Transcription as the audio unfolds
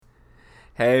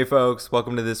Hey folks,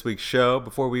 welcome to this week's show.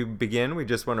 Before we begin, we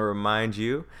just want to remind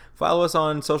you, follow us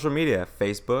on social media,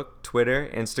 Facebook, Twitter,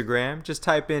 Instagram. Just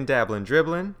type in Dabblin'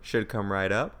 Dribblin', should come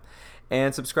right up.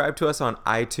 And subscribe to us on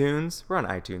iTunes. We're on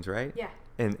iTunes, right? Yeah.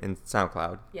 And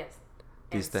SoundCloud. Yes.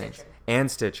 These And things. Stitcher. And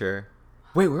Stitcher.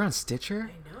 Wait, we're on Stitcher?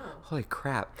 I know. Holy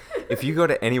crap. If you go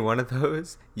to any one of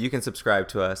those, you can subscribe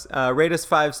to us. Rate us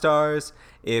 5 stars.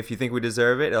 If you think we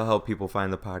deserve it, it'll help people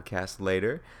find the podcast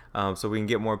later. So we can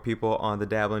get more people on the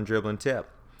Dabblin' Dribblin' tip.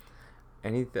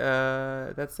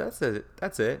 That's it.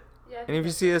 That's it. Yeah, And if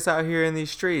you see us out here in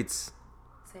these streets,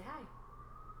 say hi.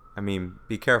 I mean,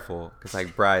 be careful. Because,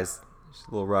 like, Bry's she's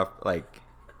a little rough. Like,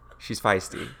 she's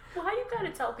feisty. Why you gotta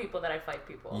tell people that I fight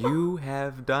people? You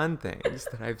have done things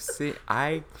that I've seen.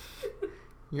 I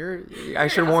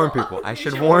should warn people. I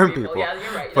should warn people. Yeah,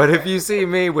 you're right. But That's if right. you see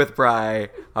me with Bri,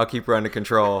 I'll keep her under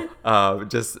control.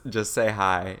 Just say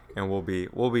hi, and we'll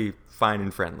be fine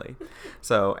and friendly.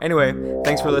 So anyway,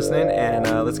 thanks for listening,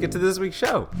 and let's get to this week's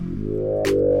show.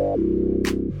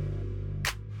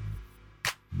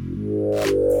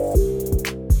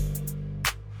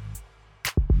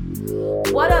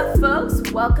 What up,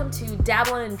 folks? Welcome to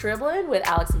Dabblin' and Dribblin' with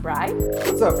Alex and Bri.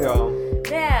 What's up, y'all?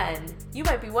 Man, you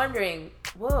might be wondering,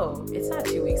 whoa, it's not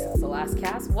 2 weeks since the last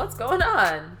cast. What's going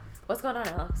on? What's going on,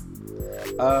 Alex?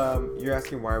 You're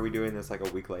asking why are we doing this like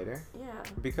a week later? Yeah,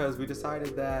 Because we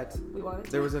decided that we wanted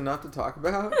to. there was enough to talk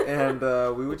about, and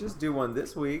we would just do one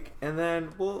this week, and then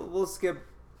we'll skip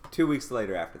 2 weeks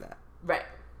later after that. Right.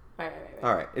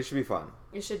 All right, it should be fun.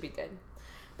 It should be good.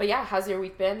 But yeah, how's your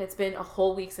week been? It's been a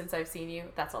whole week since I've seen you.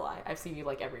 That's a lie. I've seen you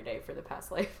like every day for the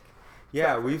past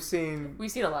Yeah, we've seen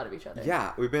a lot of each other.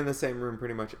 Yeah, we've been in the same room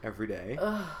pretty much every day.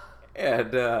 Ugh,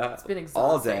 And it's been exhausting.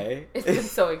 all day. It's been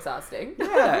so exhausting.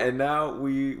 Yeah, and now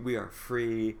we are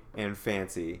free and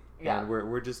fancy. Yeah. And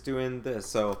we're just doing this.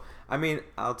 So, I mean,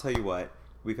 I'll tell you what.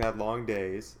 We've had long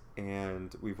days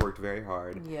and we've worked very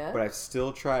hard. Yeah. But I've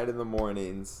still tried in the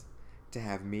mornings to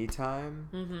have me time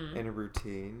Mm-hmm. and a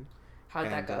routine. How'd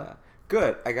that And, go?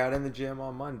 Good. I got in the gym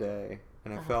on Monday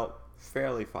and I felt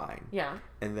fairly fine. Yeah.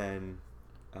 And then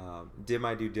did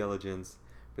my due diligence.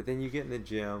 But then you get in the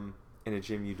gym, in a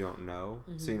gym you don't know.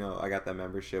 Mm-hmm. So, I got that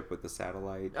membership with the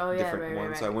satellite, Oh, yeah, different right, one.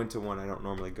 right, So I right. went to one I don't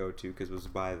normally go to because it was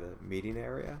by the meeting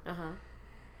area. Uh-huh.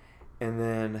 And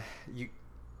then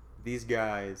these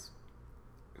guys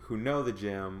who know the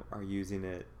gym are using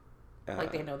it.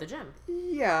 Like they know the gym.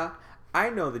 Yeah. I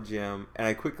know the gym, and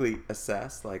I quickly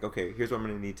assess, like, okay, here's what I'm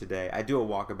going to need today. I do a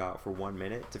walkabout for 1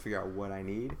 minute to figure out what I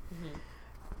need. Mm-hmm.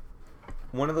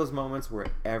 One of those moments where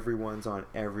everyone's on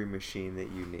every machine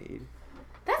that you need.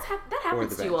 That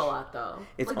happens the to you a bench. lot, though.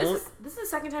 It's Like, only- this is the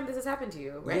second time this has happened to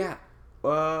you, right? Yeah.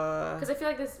 Because I feel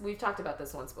like we've talked about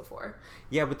this once before.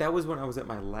 Yeah, but that was when I was at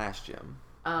my last gym.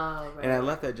 Oh, right. And I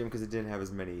left that gym because it didn't have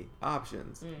as many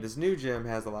options. Mm. This new gym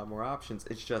has a lot more options.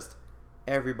 It's just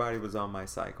everybody was on my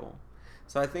cycle.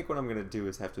 So I think what I'm going to do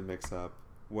is have to mix up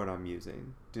what I'm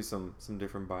using. Do some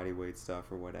different body weight stuff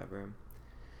or whatever.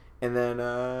 And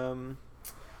then,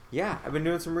 yeah, I've been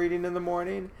doing some reading in the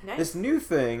morning. Nice. This new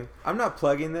thing, I'm not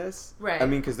plugging this. Right. I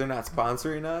mean, because they're not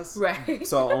sponsoring us. Right.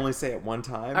 So I'll only say it one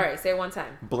time. All right, say it one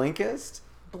time. Blinkist.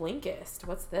 Blinkist.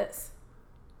 What's this?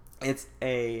 It's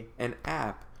an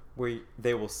app where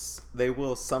they will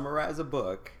summarize a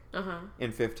book Uh-huh.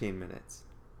 in 15 minutes.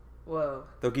 Whoa.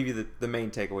 They'll give you the main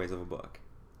takeaways of a book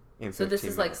in 15 So this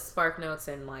is like minutes. Spark Notes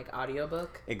and like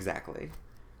audiobook. Exactly.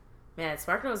 Man,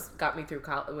 Spark Notes got me through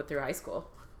through high school.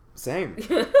 Same.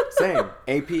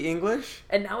 AP English.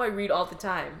 And now I read all the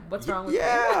time. What's wrong with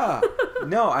Yeah. me?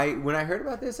 No, when I heard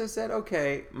about this, I said,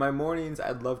 okay, my mornings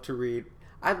I'd love to read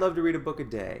a book a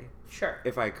day Sure.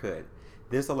 if I could.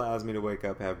 This allows me to wake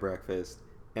up, have breakfast,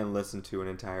 and listen to an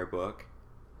entire book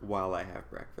while I have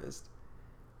breakfast.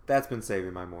 That's been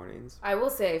saving my mornings. I will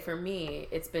say for me,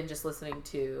 it's been just listening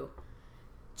to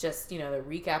the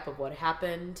recap of what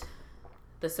happened,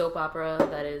 the soap opera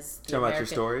that is the Talking about your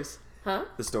stories? Huh?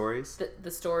 The stories?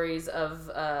 The stories of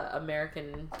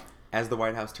American As the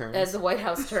White House turns? as the White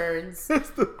House turns,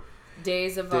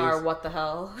 days of Days. our what the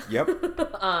hell. Yep.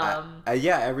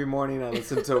 Yeah, every morning I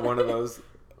listen to one of those.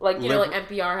 Like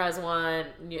NPR has one,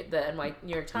 the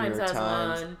New York Times has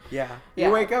one. Yeah. Yeah.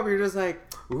 You wake up, you're just like,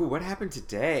 ooh, what happened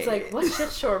today? It's like, what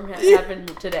shitstorm happened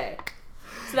today?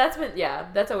 So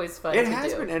that's always fun It to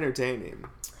has do. been entertaining.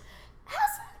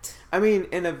 Has it? I mean,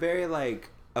 in a very,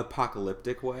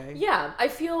 apocalyptic way. Yeah, I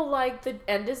feel like the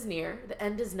end is near. The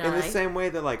end is nigh. In the same way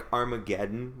that,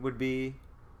 Armageddon would be,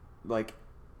 not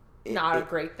a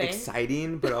great thing.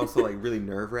 exciting, but also, really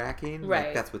nerve-wracking.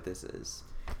 Right. That's what this is.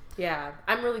 Yeah,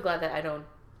 I'm really glad that I'm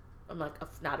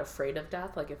not afraid of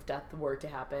death. Like, if death were to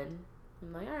happen,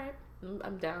 I'm like, all right,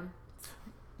 I'm down.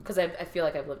 Because I feel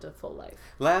like I've lived a full life.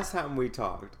 Last time we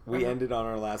talked, we ended on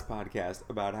our last podcast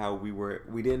about how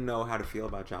we didn't know how to feel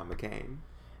about John McCain.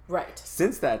 Right.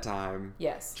 Since that time,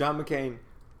 yes, John McCain,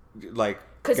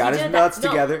 got his nuts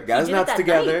together. Got his nuts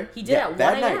together. He did at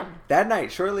 1 a.m. That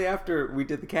night, shortly after we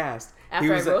did the cast.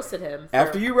 After I roasted him.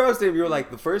 After you roasted him, you were like,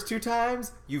 the first 2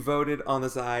 times, you voted on the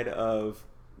side of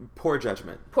poor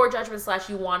judgment. Poor judgment /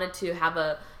 you wanted to have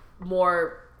a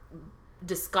more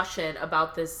discussion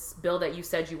about this bill that you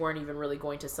said you weren't even really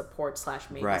going to support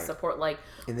 / maybe support, like.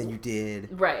 And then you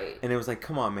did. Right. And it was like,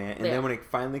 come on, man. And then when it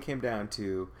finally came down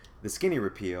to the skinny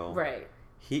repeal. Right.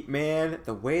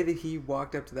 The way that he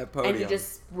walked up to that podium. And he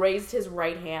just raised his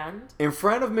right hand. In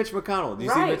front of Mitch McConnell. Do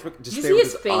you see Mitch McConnell? Just you see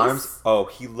his face? Arms. Oh,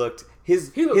 he looked...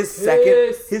 His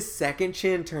second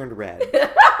chin turned red.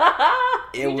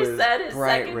 It was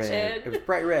bright red. It was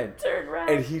bright red. Turned red.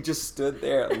 And he just stood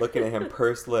there looking at him,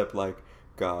 pursed lip, like,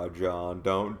 God, John,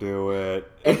 don't do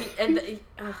it.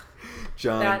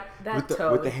 John,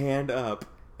 with the hand up,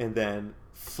 and then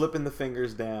flipping the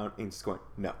fingers down, and just going,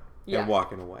 no. And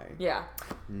walking away. Yeah.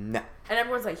 No. And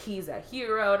everyone's like, he's a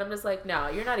hero. And I'm just like, no,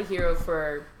 you're not a hero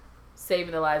for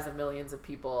saving the lives of millions of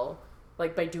people,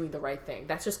 like, by doing the right thing.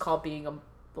 That's just called being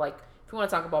if you want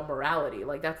to talk about morality,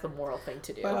 like, that's the moral thing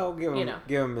to do. Well, give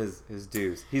him his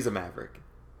dues. He's a maverick.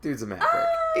 Dude's a maverick.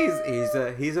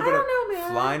 He's a bit of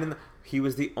flying in the... He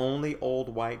was the only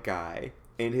old white guy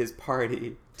in his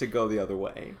party to go the other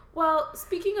way. Well,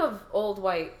 speaking of old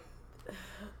white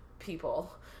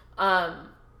people,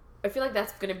 I feel like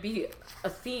that's going to be a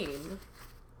theme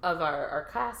of our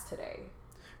class today.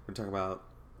 We're talking about...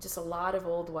 just a lot of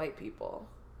old white people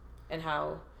and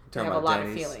how they have a lot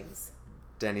of feelings.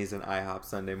 Denny's and IHOP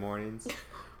Sunday mornings.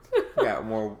 We got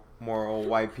more old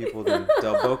white people than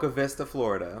Del Boca Vista,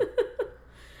 Florida.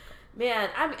 Man,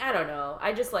 I don't know.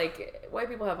 I just white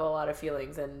people have a lot of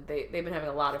feelings, and they've been having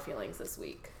a lot of feelings this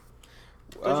week.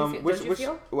 Don't you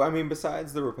feel? Well, I mean,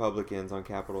 besides the Republicans on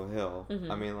Capitol Hill,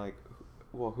 I mean,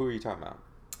 who are you talking about?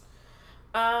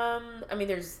 I mean,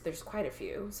 there's quite a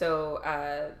few. So,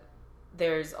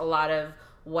 there's a lot of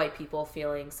white people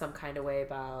feeling some kind of way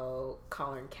about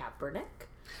Colin Kaepernick.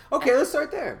 Okay, let's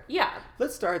start there. Yeah.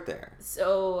 Let's start there.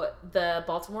 So, the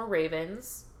Baltimore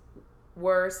Ravens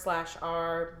were /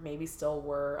 are, maybe still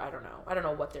were, I don't know. I don't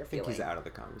know what they're feeling. I think he's out of the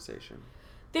conversation.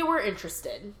 They were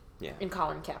interested in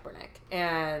Colin Kaepernick.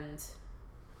 And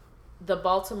the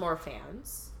Baltimore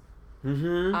fans...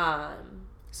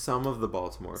 some of the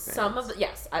Baltimore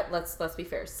fans. Let's be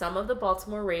fair. Some of the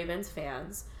Baltimore Ravens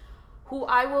fans, who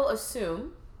I will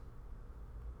assume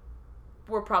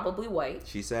were probably white.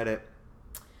 She said it.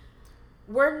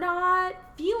 Were not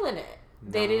feeling it.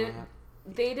 They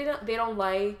don't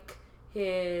like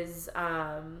his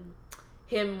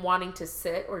him wanting to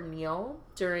sit or kneel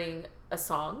during a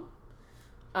song.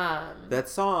 That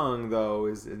song, though,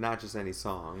 is not just any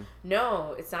song.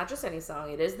 No, it's not just any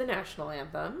song. It is the national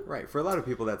anthem. Right. For a lot of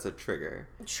people, that's a trigger.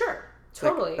 Sure.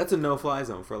 Totally. That's a no-fly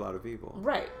zone for a lot of people.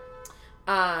 Right.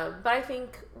 But I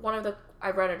think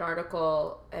I read an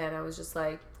article, and I was just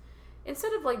like,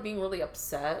 instead of being really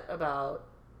upset about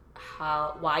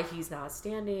why he's not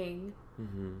standing,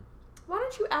 why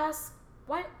don't you ask,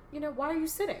 why are you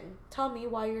sitting? Tell me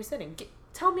why you're sitting.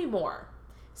 Tell me more.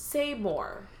 Say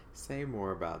more. Say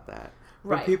more about that.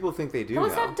 Right. But people think they do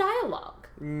Let's have dialogue.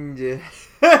 Yeah.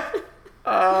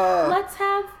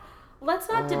 Let's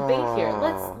not debate here.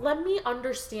 Let me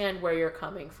understand where you're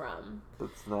coming from.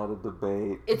 It's not a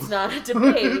debate. It's not a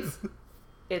debate.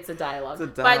 It's a dialogue.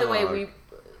 It's a dialogue. By the way,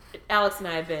 Alex and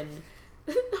I have been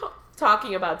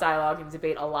talking about dialogue and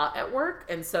debate a lot at work,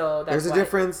 and so there's a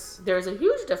difference. There's a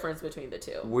huge difference between the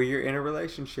two. Where you're in a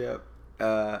relationship,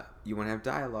 you want to have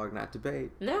dialogue, not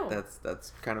debate. No,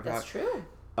 that's kind of that's true.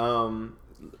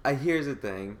 Here's the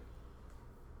thing.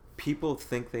 People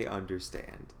think they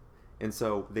understand, and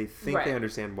so they think they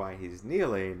understand why he's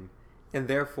kneeling, and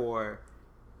therefore,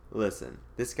 listen,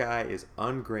 this guy is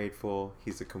ungrateful.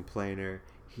 He's a complainer.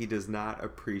 He does not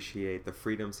appreciate the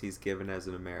freedoms he's given as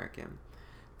an American.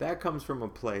 That comes from a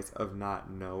place of not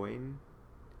knowing.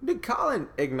 Colin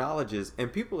acknowledges,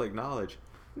 and people acknowledge,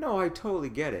 no, I totally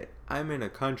get it. I'm in a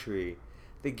country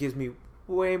that gives me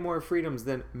way more freedoms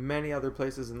than many other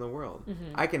places in the world.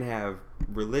 Mm-hmm. I can have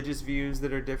religious views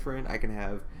that are different. I can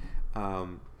have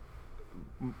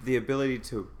the ability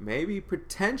to maybe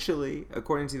potentially,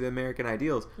 according to the American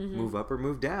ideals, move up or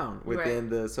move down within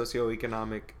the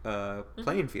socioeconomic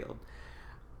playing field.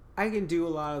 I can do a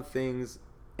lot of things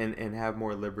and have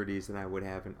more liberties than I would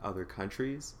have in other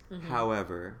countries. Mm-hmm.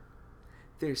 However,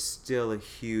 there's still a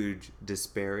huge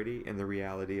disparity in the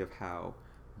reality of how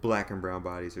black and brown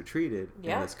bodies are treated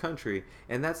Yeah. in this country.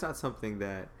 And that's not something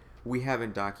that we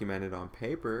haven't documented on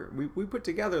paper. We put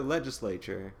together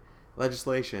legislation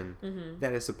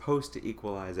that is supposed to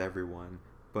equalize everyone,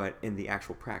 but in the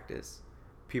actual practice,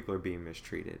 people are being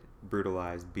mistreated,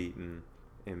 brutalized, beaten,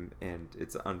 and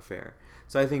it's unfair.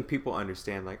 So I think people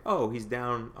understand, like, oh, he's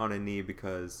down on a knee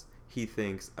because he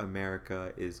thinks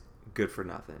America is good for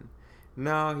nothing.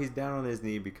 No, he's down on his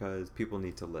knee because people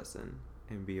need to listen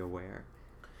and be aware.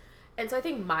 And so I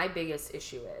think my biggest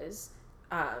issue is,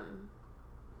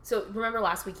 so remember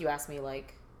last week you asked me,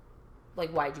 like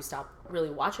why'd you stop really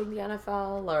watching the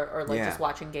NFL or like just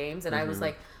watching games? And I was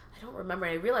like, I don't remember.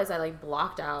 And I realized I like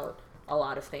blocked out a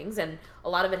lot of things, and a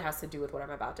lot of it has to do with what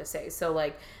I'm about to say. So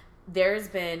like, there's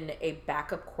been a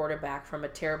backup quarterback from a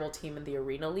terrible team in the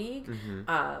Arena League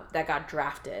that got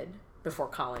drafted before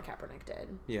Colin Kaepernick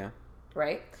did. Yeah.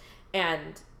 Right?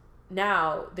 And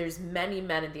now there's many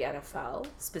men in the NFL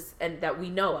and that we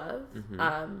know of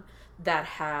that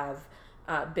have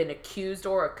been accused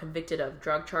or convicted of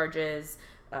drug charges,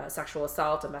 sexual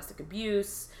assault, domestic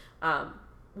abuse,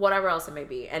 whatever else it may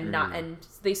be, and and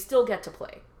they still get to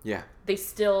play. Yeah. They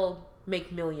still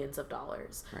make millions of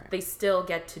dollars. Right. They still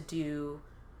get to do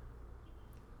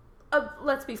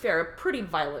let's be fair, a pretty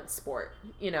violent sport,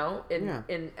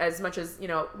 in as much as,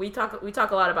 we talk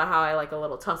a lot about how I like a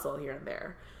little tussle here and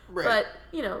there. Right.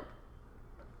 But,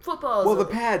 football is well, the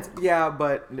pads,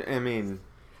 but I mean,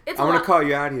 I'm going to call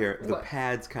you out here. The What?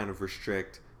 pads kind of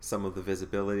restrict some of the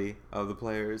visibility of the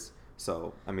players.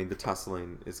 So, I mean, the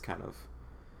tussling is kind of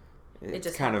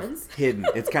just kind happens. of hidden.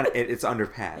 It's kind of it's under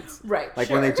pads. Right. Like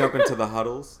sure. when they jump into the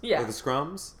huddles Yeah. or the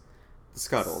scrums, the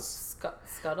scuttles.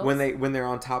 Scuttles? When they're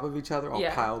on top of each other, all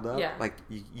Yeah. piled up, Yeah. like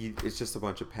it's just a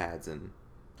bunch of pads, and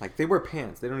like they wear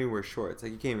pants. They don't even wear shorts.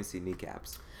 Like you can't even see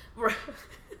kneecaps. Right.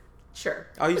 Sure.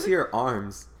 All you see are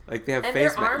arms. Like they have And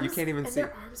face their masks. arms, You can't even see.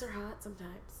 their arms are hot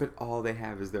sometimes. But all they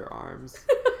have is their arms.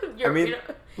 You're- I mean, you know,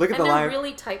 look at and the they're line.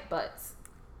 really tight butts.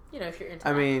 If you're into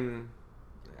I that.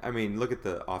 mean, look at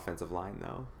the offensive line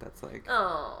though. That's like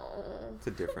Oh. it's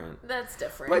a different. That's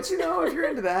different. But if you're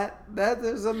into that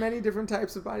there's many different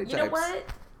types of body types. You know what?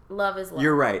 Love is love.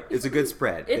 You're right. It's a good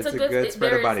spread. It's a good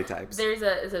spread of body types. There's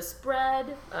a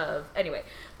spread of anyway,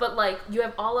 but like you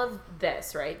have all of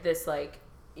this, right? This like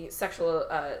sexual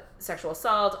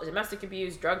assault, domestic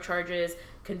abuse, drug charges,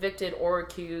 convicted or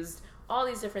accused, all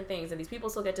these different things, and these people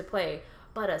still get to play.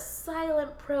 But a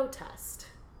silent protest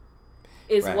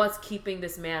is Right. what's keeping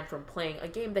this man from playing a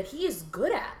game that he is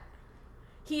good at.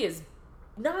 He is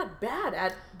not bad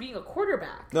at being a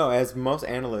quarterback. No, as most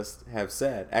analysts have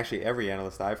said, actually every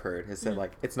analyst I've heard has said,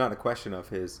 like, it's not a question of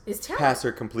his talent.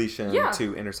 passer completion Yeah.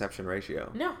 to interception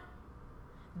ratio. No.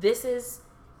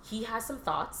 He has some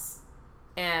thoughts,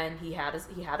 and he had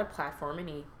a platform, and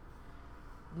he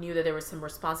knew that there was some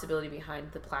responsibility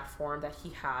behind the platform that he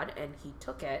had, and he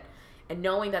took it, and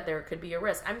knowing that there could be a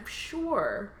risk. I'm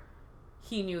sure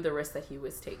he knew the risk that he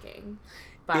was taking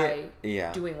by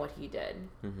doing what he did,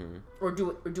 or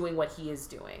doing what he is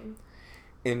doing.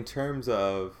 In terms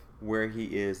of where he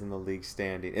is in the league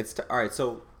standing, all right.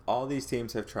 So all these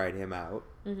teams have tried him out.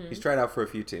 He's tried out for a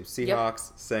few teams: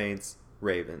 Seahawks, Saints,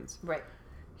 Ravens. Right.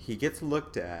 He gets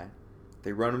looked at.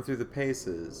 They run him through the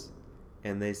paces,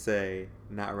 and they say,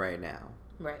 "Not right now."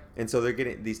 Right. And so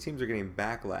these teams are getting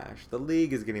backlash. The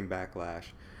league is getting backlash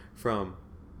from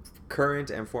current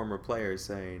and former players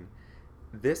saying,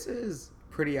 "This is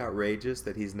pretty outrageous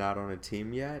that he's not on a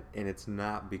team yet, and it's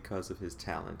not because of his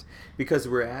talent. Because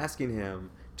we're asking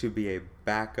him to be a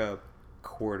backup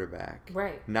quarterback.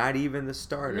 Right. Not even the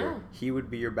starter. No. He would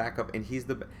be your backup, and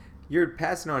you're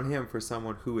passing on him for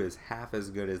someone who is half as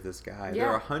good as this guy. Yeah. There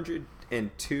are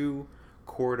 102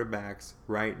 quarterbacks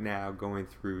right now going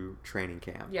through training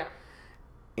camp. Yeah.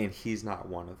 And he's not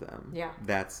one of them. Yeah.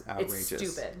 That's outrageous.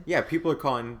 It's stupid. Yeah, people are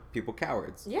calling people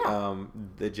cowards. Yeah.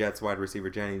 The Jets wide receiver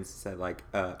Jennings said, like,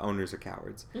 owners are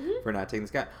cowards Mm-hmm. for not taking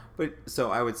this guy. But,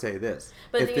 so I would say this.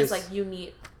 But the If thing is, this-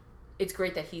 like, it's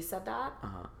great that he said that,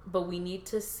 but we need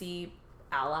to see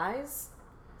allies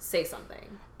say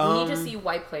something. We need to see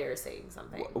white players saying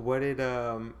something. What did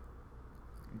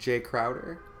Jay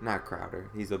Crowder? Not Crowder.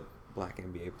 He's a black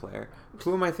NBA player.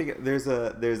 Who am I thinking? There's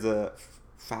a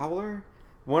Fowler,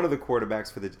 one of the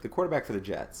quarterbacks for the quarterback for the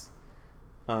Jets,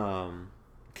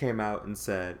 came out and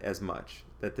said as much,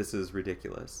 that this is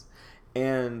ridiculous.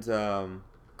 And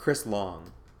Chris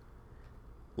Long,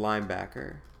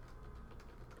 linebacker,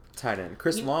 tight end.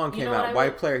 Chris Long came out,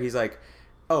 white player. He's like,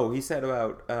 Oh, he said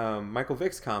about Michael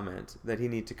Vick's comment that he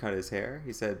need to cut his hair.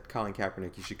 He said, Colin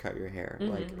Kaepernick, you should cut your hair.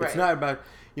 Like, it's not about,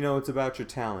 it's about your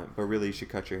talent, but really you should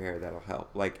cut your hair. That'll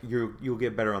help. Like, you'll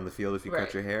get better on the field if you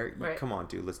cut your hair. Come on,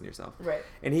 dude, listen to yourself. Right.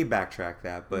 And he backtracked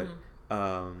that, but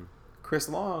Chris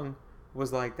Long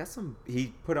was like,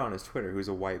 he put on his Twitter, who's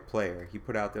a white player, he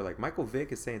put out there like, Michael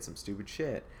Vick is saying some stupid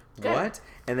shit. Good. What?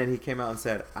 And then he came out and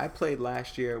said, I played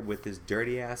last year with this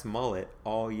dirty ass mullet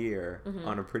all year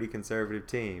on a pretty conservative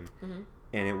team,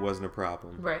 and it wasn't a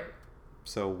problem. Right.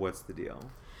 So what's the deal?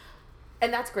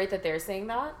 And that's great that they're saying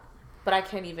that, but I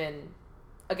can't even,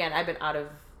 again, I've been out of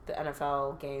the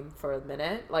NFL game for a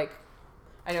minute. Like,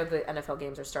 I know the NFL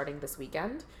games are starting this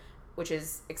weekend, which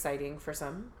is exciting for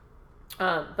some.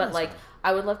 But that's like, fun.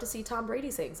 I would love to see Tom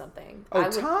Brady saying something.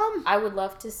 Tom? I would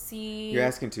love to see. You're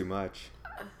asking too much.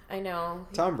 I know.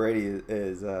 Tom Brady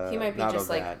is. He might be just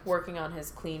like that. Working on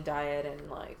his clean diet and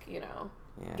like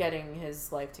getting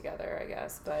his life together, I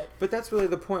guess. But that's really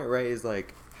the point, right? Is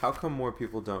like, how come more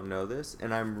people don't know this?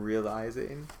 And I'm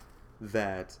realizing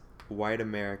that white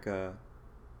America,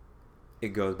 it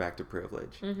goes back to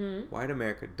privilege. Mm-hmm. White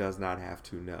America does not have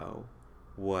to know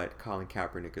what Colin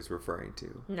Kaepernick is referring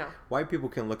to. No. White people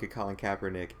can look at Colin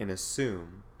Kaepernick and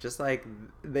assume, just like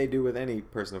they do with any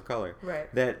person of color,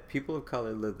 right, that people of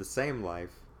color live the same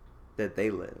life that they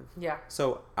live. Yeah.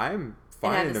 So I'm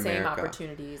fine in America. And have the same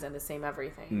opportunities and the same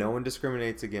everything. No one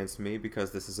discriminates against me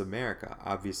because this is America.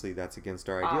 Obviously, that's against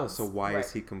our ideals. So why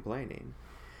is he complaining?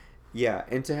 Yeah,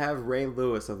 and to have Ray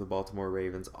Lewis of the Baltimore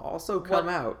Ravens also come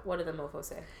out. What did the mofo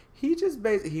say? He just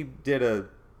he did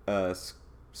a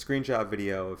screenshot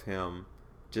video of him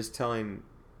just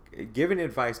giving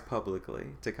advice publicly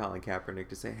to Colin Kaepernick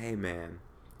to say, hey man,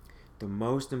 the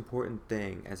most important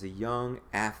thing as a young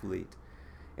athlete,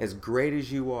 as great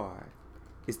as you are,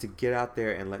 is to get out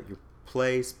there and let your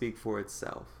play speak for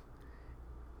itself.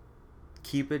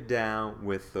 Keep it down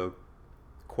with the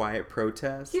quiet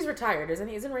protest. He's retired, isn't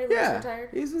he? Isn't Ray Lewis retired?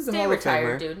 He's a Stay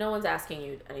retired, dude. No one's asking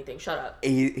you anything. Shut up.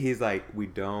 He's like,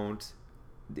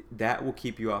 that will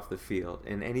keep you off the field,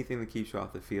 and anything that keeps you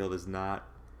off the field is not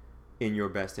in your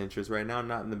best interest right now,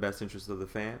 not in the best interest of the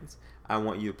fans. I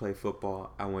want you to play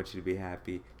football. I want you to be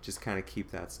happy. Just kind of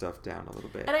keep that stuff down a little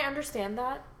bit. And I understand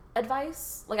that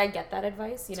advice. Like, I get that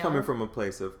advice, It's coming from a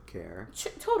place of care.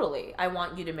 Totally. I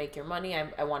want you to make your money.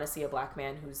 I want to see a black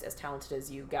man who's as talented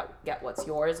as you get what's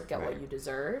yours, get what you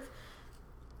deserve.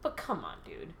 But come on,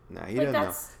 dude. Nah, he doesn't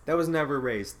know. That was never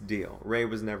Ray's deal. Ray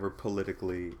was never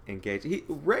politically engaged.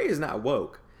 Ray is not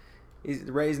woke.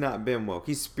 Ray's not been woke.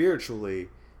 He's spiritually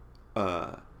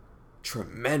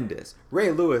tremendous.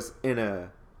 Ray Lewis in a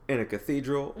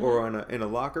cathedral or in a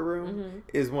locker room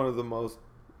is one of the most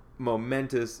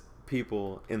momentous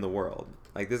people in the world.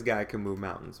 Like, this guy can move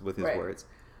mountains with his words.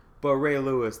 But Ray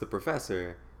Lewis, the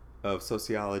professor of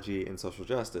sociology and social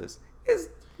justice,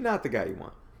 not the guy you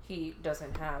want. He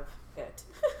doesn't have it.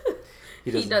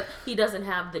 He doesn't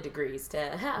have the degrees to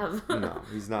have. No,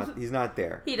 he's not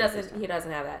there. He doesn't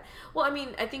have that. Well, I mean,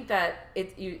 I think that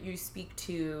you speak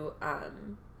to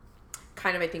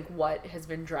kind of, I think, what has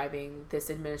been driving this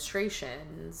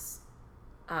administration's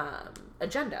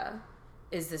agenda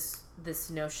is this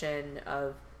notion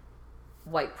of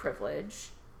white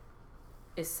privilege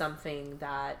is something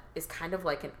that is kind of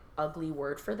like an ugly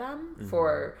word for them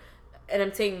and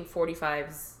I'm saying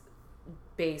 45's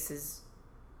base is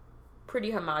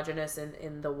pretty homogenous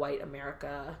in the white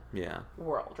America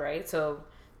world, right? So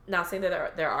not saying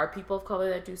that there are people of color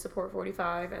that do support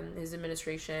 45 and his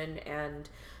administration and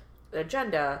the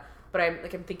agenda, but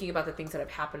I'm thinking about the things that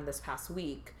have happened this past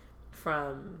week,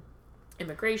 from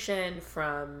immigration,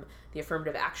 from the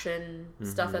affirmative action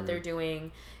stuff that they're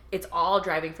doing. It's all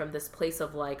driving from this place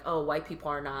of like, oh, white people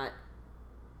are not,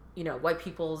 white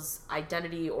people's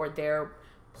identity or their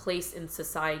place in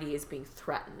society is being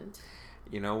threatened.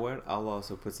 You know what? I'll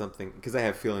also put something, because I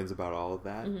have feelings about all of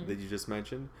that that you just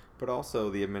mentioned, but also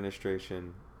the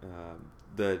administration,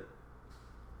 the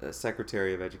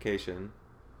Secretary of Education,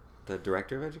 the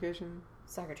Director of Education?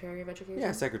 Secretary of Education?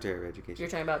 Yeah, Secretary of Education. You're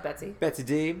talking about Betsy? Betsy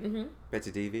D.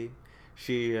 Betsy DV.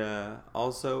 She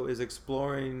also is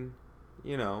exploring,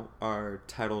 our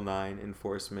Title IX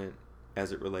enforcement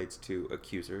as it relates to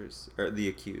accusers, or the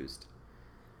accused.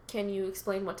 Can you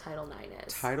explain what Title IX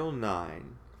is? Title IX.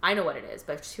 I know what it is,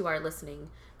 but to our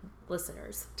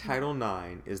listeners. Title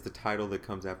IX is the title that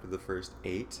comes after the first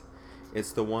 8.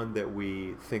 It's the one that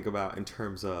we think about in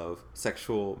terms of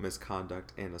sexual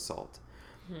misconduct and assault.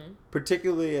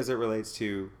 Particularly as it relates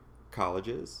to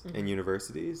colleges and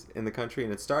universities in the country.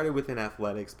 And it started within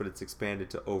athletics, but it's expanded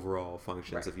to overall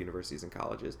functions of universities and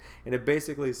colleges. And it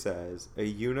basically says a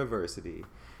university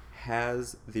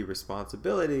has the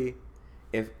responsibility,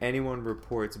 if anyone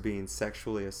reports being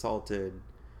sexually assaulted,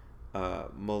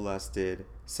 molested,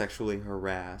 sexually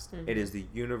harassed, it is the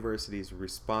university's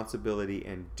responsibility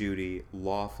and duty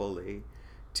lawfully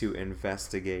to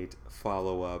investigate,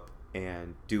 follow up,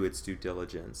 and do its due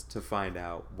diligence to find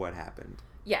out what happened.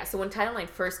 Yeah, so when Title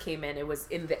IX first came in, it was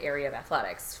in the area of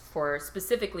athletics for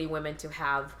specifically women to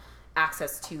have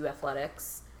access to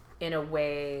athletics in a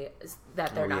way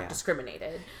that they're not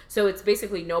discriminated. So it's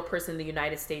basically no person in the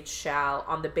United States shall,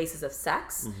 on the basis of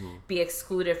sex, be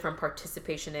excluded from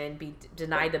participation in, be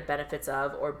denied the benefits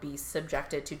of, or be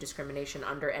subjected to discrimination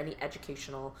under any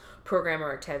educational program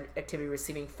or activity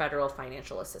receiving federal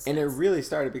financial assistance. And it really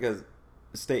started because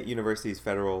state universities,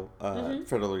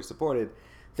 federally supported,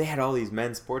 they had all these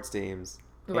men's sports teams.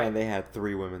 Right. And they had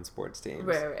 3 women's sports teams.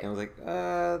 Right. And I was like,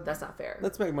 that's not fair.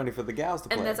 Let's make money for the gals to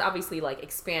play. And that's obviously, like,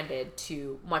 expanded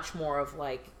to much more of,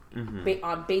 like,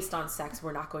 based on sex,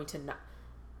 we're not going to,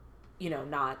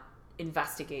 not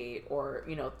investigate or,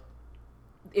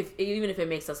 even if it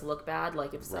makes us look bad,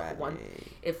 like,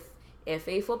 if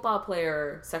a football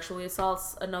player sexually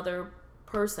assaults another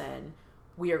person,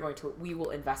 we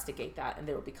will investigate that, and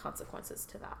there will be consequences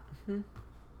to that. Mm-hmm.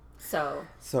 So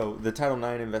the Title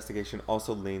IX investigation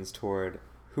also leans toward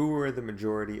who are the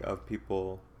majority of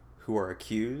people who are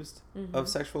accused of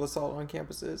sexual assault on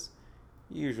campuses?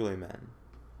 Usually men.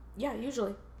 Yeah,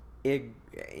 usually.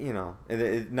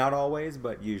 Not always,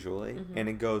 but usually. And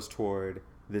it goes toward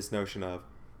this notion of,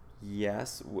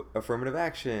 yes, affirmative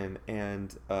action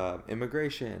and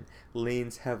immigration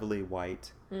leans heavily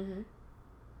white.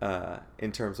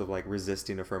 In terms of, like,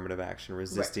 resisting affirmative action,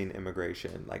 resisting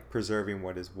immigration, like preserving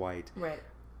what is white. Right.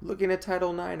 Looking at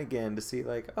Title IX again to see,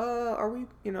 like, are we,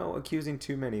 accusing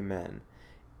too many men?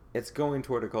 It's going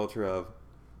toward a culture of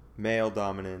male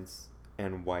dominance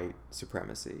and white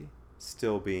supremacy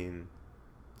still being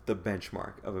the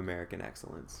benchmark of American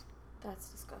excellence. That's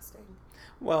disgusting.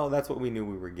 Well, that's what we knew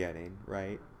we were getting,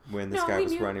 right? When this guy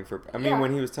was running for...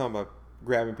 when he was talking about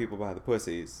grabbing people by the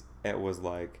pussies, it was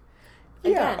like...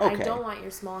 Again, I don't want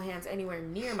your small hands anywhere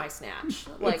near my snatch,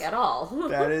 like, at all.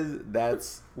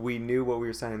 We knew what we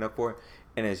were signing up for.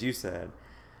 And as you said,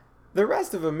 the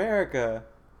rest of America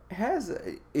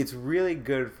it's really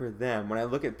good for them. When I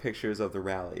look at pictures of the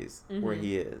rallies where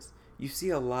he is, you see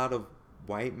a lot of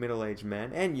white middle-aged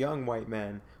men and young white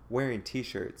men wearing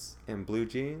T-shirts and blue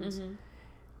jeans.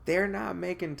 They're not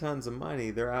making tons of money.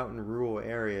 They're out in rural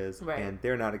areas, and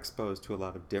they're not exposed to a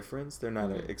lot of difference. They're not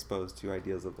exposed to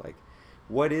ideas of, like,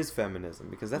 what is feminism?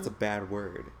 Because that's a bad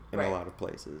word in a lot of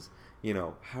places.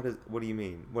 What do you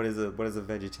mean? What is a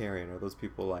vegetarian? Are those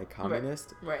people, like,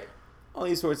 communist? Right. All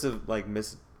these sorts of, like,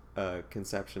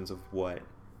 misconceptions of what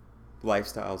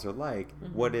lifestyles are like.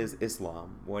 What is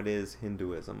Islam? What is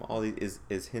Hinduism? All these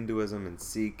is Hinduism and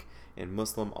Sikh and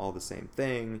Muslim all the same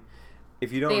thing?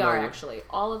 If you don't know... They are, actually.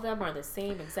 All of them are the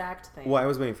same exact thing. Well, I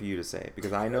was waiting for you to say it,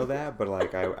 because I know that, but,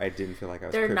 like, I didn't feel like I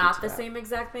was They're privy not to the that. same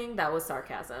exact thing. That was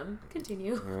sarcasm.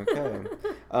 Continue. Okay.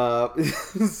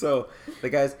 So, the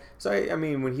guys... So,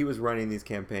 when he was running these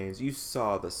campaigns, you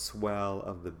saw the swell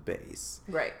of the base.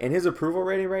 Right. And his approval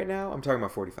rating right now, I'm talking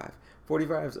about 45.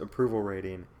 45's approval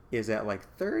rating is at, like,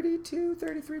 32,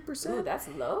 33%. Ooh, that's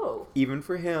low. Even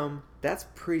for him, that's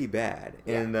pretty bad.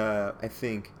 Yeah. And I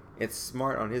think... it's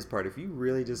smart on his part. If you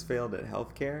really just failed at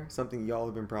healthcare, something y'all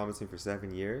have been promising for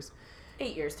 7 years.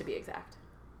 8 years to be exact.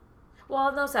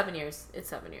 Well, no, 7 years. It's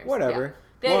 7 years. Whatever.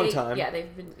 Yeah. Long time. Yeah,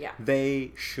 they've been, yeah.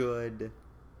 They should...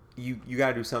 You got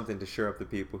to do something to shore up the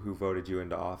people who voted you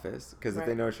into office. Because if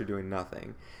they notice you're doing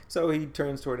nothing. So he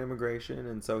turns toward immigration,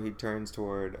 and so he turns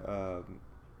toward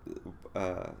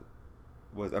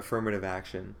affirmative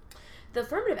action. The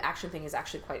affirmative action thing is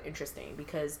actually quite interesting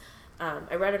because...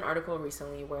 I read an article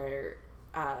recently where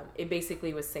it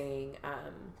basically was saying,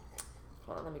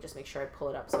 hold on, let me just make sure I pull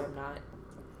it up so I'm not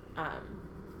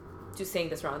just saying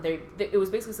this wrong. It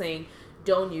was basically saying,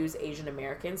 don't use Asian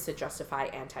Americans to justify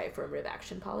anti-affirmative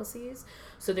action policies.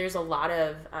 So there's a lot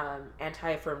of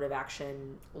anti-affirmative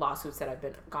action lawsuits that have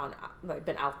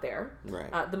been out there.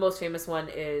 Right. The most famous one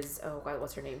is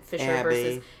what's her name? Fisher Abby.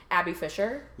 Versus Abby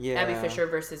Fisher. Yeah. Abby Fisher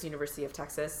versus University of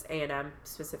Texas A&M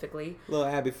specifically. Little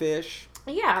Abby Fish.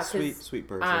 Yeah, sweet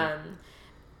person.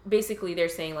 Basically, they're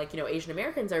saying, like, Asian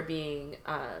Americans are being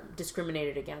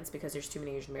discriminated against because there's too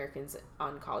many Asian Americans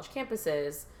on college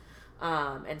campuses.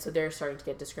 And so they're starting to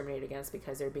get discriminated against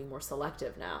because they're being more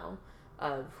selective now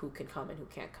of who can come and who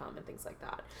can't come and things like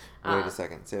that. Wait a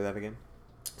second. Say that again.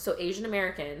 So Asian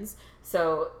Americans,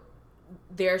 so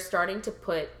they're starting to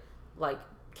put, like,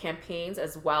 campaigns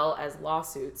as well as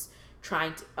lawsuits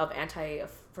of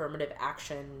anti-affirmative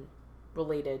action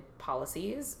related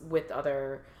policies with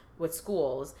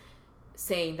schools,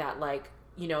 saying that, like,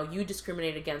 you know, you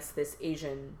discriminate against this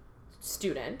Asian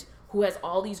student who has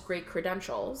all these great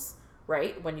credentials,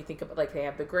 right? When you think about, like, they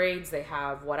have the grades, they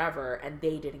have whatever, and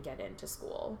they didn't get into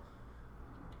school.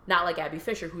 Not like Abby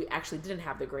Fisher, who actually didn't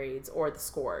have the grades or the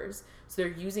scores. So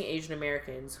they're using Asian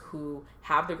Americans who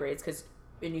have the grades, because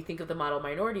when you think of the model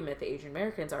minority myth, the Asian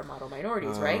Americans are model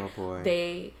minorities, right?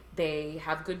 Boy. They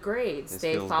have good grades. This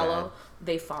They feels follow bad.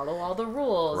 they follow all the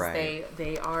rules. Right.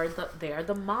 They are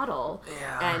the model.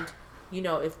 Yeah. And, you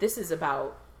know, if this is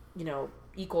about, you know,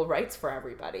 equal rights for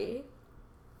everybody,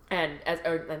 and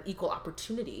an equal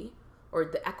opportunity, or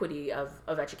the equity of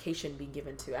education being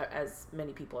given to as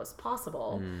many people as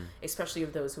possible, especially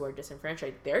of those who are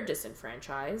disenfranchised. They're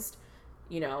disenfranchised.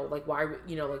 You know, like,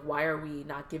 why are we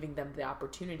not giving them the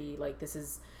opportunity? Like, this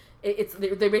is,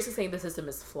 they're basically saying the system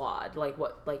is flawed. Like,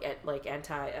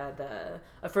 the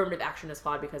affirmative action is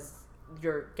flawed because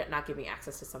you're not giving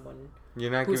access to someone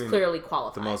who's clearly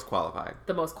qualified.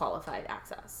 The most qualified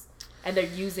access. And they're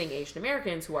using Asian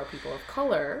Americans, who are people of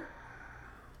color,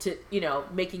 to, you know,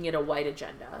 making it a white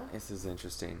agenda. This is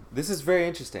interesting. This is very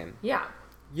interesting. Yeah.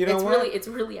 You know what? It's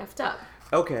really effed up.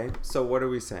 Okay, so what are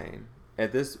we saying?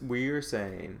 We are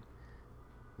saying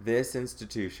this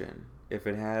institution, if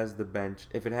it has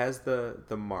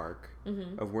the mark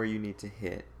of where you need to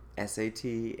hit, SAT,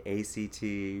 ACT,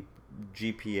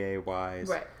 GPA wise,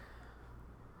 right,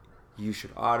 you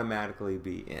should automatically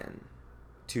be in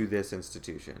to this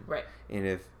institution. Right. And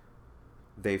if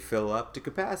they fill up to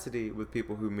capacity with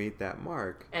people who meet that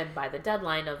mark, and by the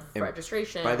deadline of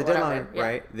registration, by the whatever, deadline,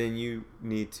 right, then you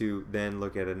need to then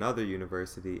look at another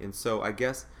university. And so I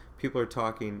guess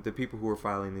the people who are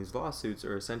filing these lawsuits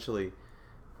are essentially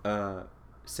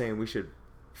saying we should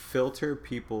filter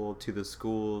people to the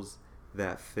schools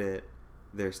that fit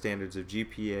their standards of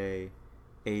GPA,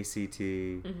 ACT,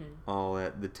 all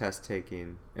that, the test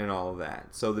taking, and all of that.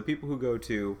 So the people who go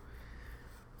to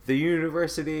the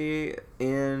university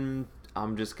in,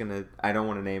 I don't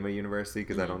want to name a university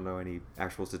because I don't know any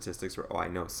actual statistics. I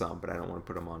know some, but I don't want to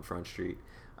put them on Front Street.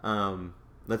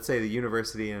 Let's say the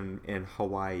university in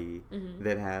Hawaii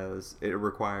that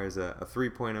requires a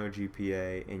 3.0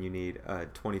 GPA and you need a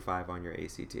 25 on your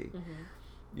ACT.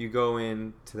 You go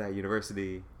into that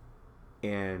university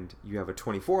and you have a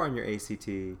 24 on your ACT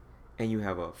and you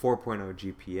have a 4.0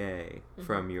 GPA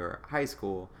from your high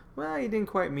school. Well, you didn't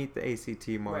quite meet the ACT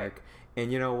mark. Right.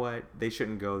 And you know what? They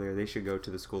shouldn't go there. They should go to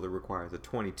the school that requires a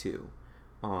 22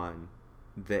 on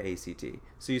the ACT.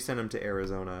 So you send them to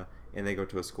Arizona and they go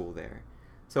to a school there.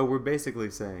 So we're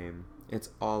basically saying it's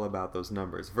all about those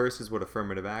numbers versus what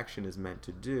affirmative action is meant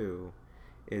to do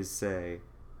is say,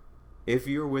 if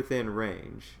you're within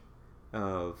range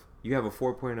of, you have a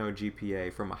 4.0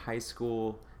 GPA from a high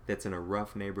school that's in a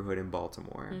rough neighborhood in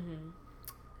Baltimore.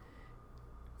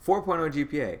 4.0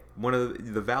 GPA, one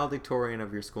of the valedictorian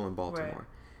of your school in Baltimore. Right.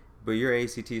 But your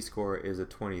ACT score is a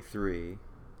 23.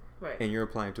 Right. And you're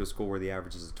applying to a school where the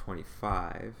average is a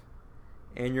 25.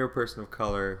 And you're a person of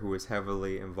color who is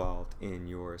heavily involved in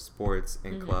your sports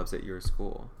and clubs at your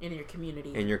school. In your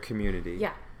community.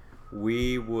 Yeah.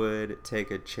 We would take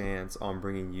a chance on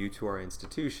bringing you to our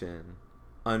institution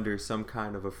under some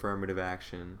kind of affirmative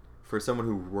action for someone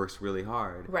who works really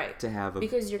hard. Right. To have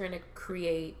because you're going to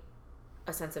create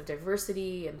a sense of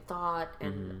diversity and thought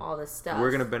and all this stuff.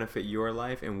 We're going to benefit your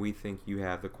life, and we think you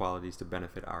have the qualities to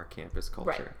benefit our campus culture.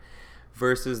 Right.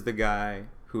 Versus the guy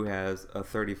who has a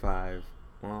 35...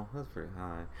 Well, that's pretty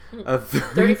high.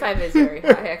 35 is very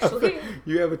high, actually.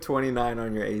 You have a 29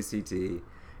 on your ACT.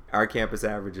 Our campus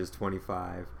average is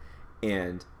 25.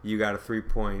 And you got a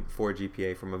 3.4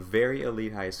 GPA from a very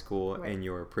elite high school in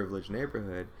your privileged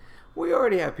neighborhood. We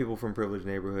already have people from privileged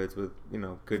neighborhoods with,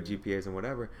 good GPAs and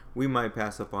whatever. We might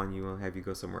pass up on you and have you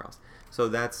go somewhere else. So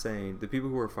that's saying, the people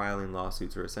who are filing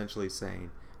lawsuits are essentially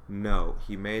saying, no,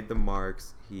 he made the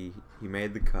marks, he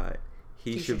made the cut.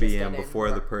 He should be in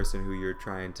before the person who you're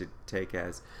trying to take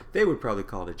as, they would probably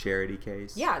call it a charity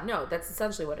case. Yeah, no, that's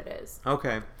essentially what it is.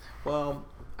 Okay. Well,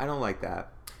 I don't like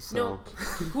that. So. No,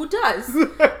 who does?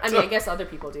 I mean, I guess other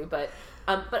people do, but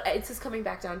it's just coming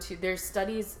back down to, there's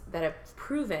studies that have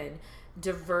proven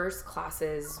diverse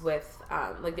classes with,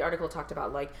 like the article talked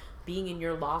about, like being in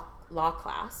your law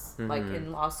class, like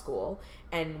in law school,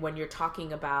 and when you're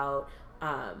talking about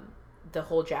the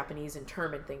whole Japanese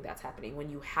internment thing that's happening, when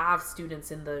you have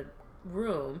students in the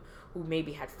room who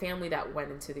maybe had family that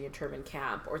went into the internment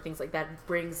camp or things like that,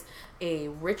 brings a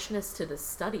richness to the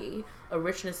study, a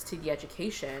richness to the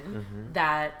education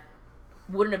that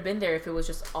wouldn't have been there if it was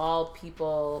just all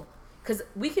people, because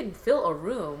we can fill a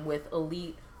room with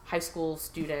elite high school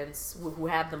students who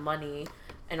have the money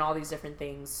and all these different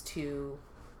things to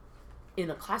in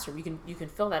a classroom. You can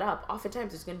fill that up.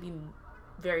 Oftentimes, it's going to be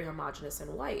very homogenous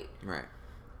and white, Right.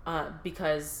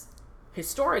 because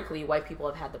historically, white people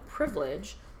have had the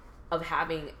privilege of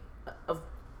having of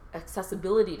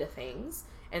accessibility to things,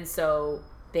 and so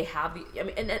they have the. I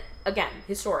mean, and again,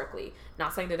 historically,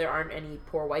 not saying that there aren't any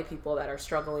poor white people that are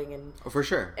struggling and Oh, for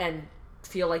sure. and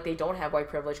feel like they don't have white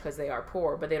privilege because they are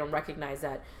poor, but they don't recognize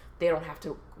that they don't have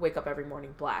to wake up every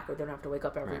morning black, or they don't have to wake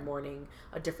up every Right. morning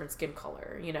a different skin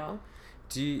color. You know,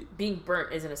 Do you, being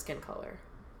burnt isn't a skin color.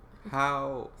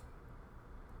 how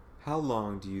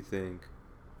long do you think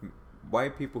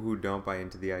white people who don't buy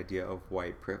into the idea of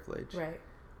white privilege, Right.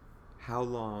 how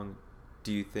long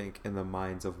do you think in the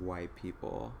minds of white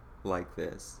people like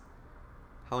this,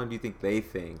 how long do you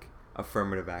think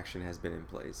affirmative action has been in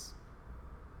place?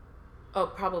 Oh,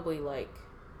 probably like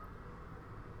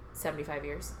 75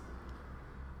 years.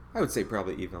 I would say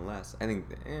probably even less. I think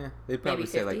they'd probably Maybe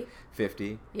say 50? like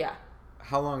 50. Yeah.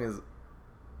 How long has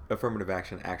affirmative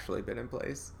action actually been in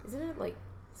place? Isn't it like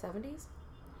 70s?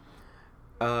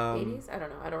 80s? 80s? I don't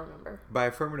know. I don't remember. By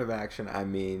affirmative action, I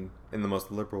mean, in the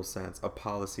most liberal sense, a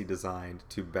policy designed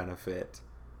to benefit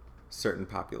certain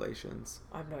populations.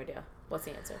 I have no idea. What's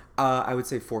the answer? I would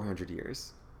say 400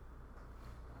 years.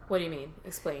 What do you mean?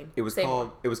 Explain. It was Say called.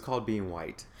 more. It was called being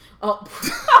white. Oh.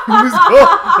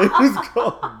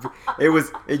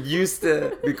 It used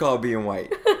to be called being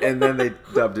white, and then they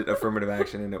dubbed it affirmative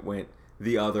action, and it went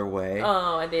the other way.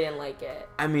 Oh, and they didn't like it.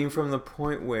 I mean, from the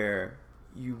point where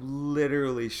you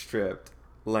literally stripped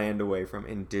land away from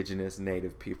indigenous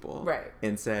native people, Right.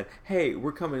 and said, "Hey,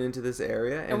 we're coming into this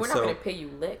area, And we're not so going to pay you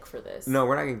lick for this. no,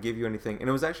 we're not going to give you anything." And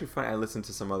it was actually funny. I listened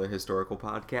to some other historical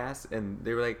podcasts, and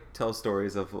they were like tell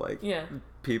stories of like Yeah.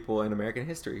 people in American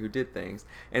history who did things,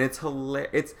 and it's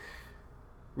It's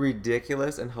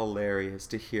ridiculous and hilarious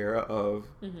to hear of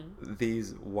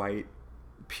these white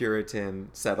Puritan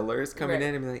settlers coming Right.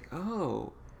 in and be like,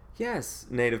 "Oh, yes,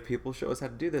 Native people show us how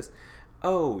to do this.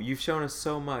 Oh, you've shown us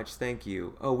so much. Thank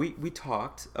you. Oh, we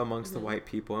talked amongst the white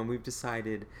people, and we've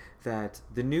decided that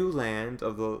the new land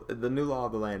of the new law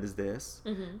of the land is this.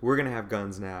 We're gonna have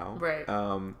guns now. Right.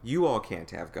 You all can't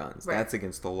have guns. Right. That's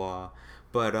against the law.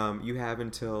 But you have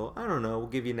until, I don't know, we'll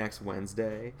give you next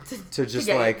Wednesday to just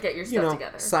get your stuff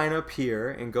together. sign up here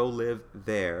and go live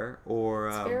there, or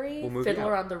It's very we'll move you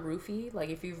Fiddler out." on the Roofy. Like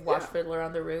if you've watched Fiddler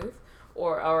on the Roof,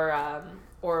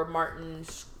 or Martin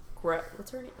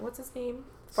what's his name?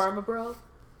 Pharma Bro.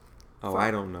 Oh,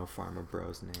 I don't know Farmer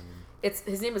Bro's name.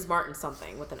 His name is Martin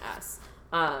something with an S.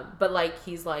 But like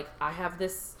he's like, I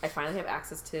finally have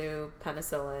access to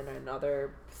penicillin and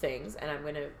other things, and I'm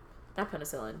gonna not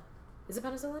penicillin. Is it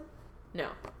penicillin? No.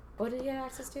 What did he have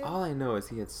access to? All I know is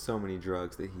he had so many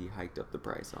drugs that he hiked up the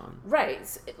price on. Right.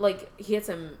 Like he had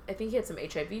some. I think he had some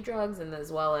HIV drugs, and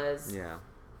as well as Yeah.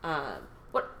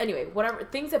 whatever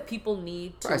things that people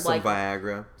need to Probably like some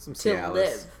Viagra, some to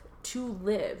Cialis.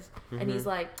 live. And he's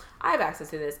like, I have access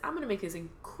to this. I'm gonna make this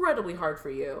incredibly hard for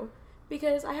you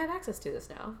because I have access to this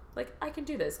now. Like I can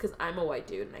do this because I'm a white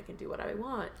dude and I can do what I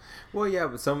want. Well, yeah,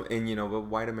 but but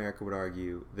white America would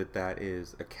argue that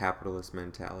is a capitalist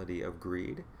mentality of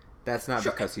greed. That's not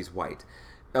Sure. because he's white.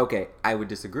 Okay, I would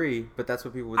disagree, but that's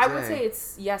what people would I say. would say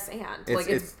it's yes and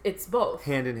it's both.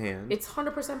 Hand in hand. It's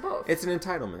 100% both. It's an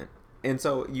entitlement. And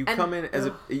so you come in as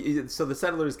so the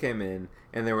settlers came in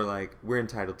and they were like, we're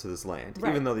entitled to this land. Right.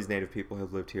 Even though these native people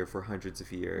have lived here for hundreds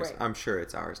of years. Right. I'm sure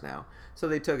it's ours now. So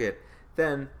they took it.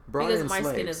 Then brought because in my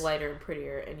slaves. skin is lighter and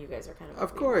prettier, and you guys are kind of.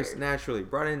 Of course, naturally.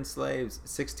 Brought in slaves.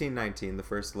 1619, the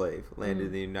first slave landed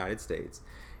in the United States.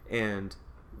 And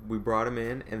we brought them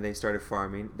in, and they started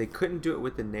farming. They couldn't do it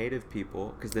with the native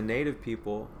people, because the native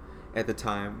people at the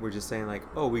time were just saying, like,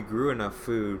 oh, we grew enough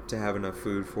food to have enough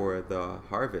food for the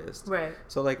harvest. Right.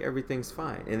 So, like, everything's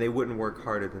fine. And they wouldn't work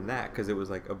harder than that, because it was,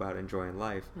 like, about enjoying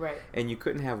life. Right. And you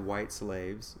couldn't have white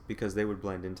slaves, because they would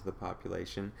blend into the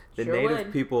population. The Sure native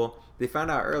would. people, they found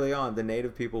out early on, the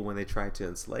native people, when they tried to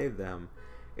enslave them,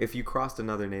 if you crossed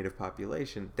another native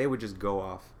population, they would just go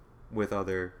off with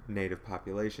other native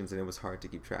populations, and it was hard to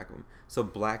keep track of them. So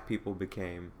black people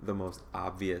became the most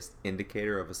obvious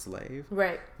indicator of a slave.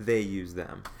 Right. They used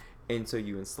them. And so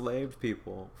you enslaved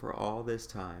people for all this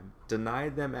time,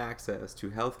 denied them access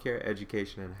to healthcare,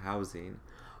 education, and housing,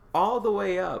 all the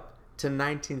way up to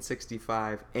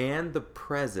 1965 and the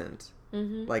present.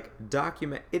 Like,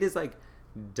 it is like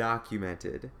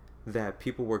documented that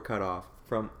people were cut off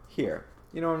from here.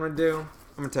 You know what I'm going to do?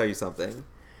 I'm going to tell you something.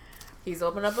 He's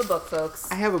opened up a book, folks.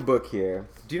 I have a book here.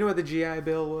 Do you know what the GI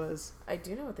Bill was? I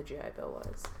do know what the GI Bill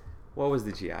was. What was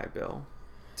the GI Bill?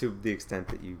 To the extent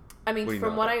that you... I mean,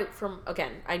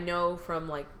 again, I know from,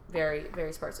 like, very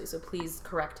sparsely, so please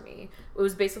correct me. It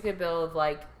was basically a bill of,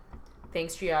 like,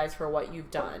 thanks GIs for what you've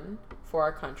done for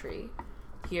our country.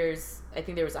 I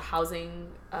think there was a housing,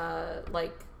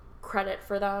 like, credit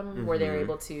for them where they were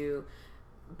able to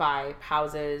buy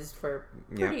houses for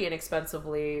pretty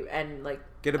inexpensively and, like,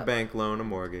 get a bank loan, a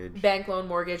mortgage,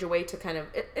 a way to kind of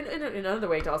in another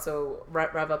way to also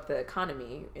rev up the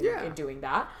economy in doing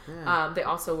that. They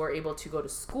also were able to go to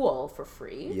school for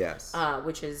free,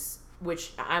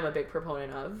 which I'm a big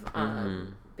proponent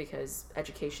of, because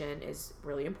education is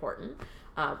really important,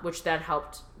 which then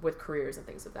helped with careers and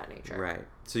things of that nature. Right.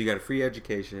 So you got a free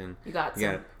education. You got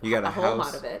a home house,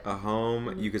 out of it. a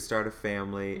home. You could start a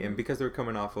family, and because they were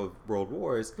coming off of world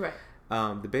wars,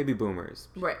 the baby boomers,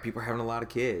 people are having a lot of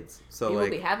kids. So you will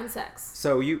be having sex.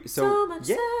 So much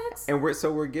sex. And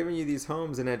we're giving you these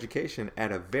homes and education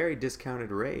at a very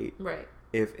discounted rate, right?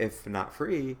 If not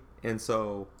free. And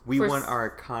so we want our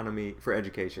economy for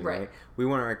education, right? We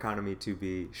want our economy to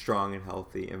be strong and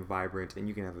healthy and vibrant, and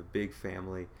you can have a big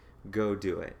family. Go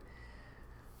do it.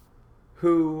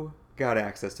 Who got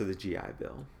access to the GI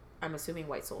Bill? I'm assuming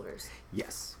white soldiers.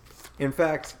 Yes. In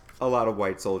fact, a lot of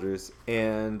white soldiers.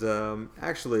 And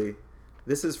actually,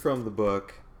 this is from the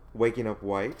book Waking Up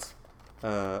White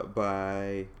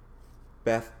by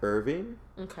Beth Irving.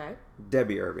 Okay.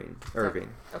 Debbie Irving. Okay.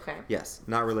 Yes,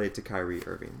 not related to Kyrie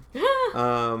Irving.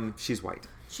 She's white.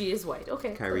 She is white.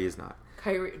 Okay. Kyrie is not.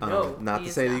 Not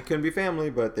to say that you couldn't be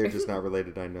family, but they're just not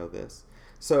related. I know this.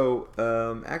 So,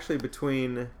 actually,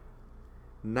 between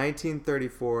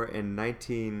 1934 and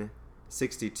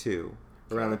 1962,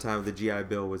 around the time the GI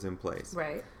Bill was in place,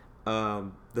 right?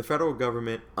 The federal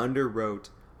government underwrote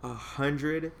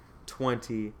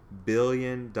 $120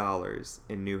 billion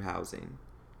in new housing.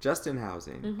 Just in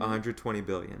housing, $120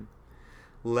 billion.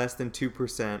 Less than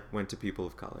 2% went to people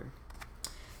of color.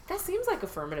 That seems like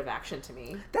affirmative action to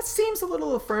me. That seems a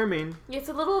little affirming. It's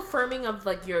a little affirming of,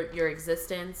 like, your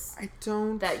existence.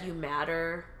 That you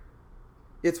matter.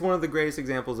 It's one of the greatest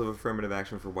examples of affirmative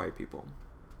action for white people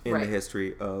in the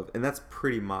history of... And that's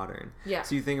pretty modern. Yeah.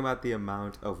 So you think about the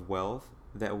amount of wealth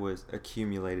that was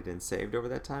accumulated and saved over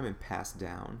that time and passed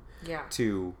down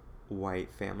to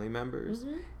white family members.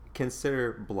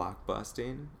 Consider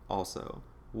blockbusting also.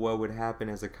 What would happen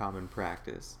as a common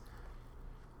practice?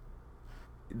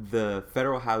 The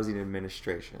Federal Housing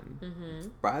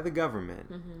Administration, by the government,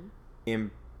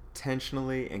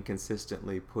 intentionally and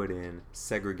consistently put in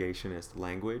segregationist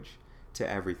language to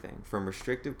everything. From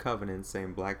restrictive covenants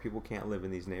saying black people can't live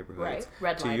in these neighborhoods.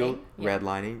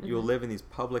 Redlining. You'll live in these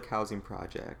public housing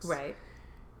projects. Right.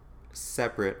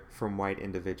 Separate from white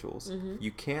individuals.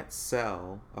 You can't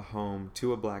sell a home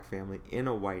to a black family in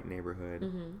a white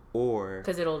neighborhood or...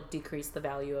 Because it'll decrease the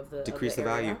value of the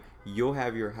value. You'll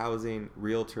have your housing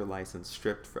realtor license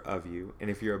stripped of you. And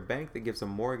if you're a bank that gives a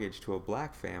mortgage to a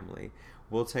black family,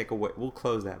 we'll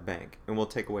close that bank and we'll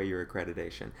take away your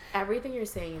accreditation. Everything you're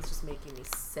saying is just making me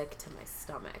sick to my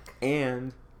stomach.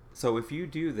 And so if you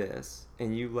do this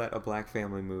and you let a black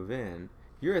family move in,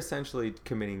 you're essentially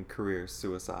committing career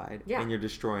suicide, and you're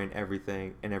destroying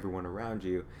everything and everyone around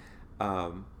you.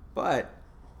 But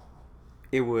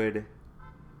it would...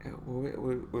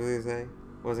 What did I say?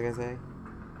 What was I going to say?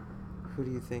 Who do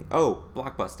you think? Oh,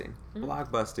 blockbusting.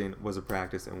 Blockbusting was a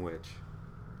practice in which...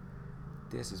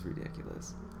 This is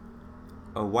ridiculous.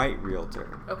 A white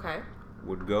realtor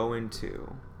would go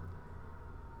into...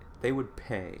 They would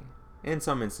pay. In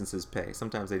some instances pay.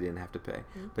 Sometimes they didn't have to pay.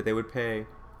 But they would pay...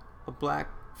 a black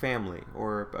family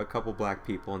or a couple black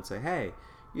people and say, hey,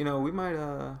 we might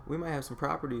have some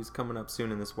properties coming up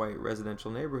soon in this white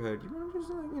residential neighborhood. You want to just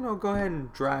go ahead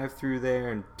and drive through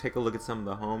there and take a look at some of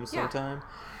the homes sometime?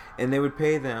 And they would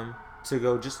pay them to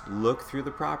go just look through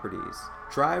the properties.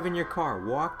 Drive in your car,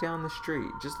 walk down the street,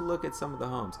 just look at some of the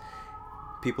homes.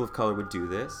 People of color would do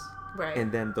this. Right.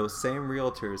 And then those same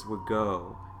realtors would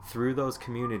go through those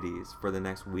communities for the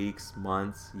next weeks,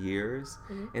 months, years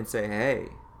and say, hey,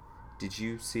 did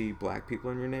you see black people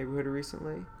in your neighborhood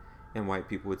recently? And white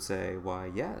people would say,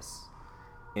 why, yes.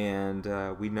 And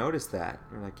we noticed that.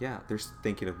 We're like, yeah, they're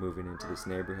thinking of moving into this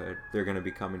neighborhood. They're going to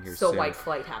be coming here soon. So white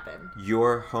flight happened.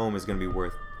 Your home is going to be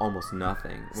worth almost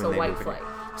nothing when they white move flight.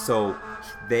 in. So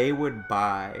they would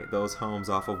buy those homes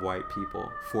off of white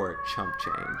people for chump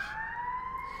change.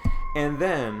 And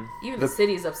then... Even the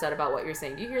city's upset about what you're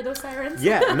saying. Do you hear those sirens?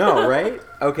 Yeah, no, right?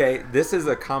 Okay, this is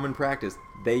a common practice.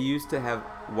 They used to have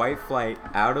white flight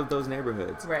out of those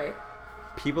neighborhoods. Right.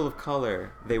 People of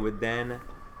color, they would then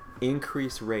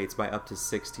increase rates by up to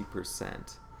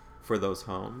 60% for those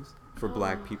homes. for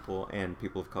black people and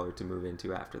people of color to move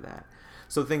into after that.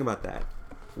 So think about that.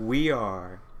 We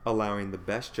are allowing the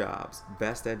best jobs,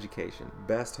 best education,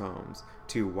 best homes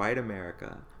to white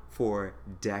America for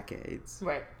decades.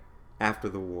 Right. After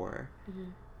the war.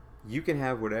 Mm-hmm. You can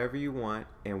have whatever you want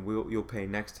and you'll pay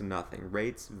next to nothing.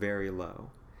 Rates very low.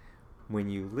 When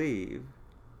you leave,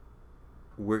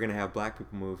 we're going to have black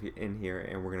people move in here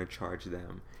and we're going to charge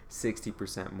them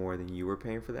 60% more than you were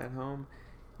paying for that home.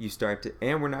 You start to,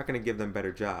 and we're not going to give them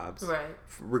better jobs. Right.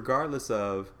 Regardless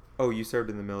of, oh, you served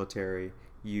in the military,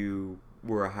 you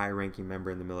were a high-ranking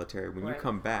member in the military. When you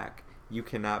come back, you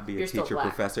cannot be a teacher,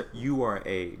 professor. You are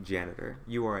a janitor.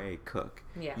 You are a cook.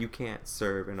 Yeah. You can't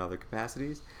serve in other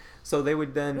capacities. So they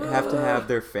would then have to have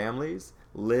their families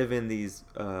live in these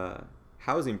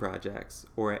housing projects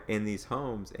or in these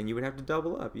homes, and you would have to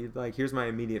double up. You'd like, here's my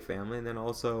immediate family, and then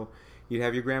also you'd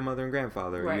have your grandmother and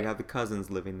grandfather. Right. You'd have the cousins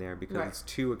living there because it's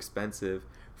too expensive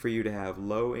for you to have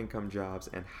low-income jobs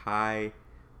and high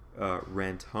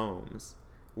rent homes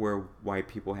where white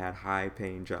people had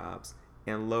high-paying jobs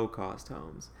and low-cost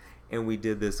homes. And we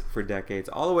did this for decades.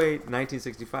 All the way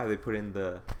 1965, they put in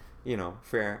the,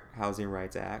 Fair Housing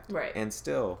Rights Act. Right. And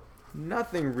still,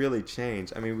 nothing really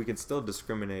changed. I mean, we can still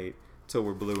discriminate till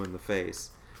we're blue in the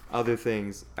face. Other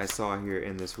things I saw here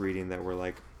in this reading that were,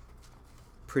 like,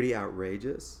 pretty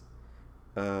outrageous.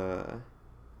 Oh,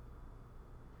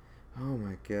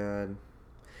 my God.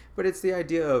 But it's the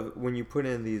idea of when you put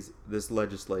in this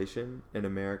legislation in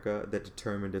America that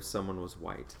determined if someone was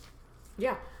white.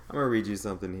 Yeah. I'm going to read you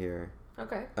something here.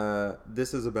 Okay.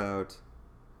 This is about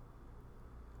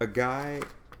a guy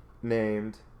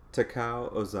named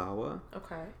Takao Ozawa.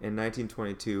 Okay. In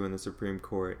 1922 in the Supreme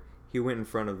Court, he went in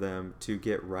front of them to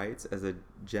get rights as a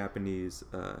Japanese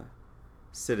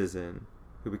citizen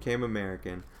who became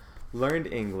American, learned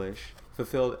English,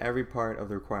 fulfilled every part of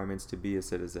the requirements to be a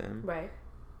citizen. Right.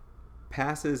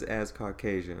 Passes as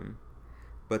Caucasian,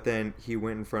 but then he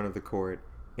went in front of the court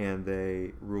and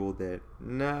they ruled that,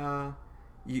 nah,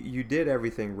 you did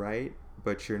everything right,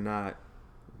 but you're not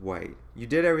white. You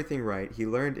did everything right. He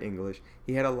learned English.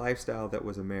 He had a lifestyle that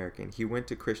was American. He went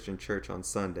to Christian church on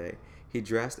Sunday. He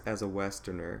dressed as a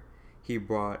Westerner. He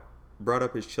brought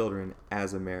up his children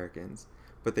as Americans,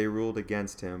 but they ruled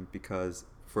against him because,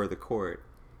 for the court,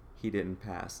 he didn't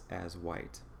pass as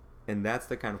white. And that's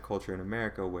the kind of culture in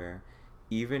America where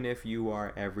even if you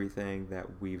are everything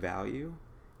that we value,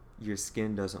 your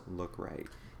skin doesn't look right.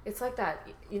 It's like that.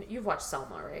 You've watched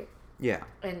Selma, right? Yeah.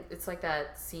 And it's like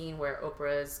that scene where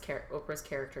Oprah's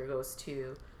character goes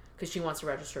to, because she wants to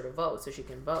register to vote so she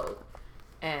can vote,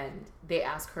 and they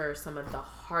ask her some of the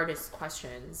hardest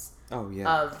questions. Oh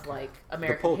yeah. Of like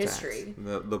American history.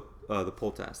 The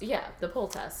poll test. Yeah, the poll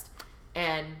test,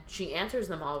 and she answers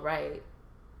them all right,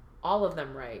 all of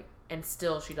them right, and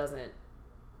still she doesn't.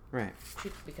 Right.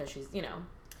 Because she's,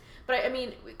 But I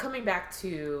mean, coming back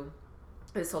to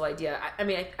this whole idea,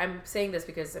 I'm saying this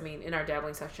because, in our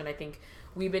dabbling section, I think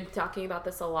we've been talking about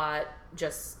this a lot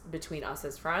just between us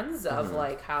as friends of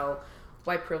like how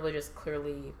white privilege is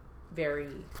clearly very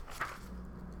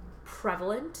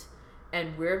prevalent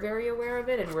and we're very aware of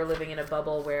it, and we're living in a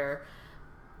bubble where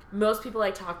most people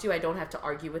I talk to, I don't have to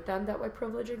argue with them that white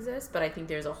privilege exists, but I think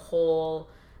there's a whole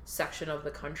section of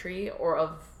the country or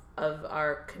of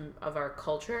our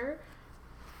culture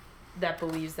that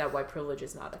believes that white privilege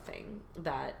is not a thing,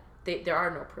 that there are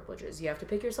no privileges. You have to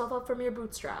pick yourself up from your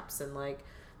bootstraps, and like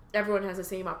everyone has the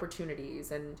same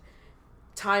opportunities. And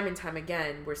time and time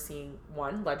again, we're seeing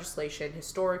legislation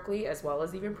historically as well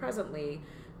as even presently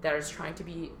that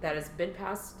have been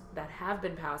passed,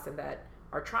 and that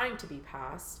are trying to be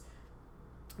passed,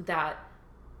 that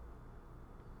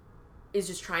is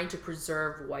just trying to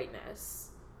preserve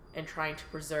whiteness and trying to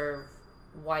preserve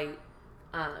white,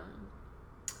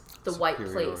 the white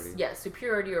place,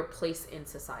 superiority or place in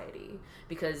society,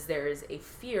 because there is a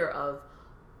fear of,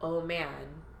 oh man,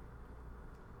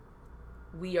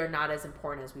 we are not as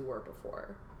important as we were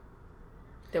before,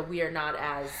 that we are not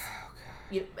as,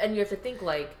 and you have to think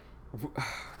like,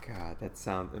 God,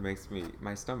 it makes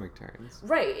my stomach turns.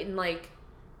 Right, and like,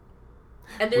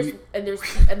 and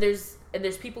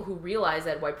there's people who realize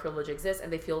that white privilege exists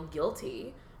and they feel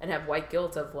guilty and have white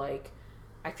guilt of like,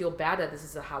 I feel bad that this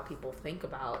is how people think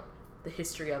about the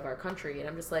history of our country. And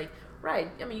I'm just like, right,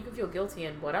 you can feel guilty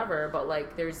and whatever, but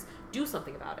like, do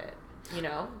something about it,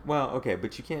 Well, okay,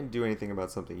 but you can't do anything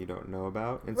about something you don't know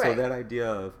about. And right. So that idea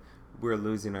of we're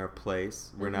losing our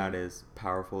place, we're not as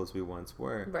powerful as we once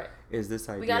were, right, is this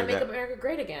idea we gotta make America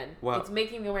great again. Well, it's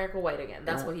making America white again.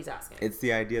 That's what he's asking. It's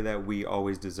the idea that we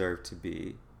always deserve to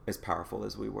be as powerful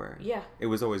as we were. Yeah. It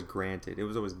was always granted. It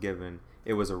was always given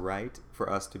it was a right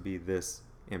for us to be this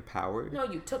empowered. No,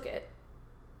 you took it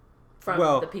from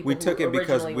Well, the people we took who it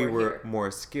because originally we were here.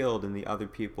 more skilled, and the other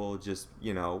people just,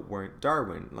 weren't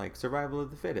Darwin, like survival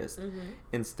of the fittest.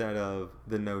 Instead of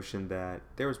the notion that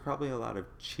there was probably a lot of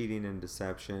cheating and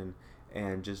deception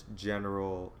and just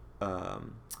general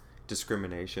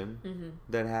discrimination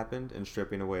that happened, and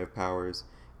stripping away of powers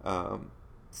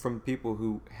from people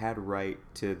who had right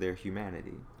to their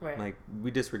humanity. Right. Like,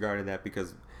 we disregarded that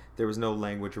because there was no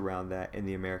language around that in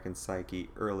the American psyche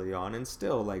early on, and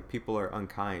still, like, people are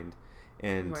unkind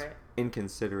and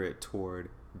inconsiderate toward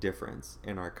difference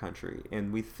in our country.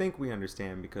 And we think we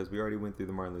understand because we already went through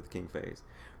the Martin Luther King phase.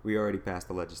 We already passed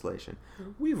the legislation.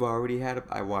 We've already had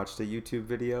I watched a YouTube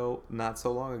video not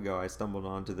so long ago. I stumbled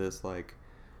onto this, like,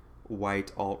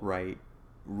 white alt-right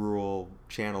rural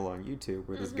channel on YouTube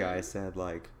where this guy said,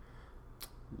 like,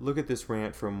 look at this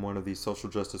rant from one of these social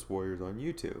justice warriors on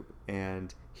YouTube.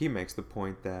 And he makes the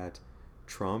point that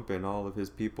Trump and all of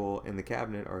his people in the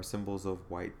cabinet are symbols of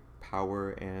white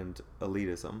power and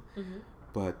elitism.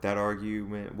 But that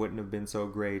argument wouldn't have been so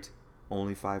great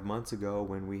only 5 months ago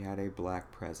when we had a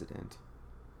black president.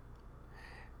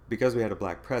 Because we had a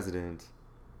black president,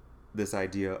 this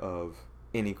idea of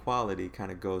inequality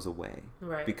kind of goes away.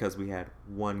 Right. Because we had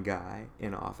one guy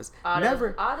in office. Out of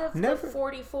the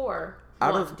 44,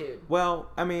 dude. Well,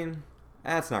 I mean,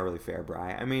 that's not really fair, Bri.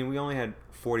 I mean, we only had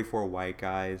 44 white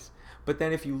guys. But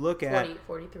then if you look at...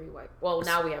 43 white. Well,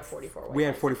 now we have 44 white guys. We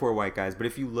have 44 white guys. But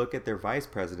if you look at their vice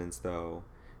presidents, though,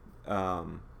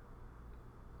 then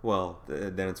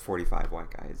it's 45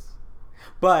 white guys.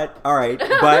 But, all right.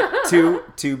 But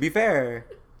to be fair,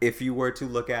 if you were to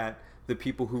look at the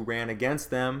people who ran against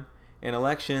them in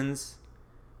elections,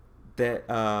 that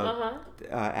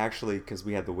actually, because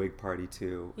we had the Whig Party,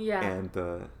 too. Yeah. And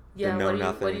the Yeah, Know what are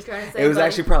Nothing. you trying to say? It was buddy?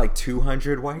 actually probably like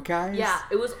 200 white guys. Yeah,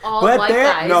 it was all white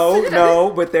guys.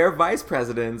 But their vice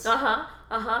presidents. Were?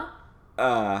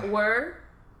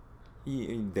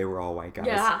 They were all white guys.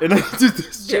 Yeah. And I did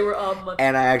this They were all.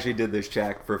 And I actually did this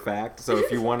check for fact. So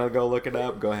if you want to go look it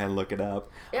up, go ahead and look it up.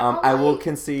 Yeah, I will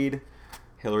concede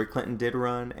Hillary Clinton did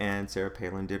run and Sarah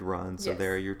Palin did run. So Yes.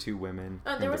 there are your two women.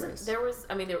 They're the ones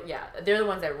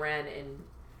that ran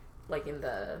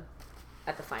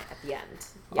at the end.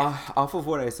 Yeah. Off of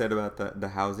what I said about the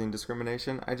housing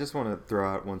discrimination, I just want to throw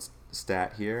out one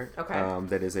stat here. Okay.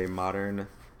 That is a modern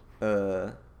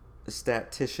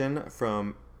statistician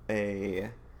from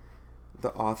the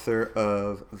author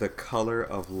of The Color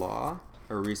of Law,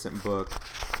 a recent book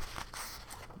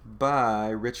by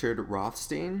Richard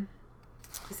Rothstein.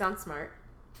 He sounds smart.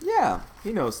 Yeah,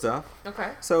 he knows stuff.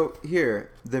 Okay. So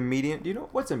here, the median. Do you know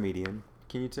what's a median?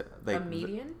 Can you a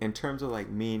median? In terms of like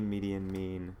mean, median,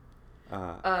 mean.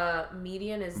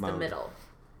 Median is the mode. middle.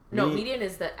 No, median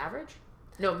is the average.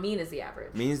 No, mean is the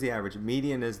average. Mean is the average.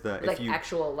 Median is the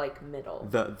actual middle.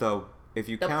 If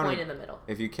you the counted point in the middle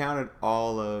if you counted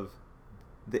all of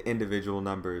the individual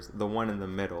numbers, the one in the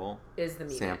middle is the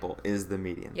median. Sample is the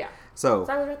median. Yeah. So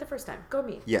I was right the first time. Go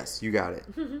me. Yes, you got it.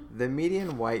 The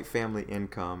median white family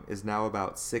income is now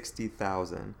about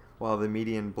 $60,000, while the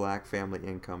median black family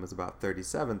income is about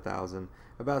 $37,000,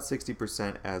 about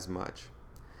 60% as much.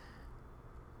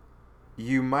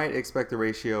 You might expect the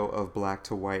ratio of black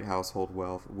to white household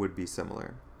wealth would be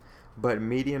similar, but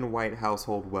median white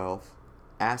household wealth,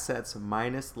 assets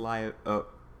minus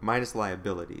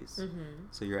liabilities.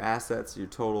 So your assets, your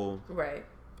total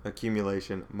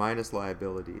accumulation minus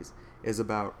liabilities is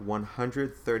about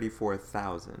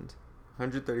 $134,000.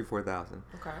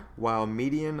 Okay. While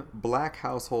median black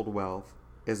household wealth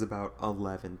is about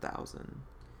 $11,000.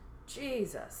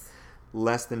 Jesus.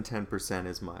 Less than 10%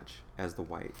 as much as the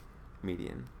white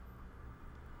median.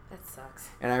 That sucks.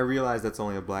 And I realize that's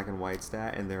only a black and white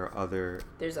stat, and there are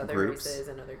There's other groups, races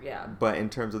and other But in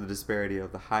terms of the disparity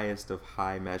of the highest of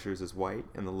high measures is white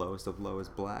and the lowest of low is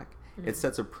black, it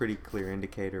sets a pretty clear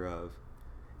indicator of.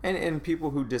 And people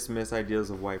who dismiss ideas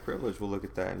of white privilege will look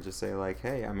at that and just say, like,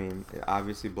 hey, I mean,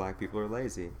 obviously black people are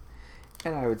lazy.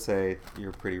 And I would say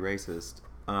you're pretty racist.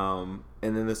 And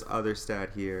then this other stat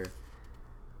here.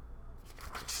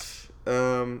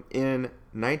 In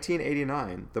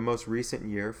 1989, the most recent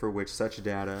year for which such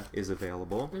data is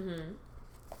available,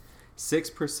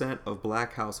 6% of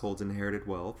black households inherited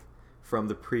wealth from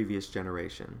the previous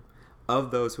generation.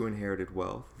 Of those who inherited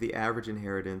wealth, the average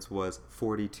inheritance was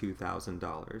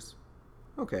 $42,000.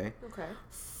 Okay.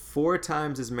 4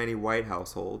 times as many white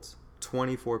households,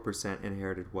 24%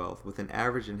 inherited wealth, with an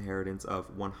average inheritance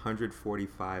of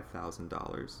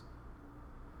 $145,000.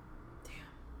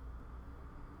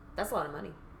 That's a lot of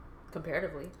money,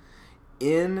 comparatively.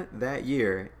 In that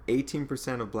year,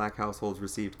 18% of black households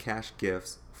received cash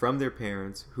gifts from their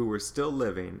parents who were still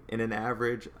living in an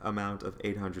average amount of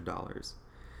 $800.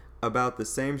 About the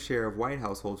same share of white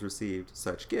households received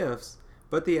such gifts,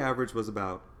 but the average was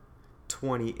about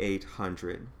 $2,800.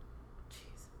 Jeez.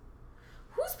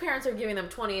 Whose parents are giving them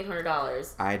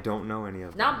 $2,800? I don't know any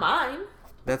of them. Not mine.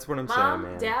 That's what I'm Mom,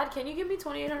 saying, man. Dad, can you give me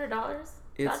 $2,800?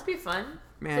 That'd be fun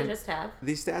to just have.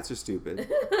 These stats are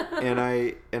stupid. and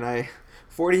I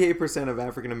 48% of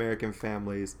African American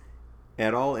families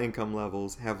at all income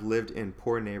levels have lived in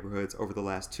poor neighborhoods over the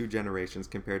last 2 generations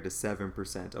compared to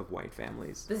 7% of white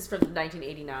families. This is from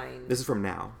 1989. This is from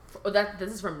now. Oh,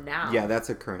 this is from now. Yeah, that's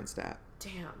a current stat.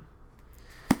 Damn.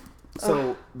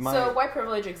 So so white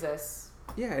privilege exists.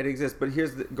 Yeah, it exists. But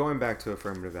here's going back to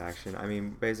affirmative action. I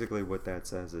mean, basically what that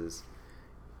says is,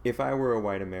 if I were a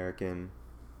white American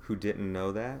who didn't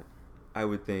know that, I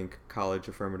would think college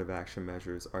affirmative action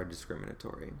measures are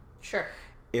discriminatory. Sure.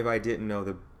 If I didn't know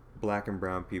that black and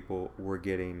brown people were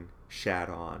getting shat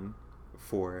on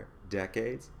for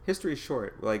decades, history is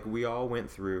short. Like, we all went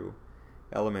through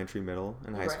elementary, middle,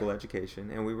 and high school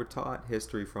education, and we were taught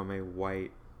history from a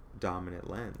white dominant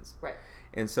lens. Right.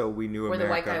 And so we knew America. Where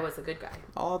the white guy was the good guy.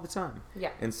 All the time.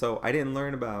 Yeah. And so I didn't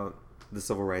learn about the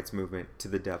civil rights movement to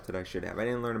the depth that I should have. I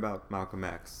didn't learn about Malcolm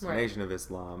X, Nation of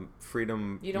Islam,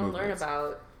 freedom You don't movements. learn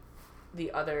about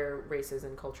the other races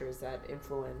and cultures that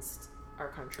influenced our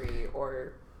country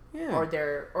or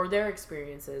their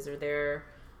experiences or their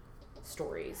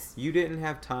stories. You didn't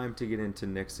have time to get into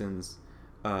Nixon's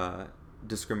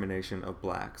discrimination of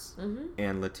blacks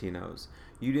and Latinos.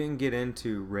 You didn't get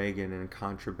into Reagan and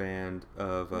contraband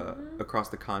of across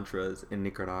the Contras in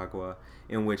Nicaragua,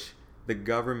 in which the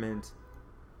government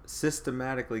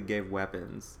systematically gave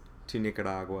weapons to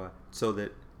Nicaragua so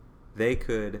that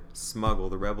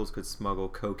the rebels could smuggle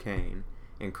cocaine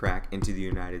and crack into the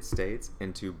United States,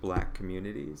 into black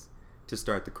communities, to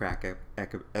start the crack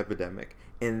epidemic,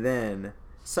 and then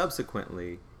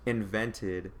subsequently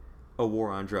invented a war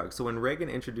on drugs. So when Reagan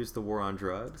introduced the war on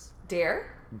drugs...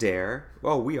 DARE.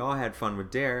 Oh, we all had fun with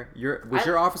DARE. Was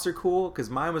your officer cool? Because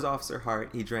mine was Officer Hart.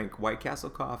 He drank White Castle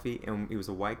coffee, and he was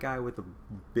a white guy with a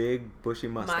big, bushy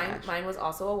mustache. Mine was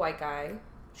also a white guy,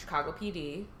 Chicago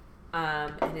PD,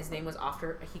 and his name was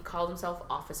he called himself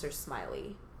Officer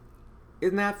Smiley.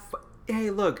 Isn't that... Hey,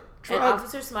 look, drugs. And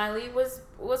Officer Smiley was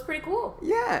pretty cool.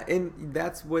 Yeah, and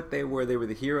that's what they were. They were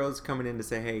the heroes coming in to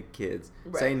say, hey, kids,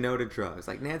 say no to drugs.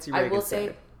 Like Nancy Reagan said. I will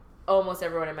say, almost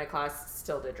everyone in my class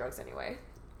still did drugs anyway.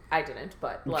 I didn't,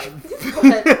 but like...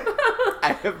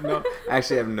 I have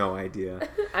no idea.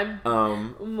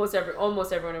 Almost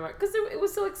everyone in my... Because it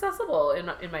was so accessible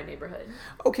in my neighborhood.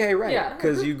 Okay, right. Yeah.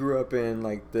 Because you grew up in,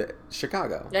 like,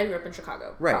 Chicago. Yeah, I grew up in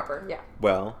Chicago. Right. Proper, yeah.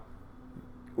 Well...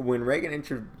 When Reagan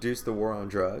introduced the war on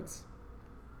drugs,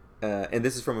 and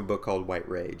this is from a book called White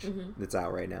Rage that's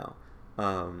out right now.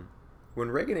 When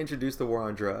Reagan introduced the war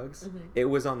on drugs, it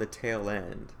was on the tail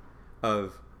end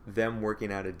of them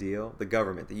working out a deal, the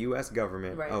government, the U.S.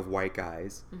 government of white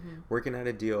guys, working out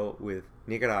a deal with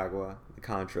Nicaragua, the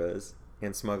Contras,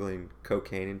 and smuggling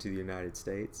cocaine into the United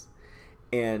States.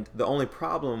 And the only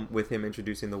problem with him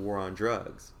introducing the war on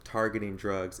drugs, targeting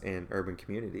drugs in urban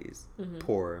communities,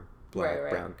 poor black,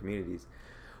 brown communities,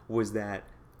 was that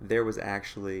there was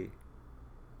actually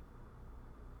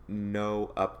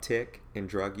no uptick in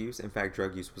drug use. In fact,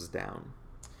 drug use was down.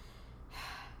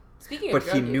 But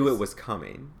he knew it was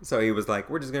coming. So he was like,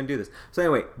 we're just going to do this. So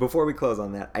anyway, before we close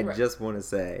on that, I just want to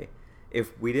say,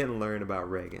 if we didn't learn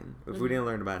about Reagan, if we didn't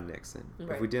learn about Nixon,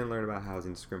 if we didn't learn about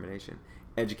housing discrimination,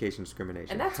 education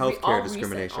discrimination, healthcare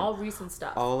discrimination, all recent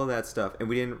stuff, all of that stuff, and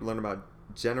we didn't learn about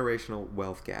generational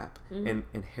wealth gap and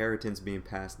inheritance being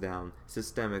passed down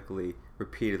systemically,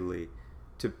 repeatedly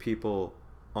to people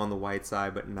on the white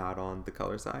side but not on the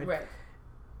color side,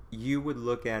 you would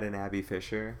look at an Abby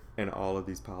Fisher and all of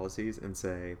these policies and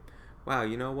say, wow,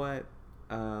 you know what?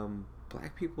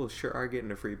 Black people sure are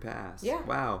getting a free pass. Yeah.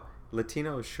 Wow,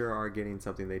 Latinos sure are getting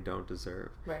something they don't deserve.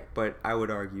 Right. But I would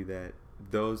argue that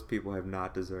those people have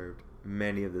not deserved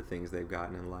many of the things they've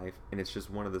gotten in life, and it's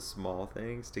just one of the small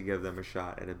things to give them a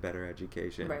shot at a better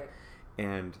education. Right.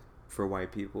 And for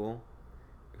white people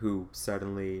who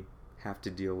suddenly have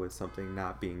to deal with something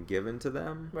not being given to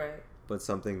them, but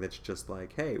something that's just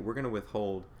like, hey, we're going to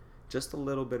withhold just a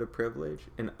little bit of privilege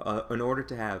in order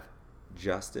to have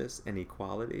justice and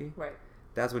equality.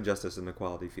 That's what justice and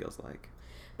equality feels like.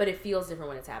 But it feels different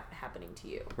when it's happening to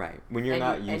you. Right. When you're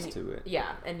not used to it.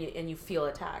 Yeah, and you feel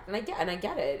attacked. And I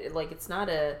get it. Like, it's not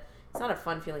a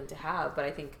fun feeling to have, but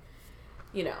I think,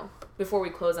 you know, before we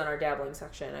close on our dabbling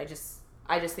section, I just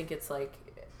think it's like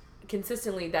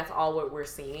consistently that's all what we're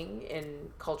seeing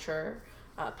in culture,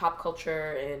 pop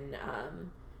culture, in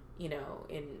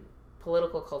in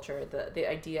political culture. The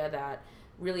idea that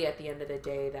really at the end of the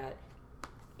day that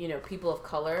people of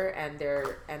color and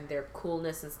their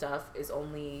coolness and stuff is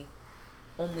only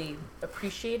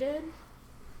appreciated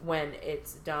when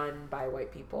it's done by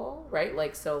white people, right?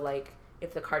 Like, so like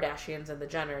if the Kardashians and the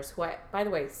Jenners, who I by the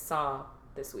way saw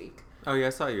this week. Oh yeah, I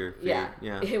saw your feed.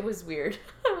 Yeah. It was weird.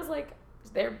 I was like,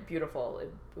 they're beautiful.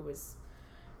 It was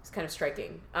kind of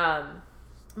striking.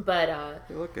 But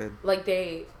they look good. Like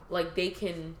they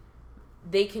can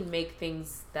make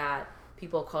things that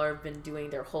people of color have been doing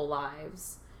their whole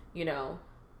lives,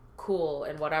 cool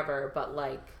and whatever, but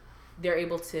like they're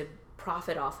able to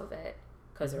profit off of it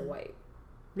because they're white.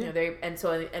 Yeah. And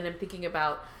I'm thinking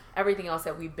about everything else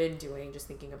that we've been doing, just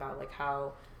thinking about like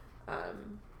how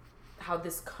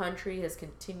this country has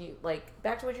continued, like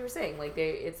back to what you were saying, like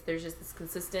there's just this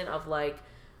consistent of like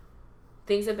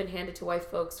things have been handed to white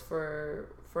folks for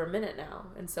a minute now,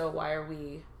 and so why are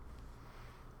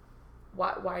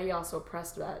y'all so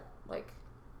oppressed that like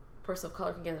a person of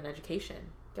color can get an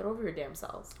education? Get over your damn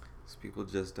selves. People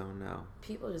just don't know.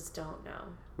 People just don't know.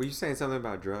 Were you saying something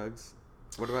about drugs?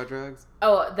 What about drugs?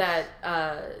 Oh,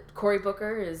 that Cory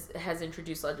Booker has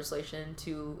introduced legislation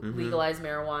to legalize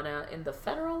marijuana in the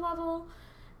federal level,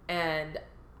 and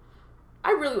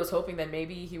I really was hoping that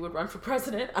maybe he would run for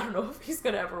president. I don't know if he's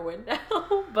gonna ever win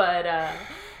now, but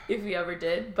if he ever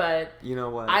did, but you know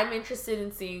what? I'm interested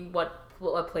in seeing what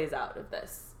plays out of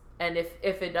this, and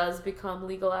if it does become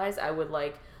legalized, I would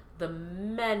like the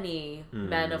many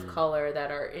men of color that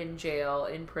are in jail,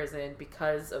 in prison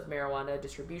because of marijuana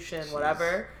distribution,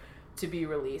 whatever, to be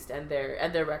released and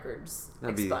their records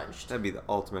expunged. That'd be the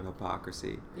ultimate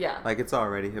hypocrisy. Yeah. Like, it's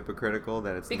already hypocritical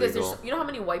that it's because legal. There's, how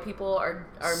many white people are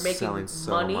making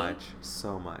selling money?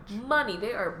 So much. Money.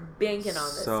 They are banking on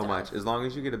this so stuff. much. As long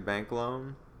as you get a bank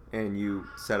loan and you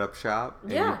set up shop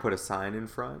and you put a sign in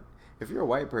front. If you're a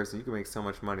white person, you can make so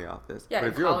much money off this. Yeah, but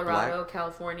if Colorado, you're a black,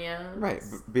 California. Right.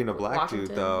 Being a black Washington,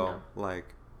 dude, though, like,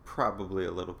 probably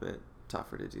a little bit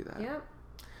tougher to do that. Yep.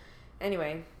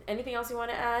 Anyway, anything else you want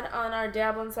to add on our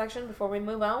dabbling section before we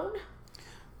move on? Is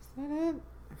that it?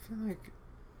 I feel like...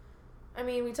 I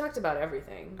mean, we talked about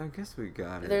everything. I guess we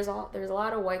got it. There's a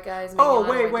lot of white guys. Oh,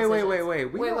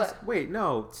 wait.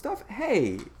 No, stuff.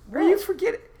 Hey, are you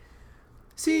forgetting?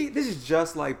 See, this is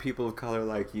just like people of color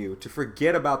like you, to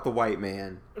forget about the white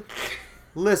man.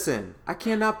 Listen, I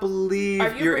cannot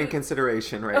believe you're in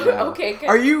consideration right now. Okay, good.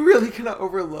 Are you really going to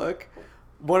overlook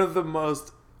one of the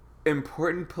most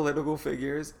important political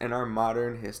figures in our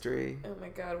modern history? Oh my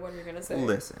God, what are you going to say?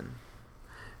 Listen.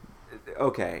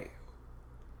 Okay.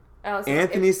 Allison,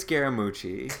 Anthony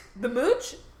Scaramucci. The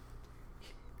Mooch?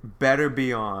 Better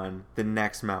be on the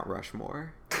next Mount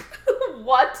Rushmore.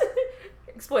 What?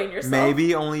 Explain yourself.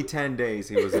 Maybe only 10 days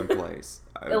he was in place.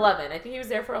 11. I think he was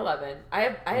there for 11.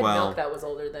 I had milk that was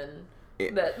older than...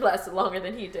 that lasted longer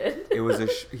than he did. It was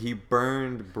he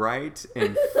burned bright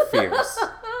and fierce.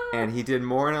 And he did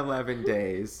more in 11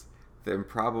 days than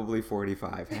probably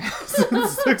 45 has in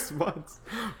 6 months.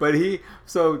 But to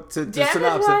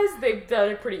damage-wise, they've done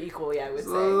it pretty equally, I would say.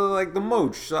 Like the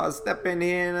Mooch, step in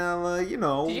here and, Did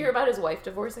you hear about his wife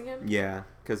divorcing him? Yeah,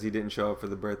 because he didn't show up for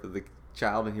the birth of the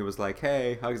child, and he was like,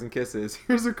 hey, hugs and kisses,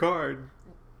 here's a card.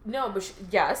 No, but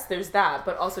yes, there's that,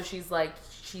 but also she's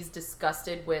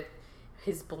disgusted with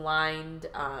his blind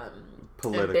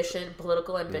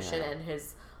political ambition and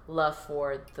his love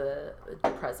for the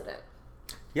president.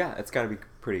 Yeah, it's got to be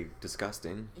pretty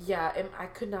disgusting. Yeah, and I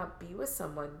could not be with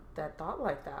someone that thought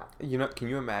like that. Can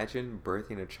you imagine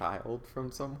birthing a child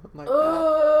from someone like that?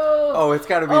 Oh, Oh, it's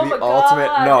got to be the ultimate.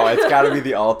 God. No, it's got to be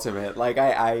the ultimate. Like,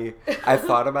 I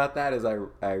thought about that as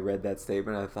I read that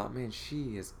statement. I thought, man,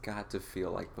 she has got to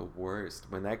feel like the worst.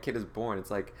 When that kid is born,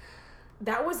 it's like...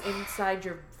 That was inside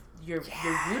your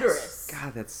uterus.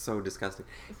 God, that's so disgusting.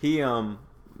 He,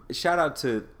 shout out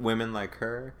to women like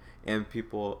her and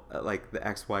people like the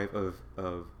ex-wife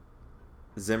of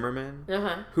Zimmerman,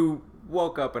 who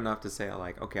woke up enough to say,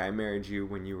 like, okay, I married you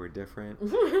when you were different,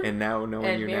 and now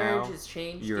knowing you now, marriage has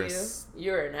changed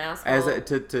you're an asshole. As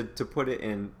to put it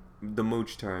in the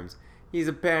Mooch terms, he's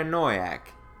a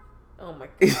paranoiac. Oh my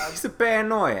God. He's a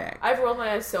paranoiac. I've rolled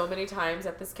my eyes so many times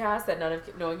at this cast that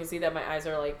no one can see that my eyes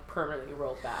are like permanently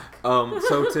rolled back.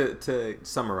 So to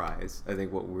summarize, I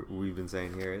think what we've been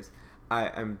saying here is,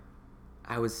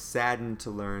 I was saddened to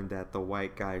learn that the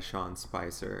white guy Sean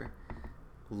Spicer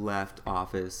left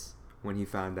office when he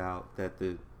found out that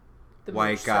the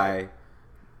white guy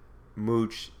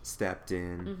Mooch stepped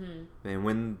in. And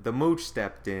when the Mooch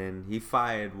stepped in, he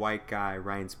fired white guy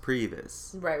Reince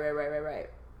Priebus. Right.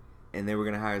 And they were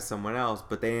going to hire someone else,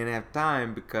 but they didn't have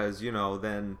time because,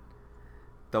 then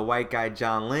the white guy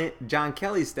John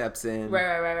Kelly steps in.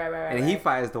 Right. And he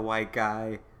fires the white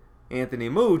guy Anthony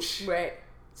Mooch. Right.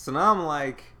 So now I'm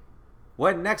like,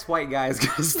 what next white guy is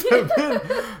going to step in?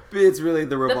 It's really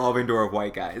the revolving door of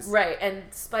white guys. Right. And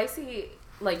Spicy,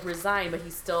 resigned, but he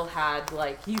still had,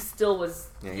 he still was,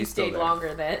 he stayed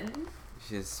longer than. It's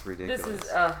just ridiculous.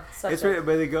 This is,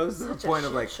 but it goes to the point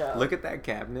of, show. Look at that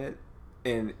cabinet,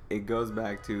 and it goes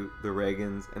back to the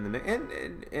Reagans,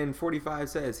 and 45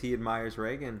 says he admires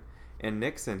Reagan and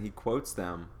Nixon. He quotes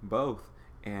them both.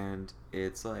 And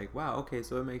it's like, wow, okay,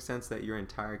 so it makes sense that your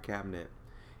entire cabinet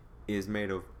is made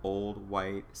of old,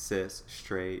 white, cis,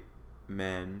 straight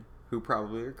men who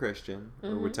probably are Christian,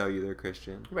 or would tell you they're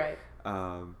Christian. Right.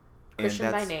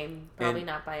 Christian by name, probably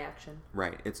not by action.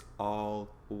 Right. It's all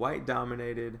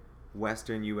white-dominated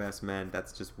Western U.S. men.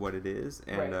 That's just what it is.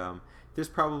 And there's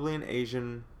probably an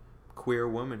Asian queer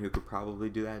woman who could probably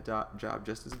do that job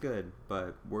just as good.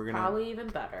 But we're going to... Probably even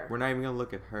better. We're not even going to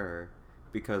look at her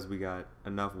because we got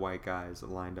enough white guys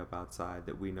lined up outside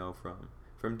that we know from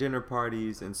dinner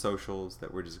parties and socials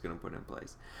that we're just going to put in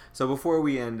place. So before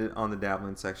we end it on the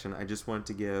dabbling section, I just want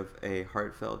to give a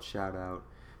heartfelt shout out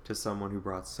to someone who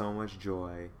brought so much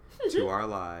joy to our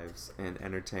lives and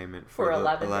entertainment for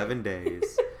 11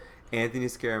 days. Anthony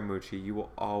Scaramucci, you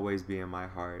will always be in my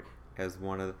heart as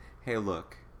one of the... Hey,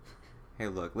 look,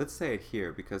 let's say it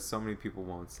here because so many people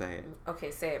won't say it.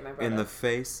 Okay, say it, my brother. In the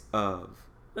face of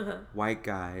white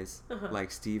guys like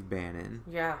Steve Bannon,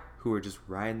 who are just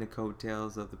riding the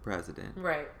coattails of the president.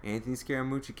 Right. Anthony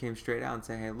Scaramucci came straight out and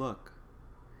said, hey, look,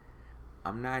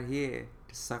 I'm not here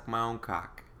to suck my own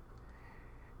cock.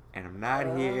 And I'm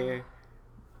not here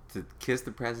to kiss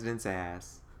the president's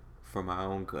ass for my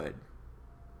own good.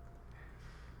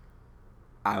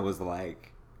 I was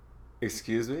like,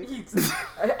 excuse me?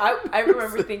 I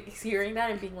remember hearing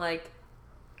that and being like,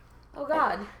 oh,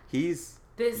 God. This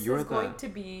is going to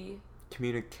be...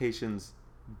 Communications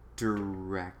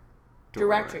director.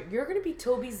 You're going to be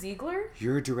Toby Ziegler?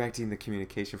 You're directing the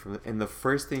communication from... And the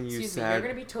first thing you said... You're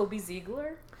going to be Toby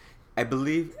Ziegler? I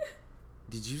believe...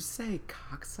 Did you say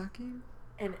cocksucking?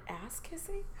 And ass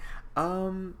kissing?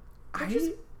 In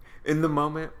the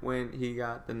moment when he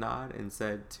got the nod and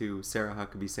said to Sarah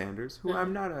Huckabee Sanders, who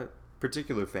I'm not a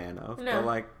particular fan of,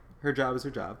 but her job is her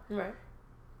job. Right.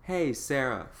 Hey,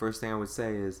 Sarah, first thing I would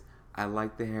say is, I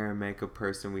like the hair and makeup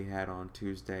person we had on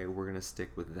Tuesday. We're going to stick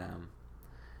with them.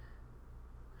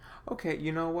 Okay,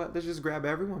 you know what? Let's just grab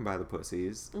everyone by the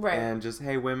pussies. Right. And just,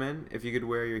 hey, women, if you could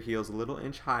wear your heels a little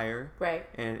inch higher. Right.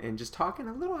 And just talk in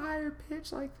a little higher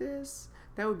pitch like this.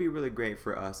 That would be really great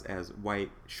for us as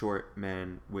white, short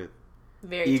men with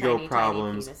very ego tiny,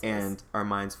 problems tiny and our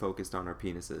minds focused on our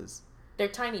penises. They're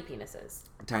tiny penises.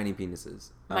 Tiny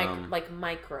penises. Like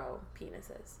micro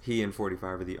penises. He and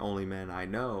 45 are the only men I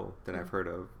know that I've heard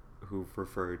of who've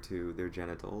referred to their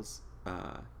genitals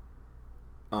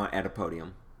at a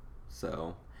podium.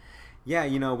 So, yeah,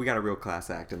 we got a real class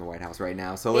act in the White House right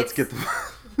now. So let's get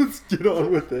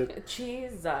on with it.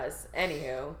 Jesus.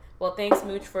 Anywho, well, thanks,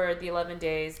 Mooch, for the 11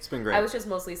 days. It's been great. I was just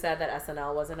mostly sad that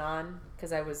SNL wasn't on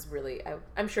because I was really.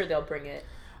 I'm sure they'll bring it.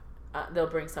 They'll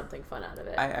bring something fun out of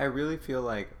it. I really feel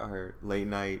like our late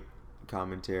night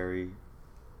commentary.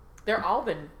 They're all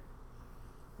been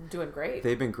doing great.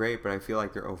 They've been great, but I feel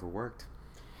like they're overworked.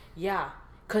 Yeah,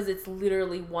 because it's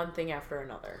literally one thing after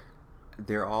another.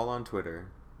 They're all on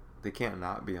Twitter. They can't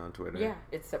not be on Twitter. Yeah,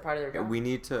 it's a part of their job. We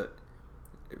need to,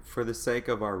 for the sake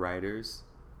of our writers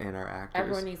and our actors...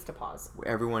 Everyone needs to pause.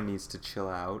 Everyone needs to chill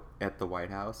out at the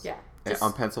White House. Yeah.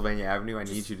 On Pennsylvania Avenue, I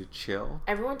need you to chill.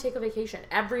 Everyone take a vacation.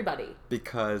 Everybody.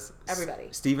 Because... Everybody.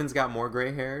 Steven's got more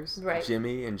gray hairs. Right.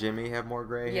 Jimmy have more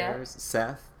gray hairs.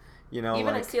 Seth, Even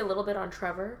I see a little bit on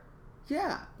Trevor.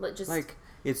 Yeah.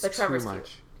 It's but too Trevor's much.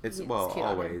 Cute. It's cute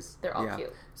always. They're all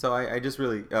cute. So I just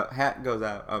really hat goes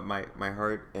out of my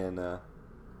heart and the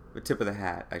tip of the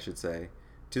hat, I should say,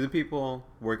 to the people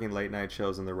working late night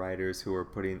shows and the writers who are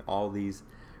putting all these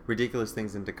ridiculous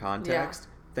things into context. Yeah.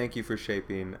 Thank you for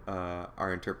shaping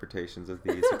our interpretations of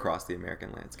these across the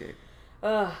American landscape.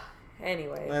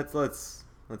 Anyway, let's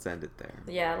end it there.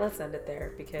 Yeah, let's end it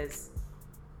there because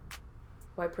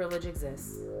white privilege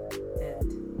exists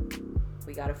and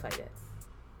we gotta fight it.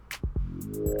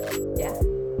 Yeah.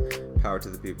 Power to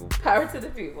the people. Power to the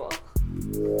people.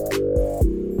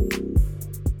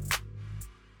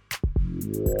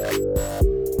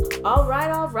 All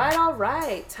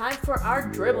right. Time for our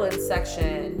dribbling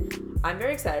section. I'm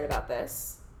very excited about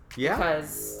this. Yeah.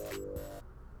 Because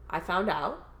I found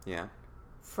out Yeah.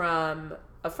 from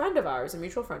a friend of ours, a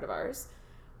mutual friend of ours,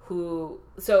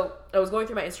 so I was going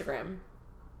through my Instagram,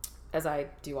 as I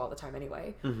do all the time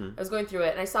anyway. Mm-hmm. I was going through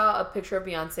it, and I saw a picture of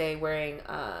Beyonce wearing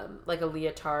like a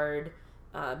leotard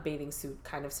bathing suit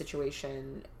kind of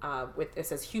situation with, it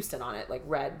says Houston on it, like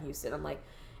red Houston. I'm like,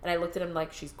 and I looked at him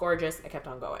like, she's gorgeous. I kept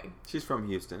on going. She's from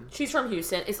Houston. She's from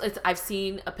Houston. It's I've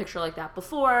seen a picture like that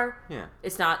before. Yeah.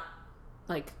 It's not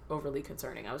like overly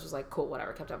concerning. I was just like, cool,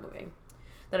 whatever. Kept on moving.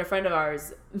 Then a friend of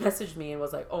ours messaged me and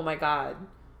was like, oh my God,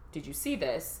 did you see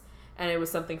this? And it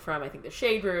was something from, I think, the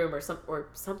Shade Room or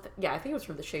something. Yeah, I think it was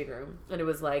from the Shade Room. And it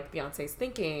was like, Beyonce's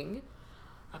thinking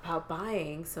about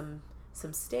buying some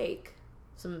steak,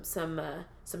 some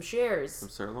shares. Some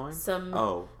sirloin?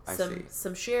 I see.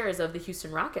 Some shares of the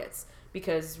Houston Rockets.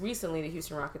 Because recently the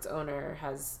Houston Rockets owner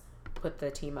has put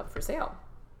the team up for sale.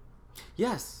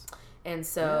 Yes. And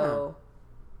so,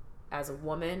 as a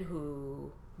woman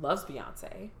who loves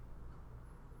Beyonce,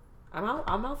 I'm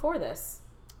out for this.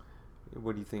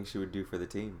 What do you think she would do for the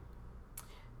team?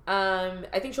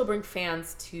 I think she'll bring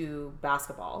fans to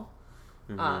basketball,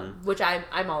 which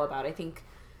I'm all about. I think,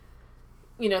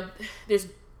 there's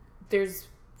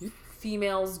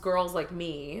girls like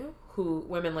me,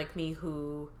 women like me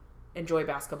who enjoy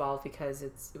basketball because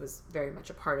it was very much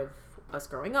a part of us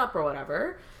growing up or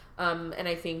whatever. And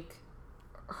I think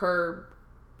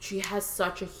she has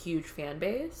such a huge fan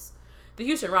base. The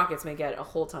Houston Rockets may get a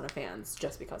whole ton of fans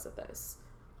just because of this.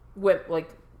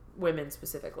 Women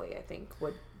specifically, I think,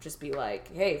 would just be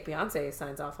like, hey, if Beyonce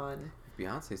signs off on... If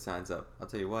Beyonce signs up, I'll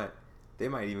tell you what, they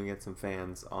might even get some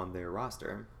fans on their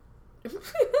roster.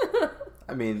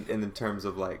 I mean, in terms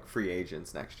of, like, free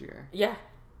agents next year. Yeah.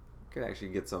 Could actually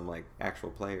get some, like,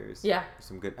 actual players. Yeah.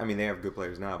 Some good... I mean, they have good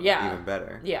players now, but even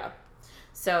better. Yeah.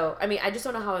 So, I mean, I just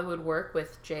don't know how it would work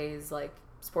with Jay's, like,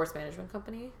 sports management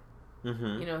company.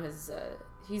 Mm-hmm. His...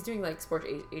 he's doing, like, sports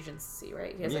agency,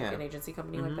 right? He has, like, an agency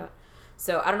company Mm-hmm. like that.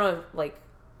 So, I don't know if, like...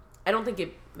 I don't think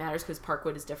it matters because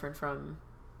Parkwood is different from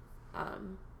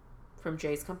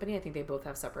Jay's company. I think they both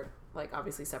have separate, like,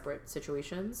 obviously separate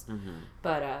situations. Mm-hmm.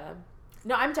 But,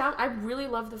 no, I'm down. I really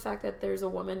love the fact that there's a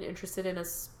woman interested in a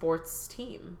sports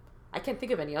team. I can't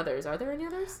think of any others. Are there any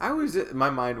others? My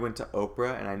mind went to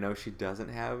Oprah, and I know she doesn't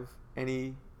have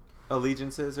any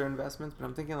allegiances or investments, but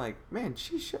I'm thinking, like, man,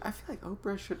 she should. I feel like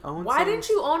Oprah should own. Why didn't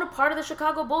you own a part of the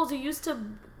Chicago Bulls? She used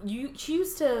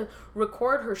to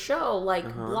record her show like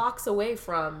blocks away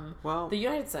from the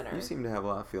United Center. You seem to have a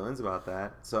lot of feelings about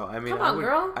that. So I mean,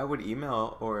 girl. I would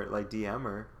email or like DM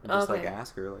her and just like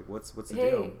ask her like, what's the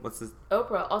deal? What's this?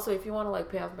 Oprah. Also, if you want to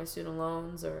like pay off my student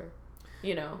loans or,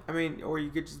 I mean, or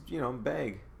you could just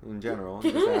beg in general.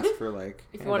 Just ask for like.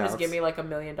 If you want to just give me like $1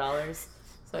 million, so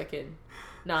I can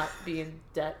not be in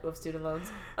debt with student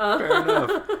loans.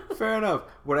 Fair enough.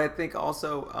 What I think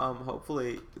also,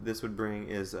 hopefully, this would bring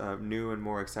is new and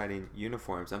more exciting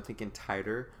uniforms. I'm thinking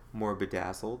tighter, more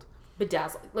bedazzled.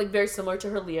 Bedazzled, like very similar to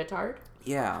her leotard.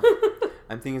 Yeah,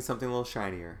 I'm thinking something a little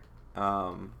shinier.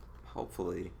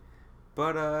 Hopefully,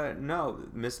 but no,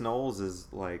 Miss Knowles is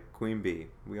like Queen Bee.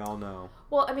 We all know.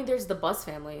 Well, I mean, there's the Buss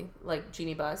family, like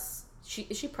Jeannie Buss.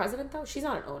 Is she president though? She's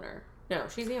not an owner. No,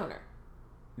 she's the owner.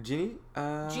 Jeannie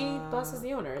Buss is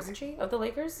the owner, isn't she, of the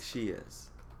Lakers? She is.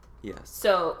 Yes.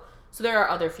 So there are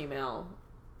other female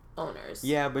owners.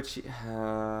 Yeah, but she.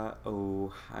 I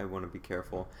want to be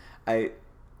careful. I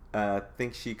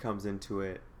think she comes into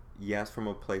it, yes, from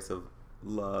a place of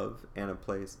love and a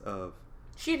place of.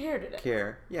 She inherited it.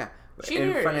 Care, yeah. She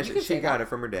inherited it. She got it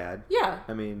from her dad. Yeah.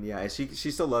 I mean, yeah, she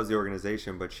still loves the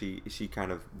organization, but she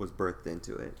kind of was birthed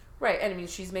into it. Right, and I mean,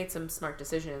 she's made some smart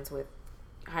decisions with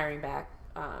hiring back.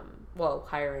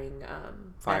 Hiring.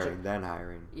 Firing, then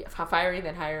hiring. Yeah, firing,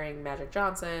 then hiring Magic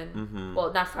Johnson. Mm-hmm.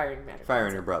 Well, not firing Magic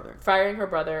Firing Johnson. her brother. Firing her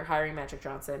brother, hiring Magic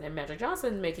Johnson. And Magic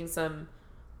Johnson making some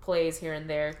plays here and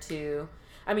there to...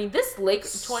 I mean, this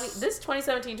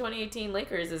 2017-2018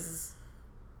 Lakers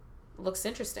looks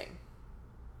interesting.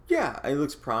 Yeah, it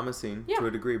looks promising to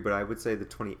a degree, but I would say the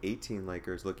 2018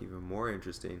 Lakers look even more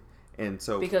interesting. And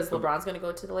so... Because LeBron's going to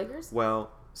go to the Lakers?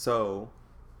 Well, so...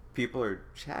 People are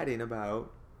chatting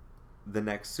about the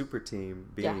next super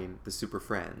team being the Super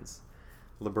Friends.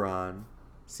 LeBron,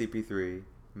 CP3,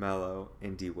 Melo,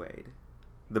 and D-Wade.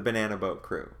 The Banana Boat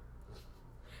crew.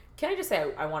 Can I just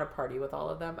say I want to party with all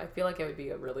of them? I feel like it would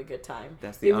be a really good time.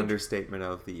 That's the understatement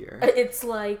of the year. It's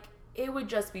like, it would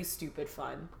just be stupid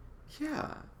fun.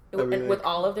 Yeah. With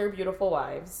all of their beautiful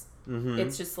wives. Mm-hmm.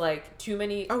 It's just like too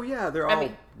many. Oh yeah, they're all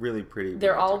really pretty.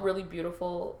 They're all really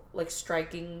beautiful, like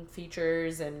striking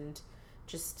features and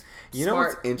just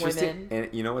smart what's interesting? women.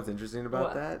 And you know what's interesting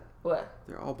about that? What?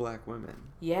 They're all black women.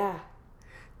 Yeah.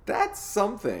 That's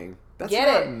something. That's Get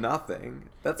not it. nothing.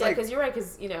 That's Yeah, like because you're right.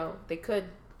 Because they could.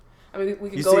 I mean, we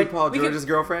could you go. see in, Paul we could- George's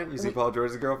girlfriend. You see Paul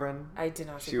George's girlfriend. I did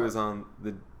not see. She Paul. was on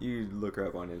the. You look her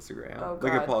up on Instagram. Oh,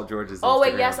 Look at God. Paul George's. Oh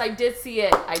wait, Instagram. yes, I did see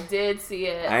it.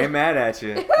 I ain't mad at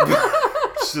you.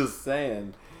 Just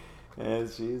saying. And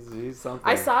she's something.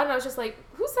 I saw it and I was just like,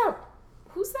 who's that?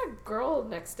 Who's that girl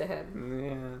next to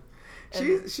him?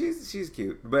 Yeah, she's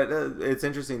cute. But it's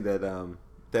interesting that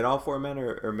that all 4 men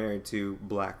are married to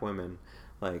black women,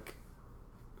 like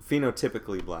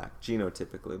phenotypically black,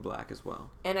 genotypically black as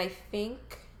well. And I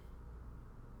think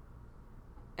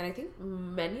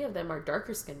many of them are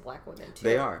darker skinned black women too.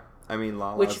 They are. I mean,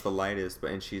 Lala's the lightest,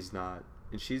 and she's not,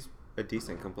 and she's a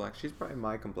decent complexion. She's probably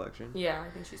my complexion. Yeah, I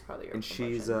think she's probably your and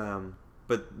complexion. she's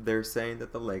but they're saying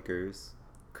that the Lakers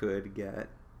could get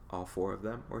all 4 of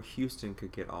them, or Houston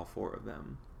could get all 4 of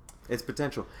them. It's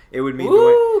potential. It would mean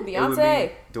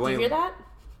Beyonce. Did you hear that?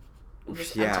 I'm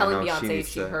telling Beyonce if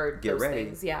she heard those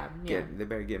things. Yeah. They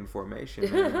better get in formation.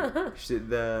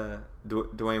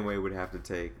 Dwayne Wade would have to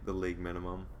take the league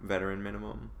minimum, veteran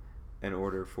minimum, in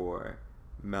order for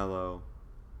Melo,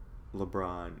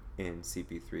 LeBron, and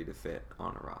CP3 to fit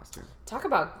on a roster. Talk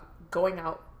about going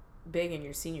out big in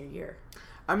your senior year.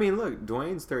 I mean, look,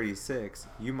 Dwayne's 36.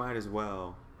 You might as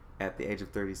well, at the age of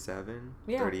 37,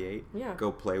 38,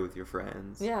 go play with your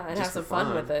friends. Yeah, and just have some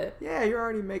fun with it. Yeah, you're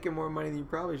already making more money than you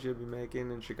probably should be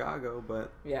making in Chicago,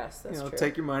 but yes, that's true.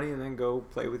 Take your money and then go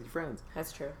play with your friends.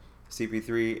 That's true.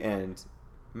 CP3 and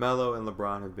Melo and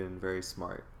LeBron have been very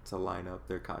smart to line up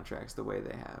their contracts the way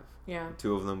they have. Yeah.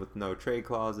 2 of them with no trade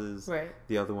clauses. Right.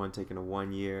 The other one taking a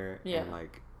 1 year and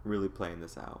really playing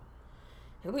this out.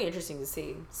 It'll be interesting to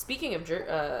see. Speaking of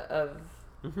the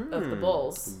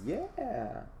Bulls. Yeah.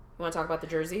 You want to talk about the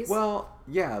jerseys? Well,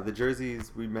 yeah, the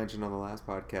jerseys we mentioned on the last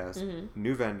podcast.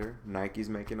 New vendor. Nike's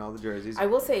making all the jerseys. I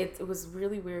will say it was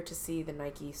really weird to see the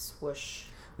Nike swoosh.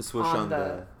 The swoosh on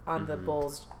the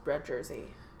Bulls red jersey.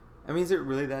 I mean, is it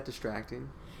really that distracting?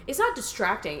 It's not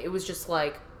distracting. It was just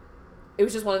one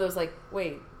of those like,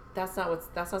 wait, that's not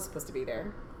supposed to be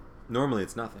there. Normally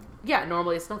it's nothing. Yeah,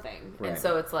 normally it's nothing. Right. And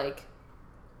so it's like,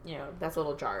 that's a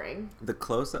little jarring. The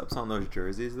close-ups on those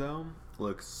jerseys, though,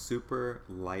 look super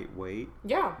lightweight.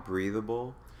 Yeah.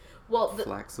 Breathable. Well,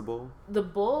 flexible. The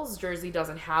Bulls jersey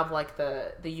doesn't have like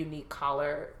the unique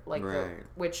collar, like right.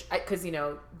 because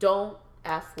don't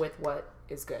F with what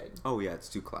is good. Oh yeah, it's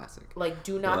too classic. Like,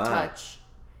 do not touch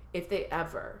if they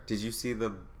ever. Did you see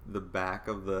the back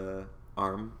of the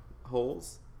arm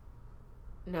holes?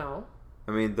 No.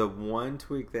 I mean, the one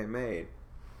tweak they made.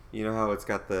 You know how it's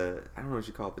got the, I don't know what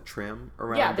you call it, the trim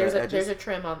around the edges? Yeah, there's a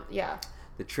trim on,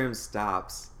 The trim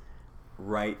stops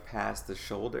right past the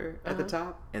shoulder at the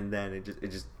top, and then it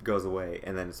just goes away,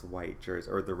 and then it's white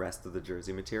jersey, or the rest of the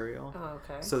jersey material. Oh,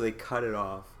 okay. So they cut it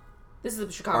off. This is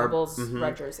the Chicago Bulls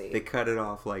red jersey. They cut it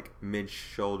off like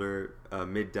mid-shoulder,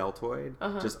 mid-deltoid,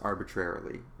 just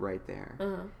arbitrarily right there.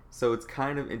 So it's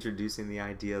kind of introducing the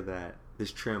idea that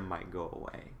this trim might go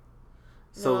away.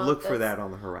 So look for that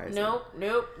on the horizon.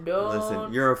 Nope.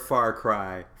 Listen, you're a far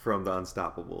cry from the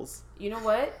Unstoppables. You know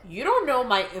what? You don't know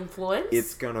my influence.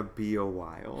 It's gonna be a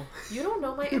while. You don't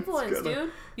know my influence,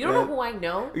 dude. You don't know who I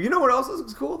know. You know what else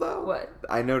is cool, though? What?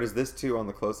 I noticed this, too, on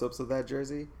the close-ups of that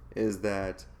jersey, is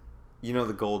that,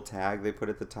 the gold tag they put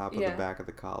at the top of the back of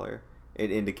the collar? It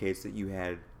indicates that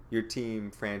your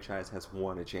team franchise has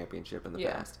won a championship in the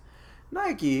past.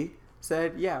 Nike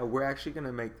said, we're actually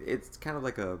gonna make, it's kind of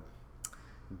like a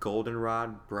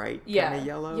goldenrod bright kind of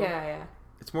yellow. Yeah.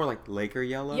 It's more like Laker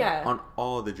yellow on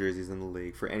all the jerseys in the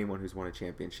league for anyone who's won a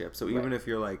championship. So even if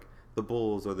you're like the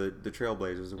Bulls or the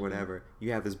Trailblazers or whatever,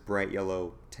 you have this bright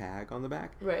yellow tag on the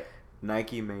back. Right.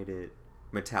 Nike made it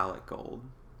metallic gold.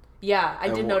 Yeah, I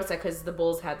did notice that because the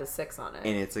Bulls had the 6 on it.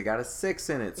 And it's got a 6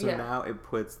 in it. So now it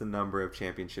puts the number of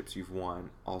championships you've won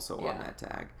also on that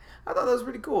tag. I thought that was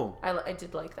pretty cool. I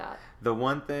did like that. The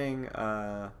one thing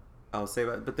I'll say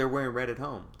about it, but they're wearing red at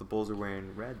home. The Bulls are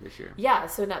wearing red this year. Yeah,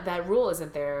 so now that rule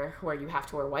isn't there where you have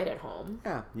to wear white at home.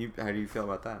 Yeah. How do you feel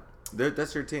about that?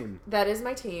 That's your team. That is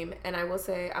my team, and I will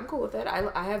say I'm cool with it.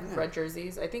 I have red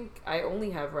jerseys. I think I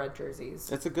only have red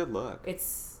jerseys. It's a good look.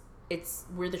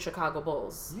 We're the Chicago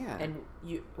Bulls. Yeah. And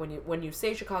when you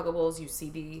say Chicago Bulls, you see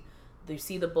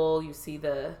the bull, you see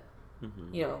the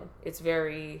it's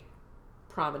very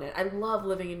prominent. I love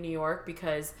living in New York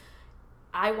because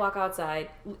I walk outside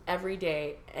every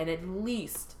day and at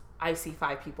least I see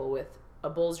 5 people with a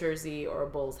Bulls jersey or a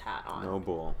Bulls hat on. No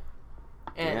bull.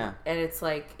 And it's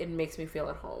like, it makes me feel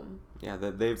at home. Yeah,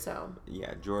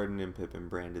 Jordan and Pippen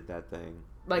branded that thing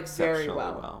like very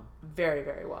well. Very,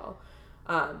 very well.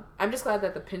 I'm just glad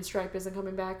that the pinstripe isn't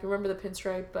coming back. Remember the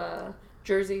pinstripe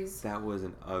jerseys? That was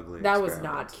an ugly. That experiment. was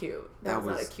not cute. That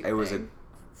was not a cute. It thing. was a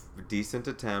decent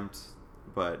attempt,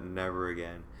 but never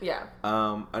again. Yeah.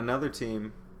 Another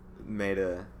team made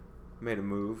a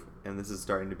move, and this is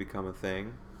starting to become a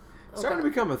thing. Starting to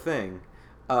become a thing.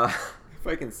 If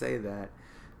I can say that,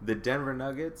 the Denver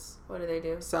Nuggets. What do they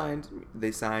do?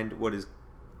 They signed what is,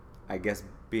 I guess,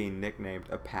 being nicknamed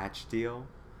a patch deal.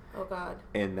 Oh God.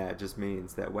 And that just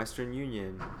means that Western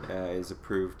Union is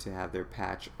approved to have their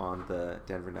patch on the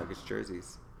Denver Nuggets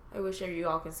jerseys. I wish you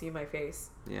all can see my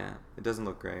face. Yeah, it doesn't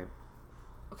look great.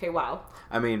 Okay, wow.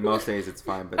 I mean, most days it's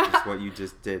fine, but just what you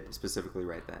just did specifically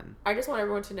right then. I just want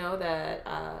everyone to know that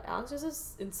Alex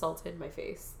just insulted my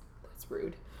face. That's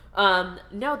rude.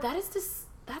 No,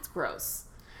 that's gross.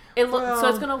 So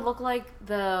it's gonna look like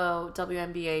the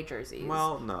WNBA jerseys.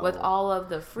 Well, no. With all of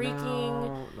the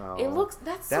freaking. No. It looks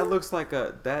looks like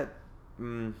the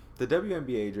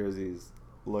WNBA jerseys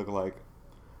look like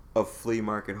a flea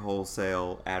market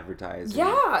wholesale advertising.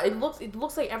 Yeah, it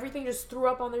looks like everything just threw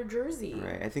up on their jersey.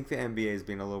 Right. I think the NBA is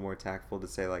being a little more tactful to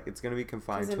say like it's gonna be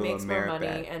confined to a merit because it makes more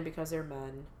money bet. and because they're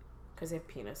men, because they have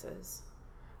penises.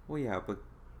 Well, yeah, but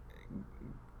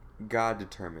God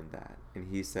determined that, and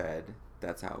He said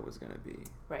that's how it was going to be.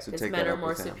 Right, so because take men that are up more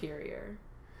with Him. superior.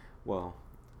 Well,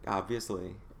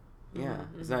 obviously, yeah.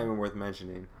 Mm-hmm, it's not even worth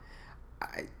mentioning.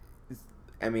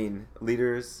 I mean,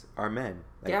 leaders are men.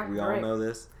 Like, yeah, we all know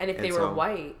this. And if they were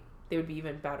white, they would be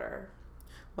even better.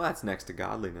 Well, that's next to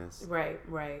godliness. Right.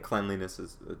 Cleanliness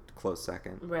is a close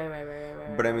second.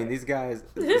 Right. But I mean, these guys.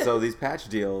 So these patch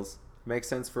deals make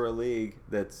sense for a league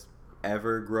that's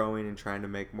ever growing and trying to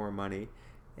make more money,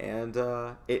 and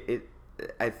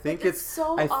I think it's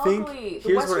so I think ugly. Here's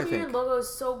The what I Western think. Union logo is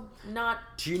so not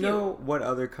Do you cute. know what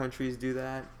other countries do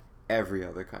that? Every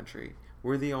other country.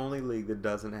 We're the only league that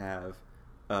doesn't have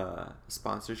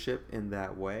sponsorship in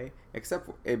that way,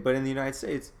 but in the United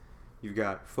States, you've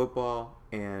got football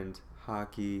and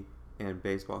hockey and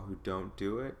baseball who don't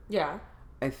do it. Yeah.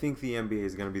 I think the NBA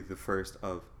is going to be the first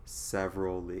of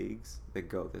several leagues that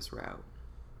go this route.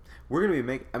 We're going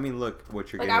to be I mean, look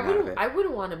what you're getting out of it. I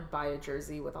wouldn't want to buy a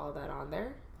jersey with all that on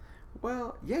there.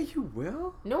 Well, yeah, you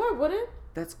will. No, I wouldn't.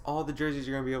 That's all the jerseys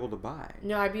you're going to be able to buy.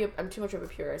 No, I'm too much of a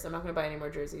purist. I'm not going to buy any more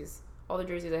jerseys. All the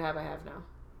jerseys I have now.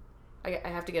 I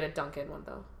have to get a Duncan one,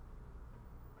 though.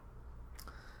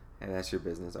 And that's your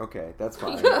business. Okay, that's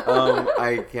fine.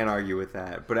 I can't argue with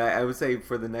that. But I would say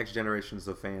for the next generations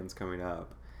of fans coming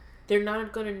up, they're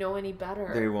not going to know any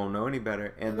better. They won't know any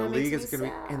better. And the that league makes is me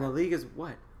going to be... sad. And the league is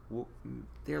what? Well,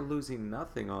 they're losing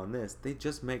nothing on this. They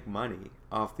just make money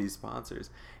off these sponsors.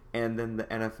 And then the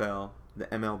NFL, the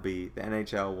MLB, the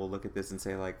NHL will look at this and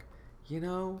say, like, you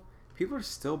know, people are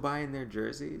still buying their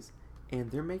jerseys, and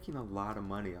they're making a lot of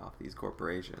money off these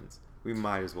corporations. We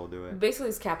might as well do it. Basically,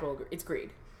 it's capital. It's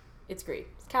greed. It's greed.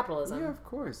 It's capitalism. Yeah, of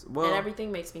course. Well, and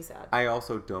everything makes me sad. I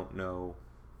also don't know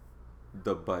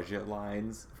the budget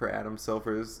lines for Adam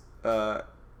Silver's.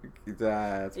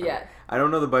 That's fine. Yeah. I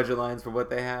don't know the budget lines for what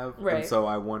they have, Right. and so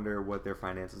I wonder what their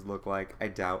finances look like. I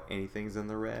doubt anything's in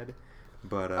the red,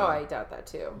 but I doubt that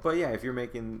too. But yeah, if you're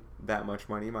making that much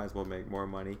money, you might as well make more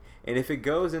money. And if it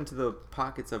goes into the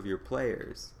pockets of your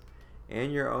players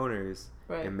and your owners,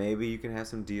 Right. and maybe you can have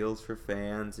some deals for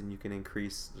fans, and you can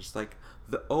increase just like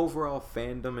the overall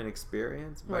fandom and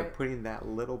experience by Right. putting that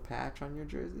little patch on your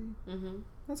jersey. Mm-hmm.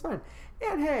 That's fine.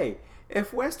 And hey,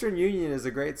 if Western Union is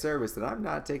a great service that I'm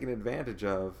not taking advantage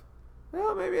of,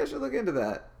 well, maybe I should look into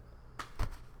that.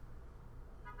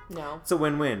 No. It's a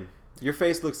win-win. Your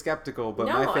face looks skeptical, but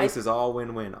No, my face is all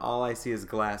win-win. All I see is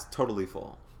glass totally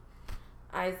full.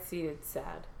 I see it's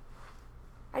sad.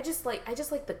 I just like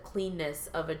the cleanness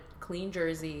of a clean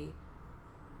jersey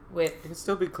with... It can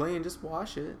still be clean. Just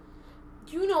wash it.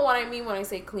 You know what I mean when I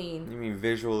say clean. You mean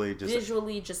visually just...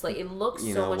 Visually, just like, it looks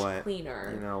You so know much what?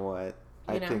 cleaner. You know what?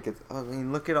 You I know? think it's... I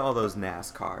mean, look at all those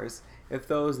NASCARs. If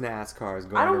those NASCARs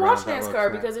going I don't around watch that little NASCAR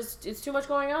track- because it's too much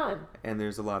going on. And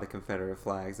there's a lot of Confederate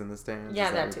flags in the stands. Yeah,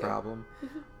 Is that your too. problem?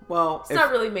 Well, It's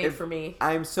not really made for me.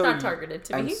 I'm so not targeted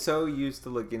to I'm me. so used to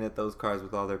looking at those cars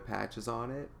with all their patches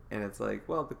on it, and it's like,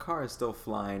 well, the car is still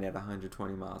flying at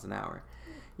 120 miles an hour,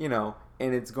 you know,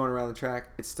 and it's going around the track.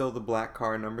 It's still the black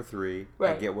car number 3.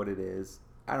 Right. I get what it is.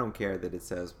 I don't care that it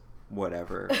says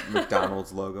whatever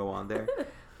McDonald's logo on there.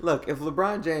 Look, if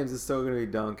LeBron James is still going to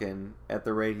be dunking at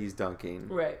the rate he's dunking,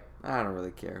 Right. I don't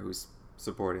really care who's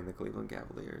supporting the Cleveland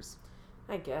Cavaliers.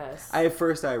 I guess. At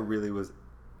first, I really was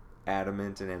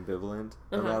adamant and ambivalent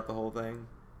Uh-huh. about the whole thing.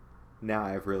 Now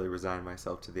I've really resigned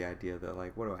myself to the idea that,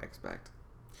 like, what do I expect?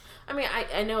 I mean,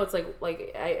 I know it's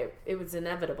it was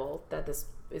inevitable that this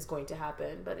is going to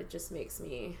happen, but it just makes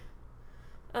me.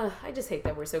 I just hate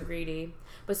that we're so greedy.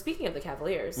 But speaking of the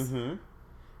Cavaliers,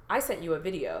 I sent you a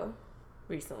video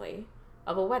recently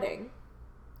of a wedding.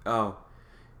 Oh,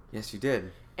 yes, you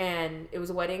did. And it was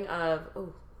a wedding of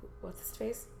what's his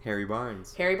face? Harry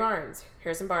Barnes.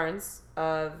 Harrison Barnes.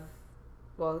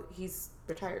 He's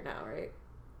retired now, right?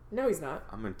 No, he's not.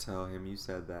 I'm gonna tell him you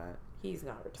said that. He's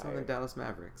not He's on retired. the Dallas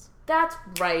Mavericks. That's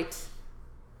right.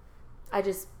 I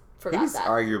just forgot He's that.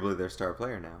 arguably their star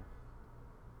player now.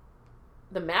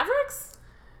 The Mavericks?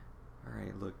 All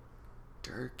right, look,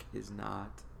 Dirk is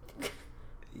not.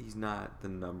 He's not the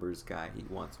numbers guy he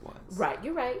once was. Right,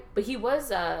 you're right. But he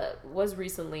was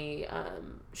recently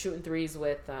shooting threes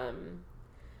with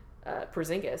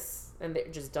Porzingis, and they're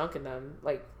just dunking them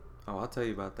like. Oh, I'll tell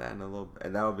you about that in a little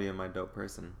bit. That will be in my dope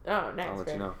person. Oh, nice. I'll let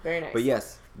you know. Very nice. But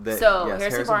yes,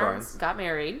 Harrison Barnes got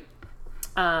married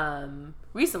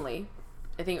recently.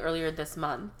 I think earlier this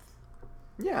month.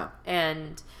 Yeah.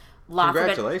 And lots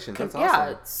congratulations. That's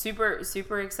awesome. Yeah,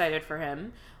 super excited for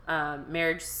him.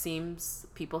 Marriage seems,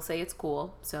 people say it's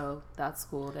cool, so that's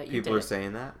cool that you did. People are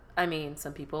saying that? I mean,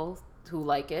 some people who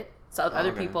like it. So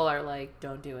other people are like,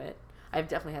 don't do it. I've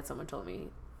definitely had someone told me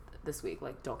this week,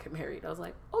 like, don't get married. I was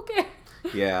like, okay.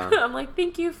 Yeah. I'm like,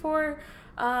 thank you for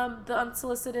the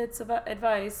unsolicited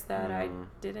advice that I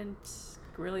didn't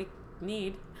really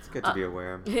need. It's good to be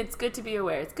aware. It's good to be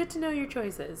aware. It's good to know your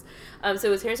choices. So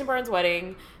it was Harrison Barnes'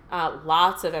 wedding.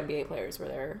 Lots of NBA players were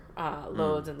there.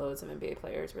 Loads and loads of NBA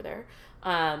players were there.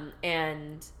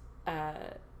 And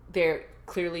there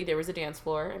was a dance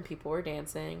floor and people were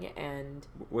dancing. And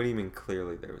what do you mean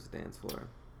clearly there was a dance floor?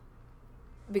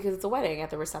 Because it's a wedding, at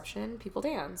the reception, people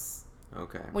dance.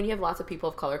 Okay. When you have lots of people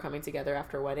of color coming together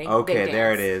after a wedding, okay, they dance.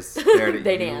 there it is. There it is.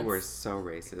 They you dance. were so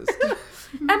racist.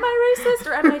 Am I racist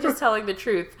or am I just telling the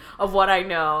truth of what I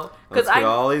know? Let's get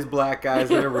all these black guys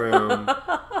in a room.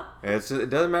 It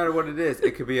doesn't matter what it is.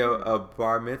 It could be a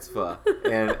bar mitzvah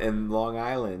in Long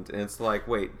Island, and it's like,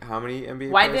 wait, how many NBA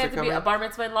Why players did it are have to be coming? a bar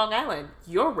mitzvah in Long Island?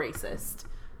 You're racist.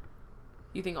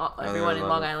 You think everyone in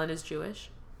Long Island is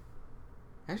Jewish?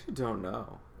 I actually don't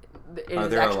know.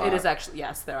 It is actually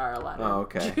yes, there are a lot. Oh,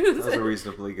 okay. That was a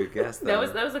reasonably good guess. that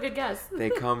was a good guess. They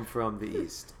come from the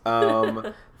east.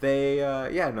 That's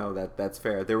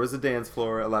fair. There was a dance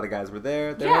floor. A lot of guys were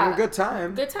there. They were having a good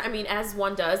time. Good time. I mean, as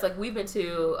one does. Like, we've been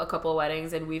to a couple of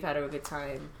weddings and we've had a good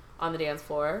time on the dance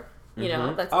floor. You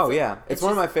know. That's it's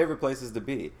one of my favorite places to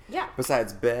be. Yeah.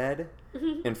 Besides bed,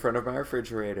 in front of my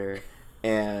refrigerator,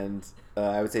 and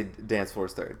I would say dance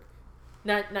floor's third.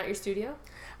 Not your studio?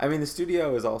 I mean, the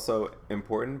studio is also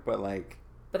important, but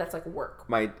that's like work.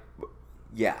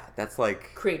 That's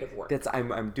like creative work.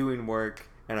 I'm doing work,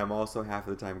 and I'm also half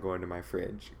of the time going to my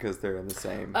fridge because they're in the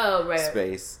same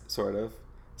space, sort of.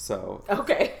 So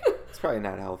okay, it's probably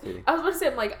not healthy. I was about to say,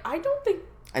 I'm like, I don't think.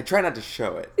 I try not to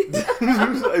show it.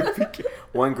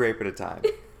 One grape at a time.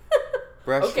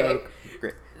 Brushstroke,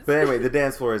 great. But anyway, the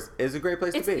dance floor is a great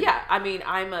place to be. Yeah, I mean,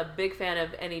 I'm a big fan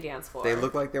of any dance floor. They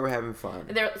look like they were having fun.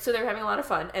 They were having a lot of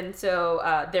fun. And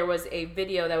so there was a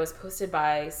video that was posted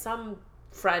by some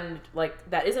friend, like,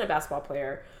 that isn't a basketball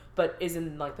player, but is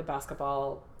in, like, the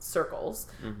basketball circles.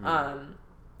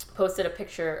 Posted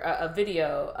a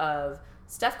video of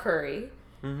Steph Curry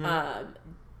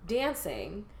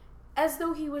dancing as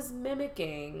though he was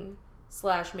mimicking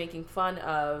 / making fun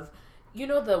of, you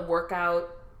know, the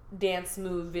workout dance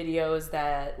move videos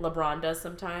that LeBron does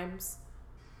sometimes,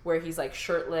 where he's like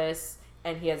shirtless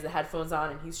and he has the headphones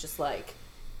on and he's just like,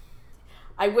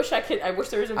 I wish there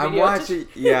was a video. I'm watching.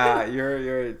 Yeah,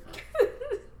 you're.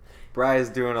 Bria's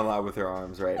doing a lot with her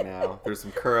arms right now. There's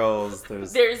some curls.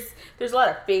 There's a lot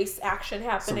of face action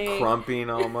happening. Some crumping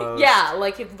almost. Yeah,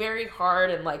 like it's very hard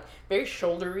and like very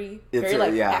shouldery.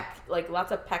 Like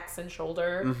lots of pecs and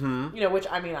shoulder. Mm-hmm. You know, which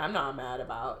I mean, I'm not mad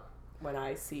about when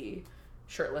I see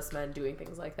shirtless men doing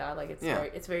things like that. Like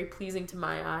it's very pleasing to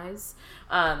my eyes.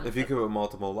 If you could put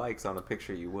multiple likes on a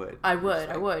picture, you would. I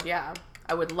would, yeah.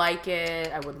 I would like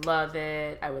it. I would love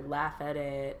it. I would laugh at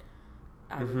it.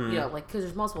 I would, you know, like, because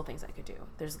there's multiple things I could do.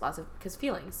 There's lots of, because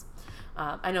feelings.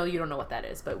 I know you don't know what that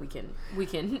is, but we can.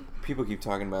 People keep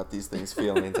talking about these things,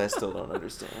 feelings. I still don't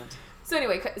understand. So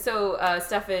anyway,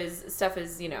 Steph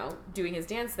is, you know, doing his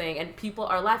dance thing, and people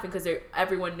are laughing because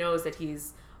everyone knows that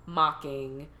he's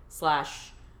mocking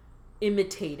 /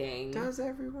 imitating. Does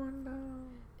everyone know?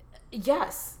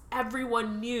 Yes,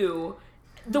 everyone knew.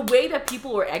 The way that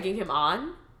people were egging him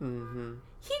on,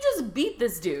 he just beat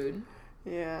this dude.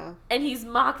 Yeah. And he's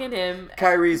mocking him.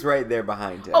 Kyrie's right there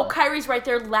behind him. Oh, Kyrie's right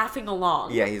there laughing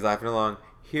along. Yeah, he's laughing along.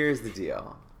 Here's the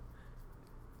deal.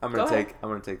 I'm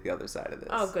gonna take the other side of this.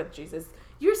 Oh, good Jesus!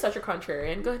 You're such a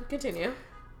contrarian. Go ahead, continue.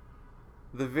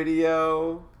 The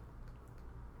video.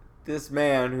 This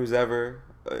man who's ever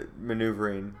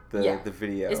maneuvering the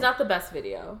video. It's not the best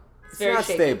video. It's very not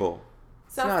shaky. Stable.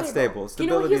 It's not stable.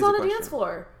 Stability he's on the is a dance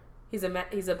floor. He's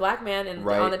a black man and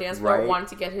on the dance floor wanting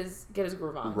to get his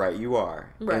groove on. Right, you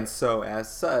are. Right. And so,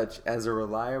 as such, as a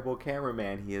reliable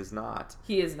cameraman, he is not.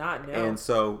 He is not. No. And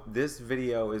so, this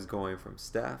video is going from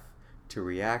Steph to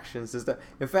reactions to stuff.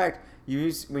 In fact,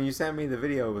 when you sent me the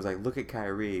video, it was like, look at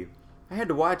Kyrie. I had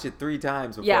to watch it 3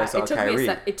 times before I saw Kyrie.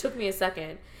 It took me a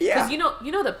second. Yeah. Because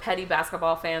you know the petty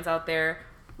basketball fans out there,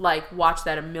 like, watched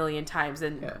that a million times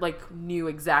and like knew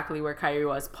exactly where Kyrie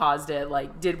was, paused it,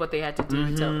 like did what they had to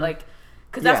do to like,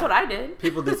 because that's what I did.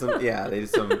 People did they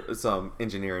did some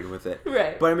engineering with it,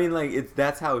 right? But I mean, like,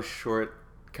 that's how short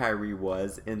Kyrie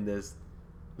was in this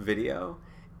video,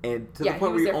 and to the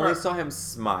point where you only saw him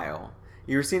smile.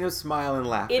 You were seeing him smile and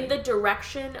laughing in the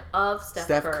direction of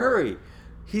Steph Curry.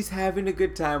 He's having a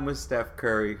good time with Steph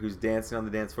Curry, who's dancing on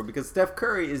the dance floor, because Steph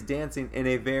Curry is dancing in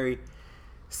a very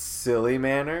silly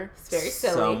manner. It's very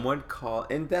silly. Some would call,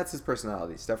 and that's his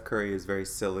personality. Steph Curry is very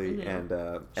silly and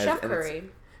Chef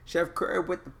Curry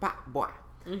with the pop boy,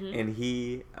 and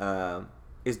he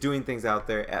is doing things out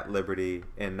there at liberty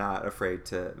and not afraid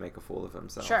to make a fool of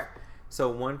himself. Sure. So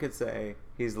one could say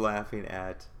he's laughing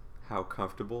at how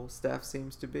comfortable Steph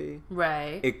seems to be.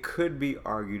 Right. It could be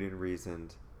argued and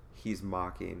reasoned he's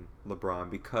mocking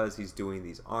LeBron because he's doing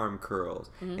these arm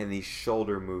curls and these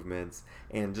shoulder movements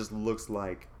and just looks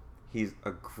like he's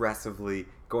aggressively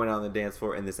going on the dance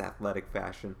floor in this athletic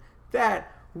fashion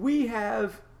that we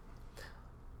have.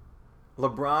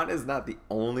 LeBron is not the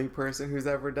only person who's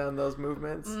ever done those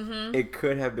movements. It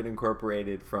could have been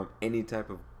incorporated from any type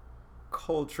of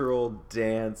cultural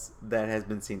dance that has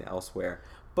been seen elsewhere.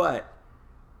 But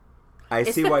I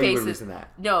see why you would reason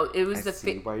that. No, it was I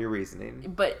see why you're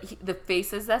reasoning. But the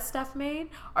faces that Steph made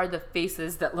are the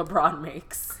faces that LeBron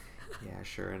makes. Yeah,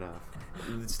 sure enough.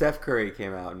 Steph Curry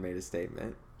came out and made a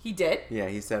statement. He did? Yeah,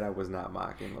 he said I was not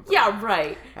mocking LeBron. Yeah,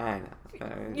 right. I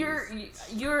know.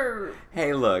 You're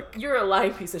Hey, look. You're a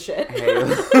lying piece of shit. Hey,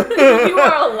 you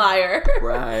are a liar.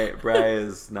 Bri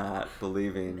is not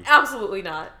believing. Absolutely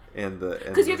not.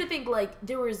 Because you have to think, like,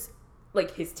 there was,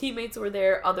 like, his teammates were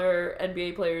there, other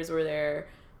NBA players were there.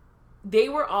 They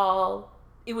were all,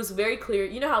 it was very clear.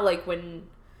 You know how, like, when,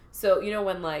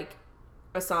 like,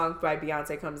 a song by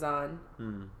Beyonce comes on,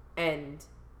 and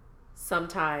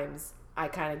sometimes I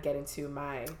kind of get into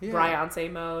my Beyonce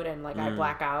mode, and, like, I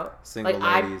black out. Single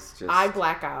like, ladies I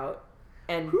black out,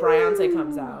 and Beyonce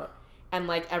comes out, and,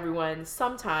 like, everyone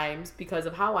sometimes, because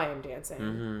of how I am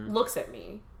dancing, looks at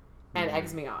me and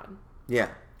eggs me on. Yeah.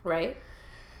 Right?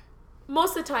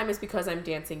 Most of the time it's because I'm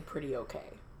dancing pretty okay.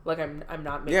 Like, I'm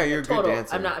not making you're a good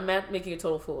dancer. I'm not making a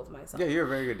total fool of myself. Yeah, you're a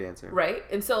very good dancer. Right?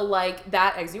 And so, like,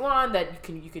 that eggs you on, that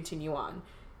you continue on.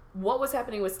 What was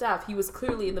happening with Steph? He was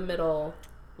clearly in the middle,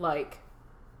 like,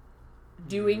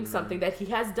 doing something that he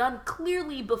has done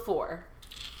clearly before.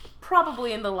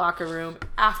 Probably in the locker room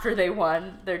after they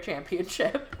won their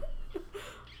championship.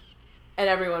 And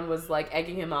everyone was, like,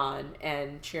 egging him on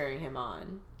and cheering him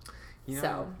on. You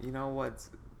know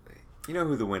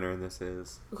who the winner in this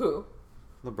is? Who?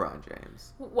 LeBron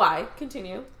James. Why?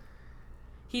 Continue.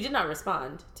 He did not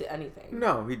respond to anything.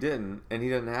 No, he didn't. And he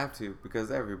doesn't have to,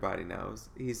 because everybody knows.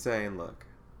 He's saying, look,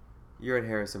 you're at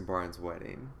Harrison Barnes'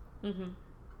 wedding.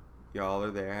 Y'all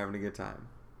are there having a good time.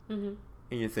 And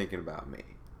you're thinking about me.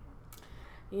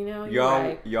 You know, you're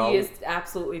right. He is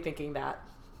absolutely thinking that.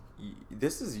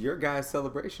 This is your guys'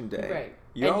 celebration day. Right.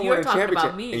 Y'all you're won a talking championship,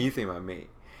 about me. and you think about me.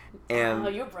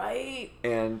 And you're right.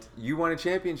 And you won a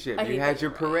championship. You had your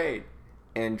parade.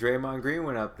 And Draymond Green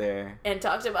went up there and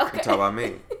talked about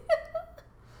me.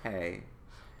 Hey.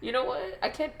 You know what?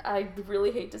 I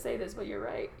really hate to say this, but you're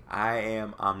right. I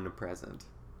am omnipresent.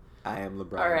 I am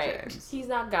LeBron All right. James. He's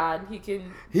not God. He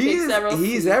can take several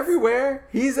He's seats. everywhere.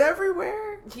 He's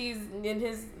everywhere. He's in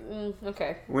his...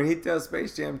 okay. When he does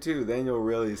Space Jam 2, then you'll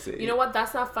really see. You know what?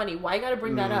 That's not funny. Why you gotta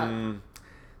bring that up?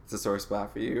 It's a sore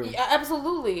spot for you. Yeah,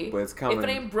 absolutely. But it's coming. If it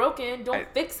ain't broken, don't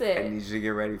fix it. I need you to get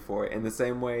ready for it. In the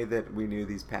same way that we knew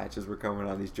these patches were coming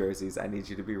on these jerseys, I need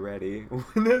you to be ready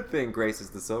when the thing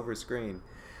graces the silver screen.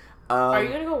 Are you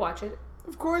going to go watch it?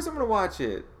 Of course I'm going to watch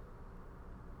it.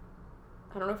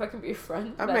 I don't know if I can be a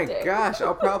friend Oh that my day. gosh,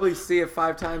 I'll probably see it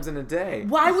 5 times in a day.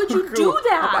 Why would you do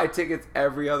that? I buy tickets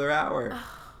every other hour.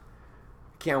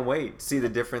 Can't wait to see the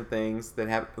different things that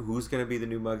happen. Who's going to be the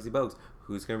new Muggsy Bogues?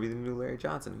 Who's going to be the new Larry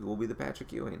Johnson? Who will be the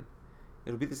Patrick Ewing?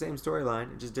 It'll be the same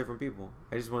storyline, just different people.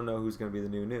 I just want to know who's going to be the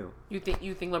new. You think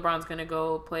LeBron's going to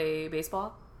go play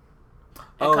baseball?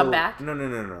 and come back?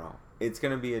 No. It's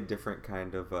gonna be a different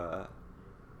kind of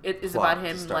It is plot about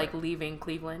him to start. like leaving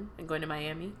Cleveland and going to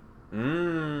Miami.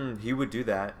 He would do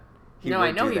that.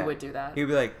 I know he would do that. He would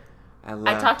be like, I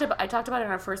left. I talked about it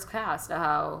in our first cast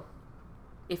how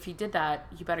if he did that,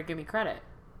 you better give me credit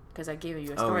because I gave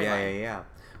you a storyline. Yeah.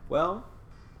 Well,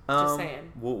 Just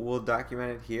saying. We'll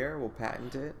document it here. We'll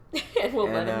patent it, and we'll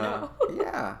let him know.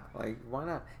 Yeah, like why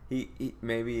not? He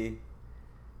maybe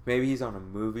he's on a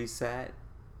movie set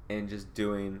and just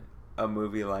doing a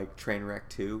movie like Trainwreck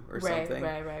 2 or something.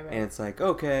 Right. And it's like,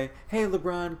 okay, hey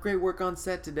LeBron, great work on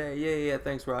set today. Yeah,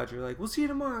 thanks Roger. Like, we'll see you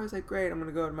tomorrow. I was like, great, I'm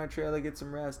gonna go to my trailer, get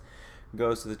some rest.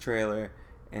 Goes to the trailer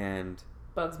and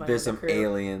Bugs Bunny there's and some the crew.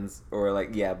 aliens or like,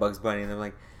 yeah, Bugs Bunny, and they're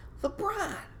like,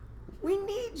 LeBron, we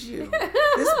need you.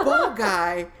 This bald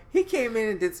guy, he came in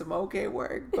and did some okay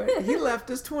work, but he left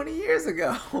us 20 years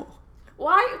ago.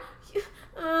 Why?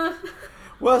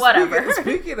 Well, Whatever.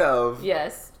 Speaking of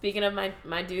Yes. Speaking of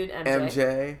my dude MJ.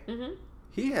 MJ, Mm-hmm.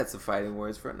 he had some fighting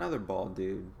words for another bald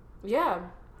dude. Yeah.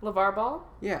 LeVar Ball.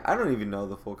 Yeah, I don't even know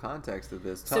the full context of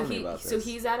this. Tell me about this. So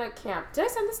he's at a camp. Did I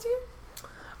send this to you?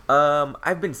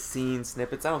 I've been seeing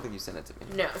snippets. I don't think you sent it to me.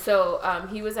 No. So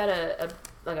he was at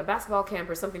a basketball camp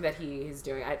or something that he is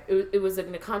doing. It was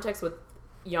in the context with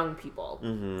young people.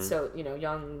 Mm-hmm. So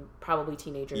young, probably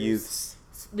teenagers. Youths.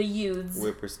 The youths.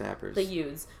 Whippersnappers. The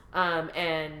youths.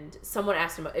 And someone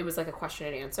asked him, it was like a question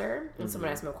and answer, and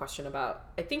someone asked him a question about,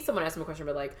 I think someone asked him a question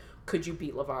about like, could you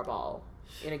beat LeVar Ball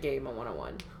in a game on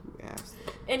 1-on-1? Who asked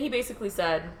that? And he basically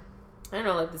said, I don't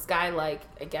know, like this guy like,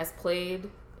 I guess played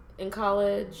in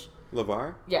college.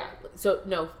 LeVar? Yeah. So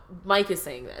no, Mike is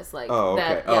saying this like Oh, okay.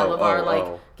 that. Yeah, LeVar like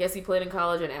oh. guess he played in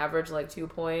college and averaged like 2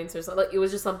 points or something. Like it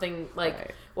was just something like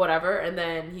Right. whatever. And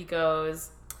then he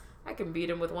goes, I can beat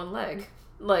him with one leg.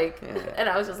 Like, Yeah. and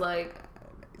I was just like,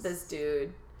 this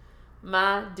dude,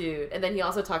 my dude. And then he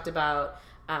also talked about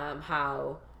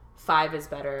how 5 is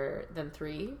better than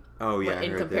 3. Oh, yeah, I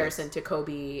in heard comparison this. to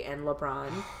Kobe and LeBron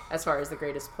as far as the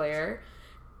greatest player.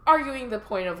 Arguing the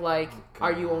point of like,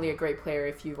 are you only a great player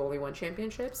if you've only won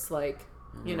championships? Like,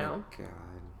 you know. God.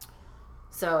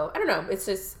 So I don't know. It's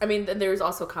just, I mean, then there's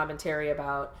also commentary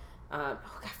about, I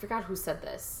forgot who said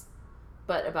this,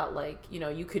 but about like,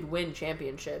 you could win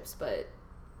championships, but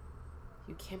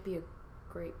you can't be a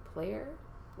great player.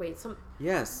 Wait,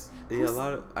 Yes. Yeah, a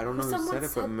lot of, I don't know who someone said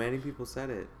it, but said- many people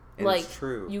said it. And like, it's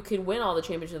true. you can win all the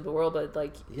championships in the world, but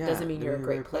like, Yeah, doesn't mean you're a doesn't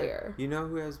great player. You know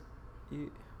who has...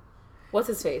 What's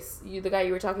his face? The guy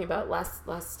you were talking about last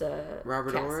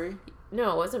Robert cast. Horry?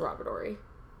 No, it wasn't Robert Horry.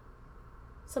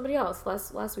 Somebody else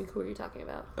last week. Who were you talking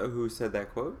about? Who said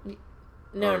that quote?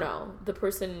 No. The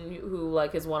person who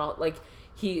like has won all, like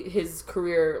his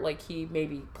career, like he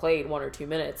maybe played 1 or 2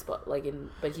 minutes, but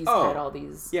he's had all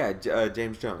these. Yeah,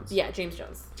 James Jones. Yeah, James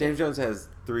Jones. James Jones has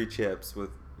 3 chips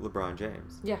with LeBron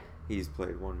James. Yeah. He's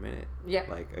played 1 minute. Yeah.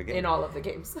 Like, again. In all of the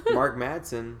games. Mark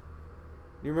Madsen.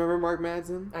 You remember Mark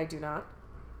Madsen? I do not.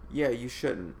 Yeah, you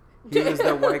shouldn't. He was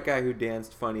the white guy who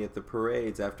danced funny at the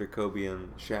parades after Kobe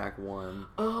and Shaq won.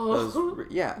 Oh.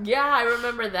 Yeah. Yeah, I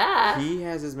remember that. He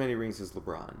has as many rings as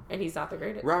LeBron. And he's not the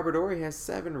greatest. Robert Horry has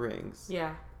 7 rings.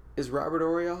 Yeah. Is Robert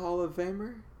Horry a Hall of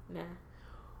Famer? Nah.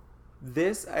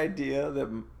 This idea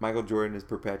that Michael Jordan is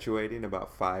perpetuating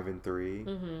about 5 and 3,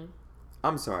 Mm-hmm.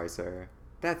 I'm sorry, sir.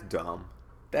 That's dumb.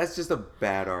 That's just a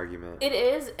bad argument. It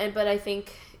is, but I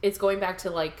think it's going back to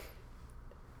like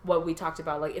what we talked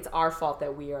about. Like, it's our fault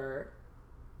that we are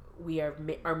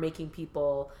making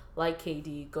people like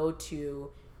KD go to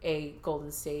a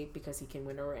Golden State because he can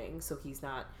win a ring, so he's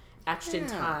not etched in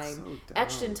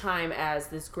time as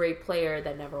this great player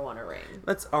that never won a ring.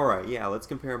 Let's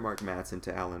compare Mark Madsen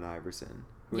to Allen Iverson,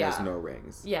 who has no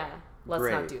rings. Yeah, let's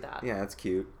Great. not do that. Yeah, that's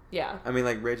cute. Yeah. I mean,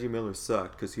 like, Reggie Miller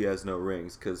sucked because he has no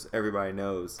rings, because everybody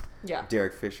knows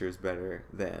Derek Fisher is better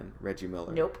than Reggie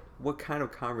Miller. Nope. What kind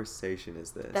of conversation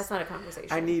is this? That's not a conversation.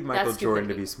 I need Michael That's Jordan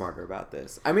to stupidity. be smarter about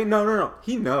this. I mean, no.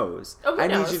 He knows. Oh, he I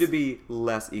knows. need you to be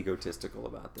less egotistical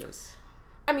about this.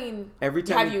 I mean, Every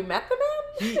time have you met the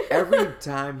man? Every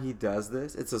time he does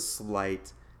this, it's a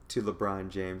slight to LeBron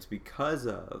James because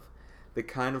of the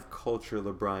kind of culture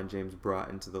LeBron James brought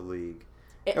into the league.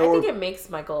 I think it makes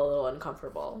Michael a little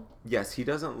uncomfortable. Yes, he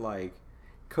doesn't like...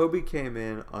 Kobe came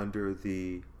in under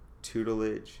the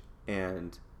tutelage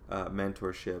and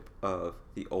mentorship of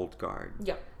the old guard.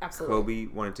 Yeah, absolutely.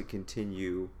 Kobe wanted to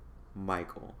continue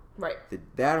Michael. Right.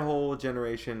 That whole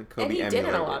generation, Kobe and he emulated.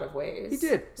 did in a lot of ways. He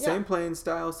did. Yeah. Same playing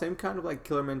style, same kind of like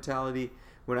killer mentality.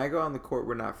 When I go on the court,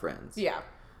 we're not friends. Yeah.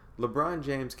 LeBron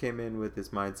James came in with this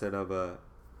mindset of a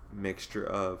mixture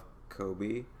of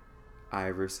Kobe,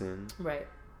 Iverson, Right.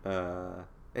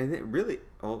 And it really,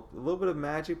 a little bit of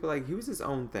magic, but like he was his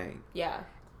own thing. Yeah.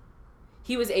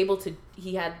 He was able to,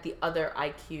 he had the other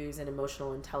IQs and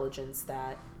emotional intelligence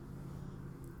that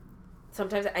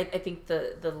sometimes I think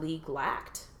the league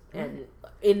lacked and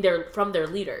from their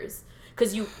leaders.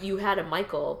 Because you had a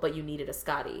Michael, but you needed a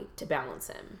Scottie to balance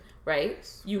him, right?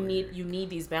 You need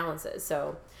these balances.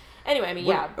 So anyway, I mean,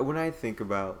 When I think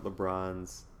about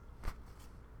LeBron's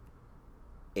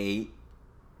 8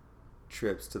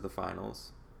 trips to the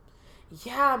finals.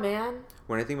 Yeah, man.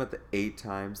 When I think about the 8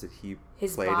 times that he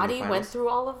his played in the body finals, went through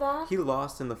all of that. he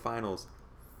lost in the finals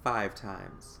 5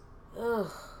 times. Ugh.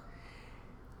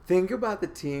 Think about the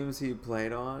teams he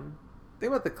played on.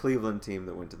 Think about the Cleveland team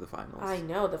that went to the finals. I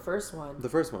know, the first one. The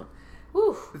first one.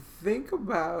 Whew. Think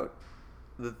about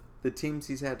the teams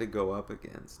he's had to go up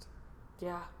against.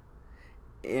 Yeah.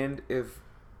 And if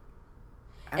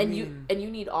you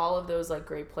need all of those like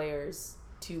great players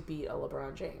to beat a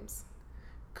LeBron James.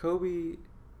 Kobe,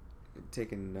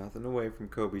 taking nothing away from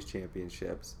Kobe's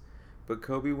championships, but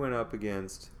Kobe went up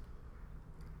against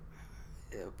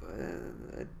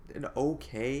an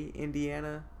okay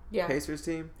Indiana Pacers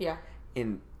team. Yeah.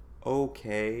 An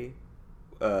okay,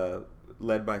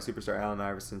 led by superstar Allen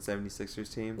Iverson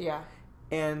 76ers team. Yeah.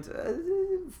 And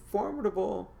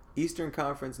formidable Eastern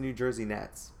Conference New Jersey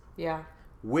Nets. Yeah.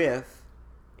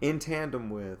 In tandem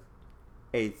with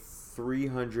a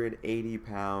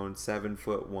 380-pound, 7'1"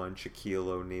 Shaquille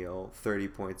O'Neal, 30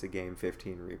 points a game,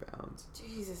 15 rebounds.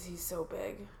 Jesus, he's so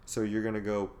big. So you're going to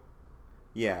go,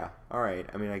 yeah, all right.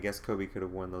 I mean, I guess Kobe could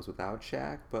have won those without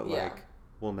Shaq, but,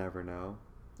 we'll never know.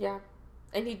 Yeah.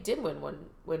 And he did win one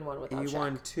without Shaq. He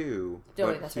won 2,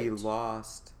 but he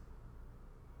lost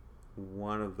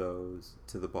one of those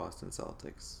to the Boston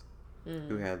Celtics.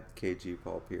 Who had KG,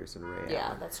 Paul Pierce, and Ray Allen.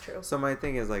 Yeah, that's true. So my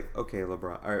thing is like, okay,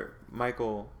 LeBron or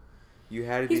Michael, you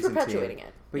had a He's decent perpetuating team,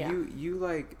 it. but yeah. you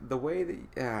like the way that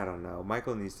I don't know.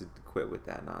 Michael needs to quit with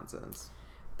that nonsense.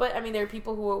 But I mean, there are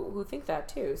people who think that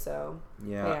too. So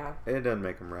yeah, it doesn't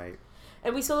make him right.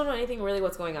 And we still don't know anything really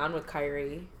what's going on with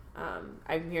Kyrie.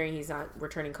 I'm hearing he's not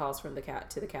returning calls from the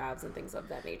Cavs and things of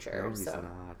that nature. No, he's not.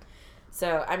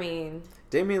 So I mean,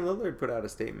 Damian Lillard put out a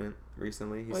statement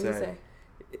recently. He said, did he say?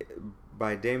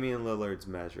 By Damian Lillard's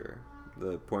measure,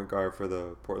 the point guard for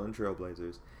the Portland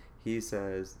Trailblazers, he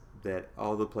says that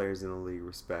all the players in the league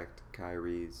respect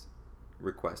Kyrie's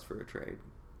request for a trade.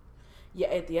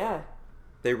 Yeah.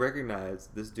 They recognize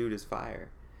this dude is fire.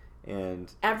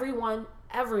 And every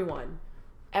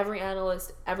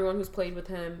analyst, everyone who's played with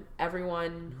him,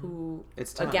 everyone who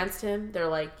against him, they're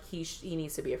like, he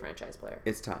needs to be a franchise player.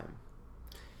 It's time.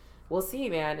 We'll see,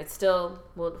 man. It's still,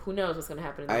 who knows what's going to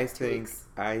happen in the next 2 weeks.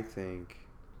 I think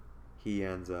he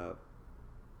ends up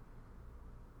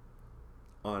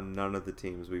on none of the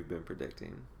teams we've been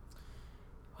predicting.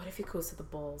 What if he goes to the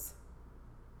Bulls?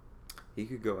 He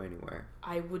could go anywhere.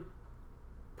 I would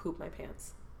poop my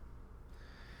pants.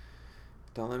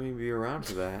 Don't let me be around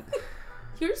for that.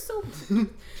 You're so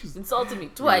insulted me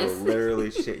twice. You will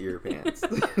literally shit your pants.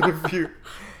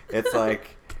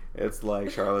 It's like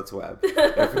Charlotte's Web.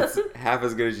 If it's half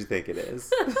as good as you think it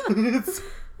is.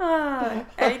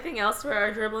 Anything else for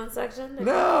our dribbling section?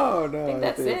 No. I think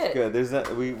that's it. Good.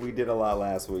 We did a lot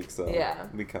last week, so yeah,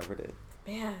 we covered it.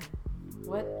 Man,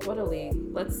 what a league.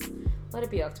 Let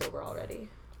it be October already.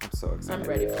 I'm so excited. I'm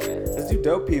ready for it. Let's do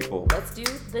dope people. Let's do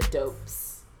the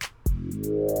dopes.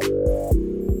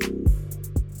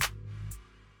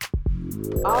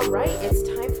 All right, it's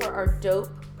time for our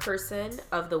dope person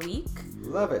of the week.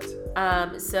 Love it.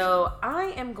 So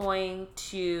I am going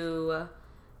to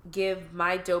give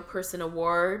my dope person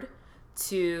award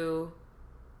to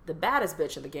the baddest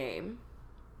bitch in the game,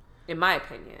 in my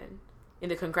opinion, in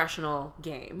the congressional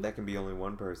game. That can be only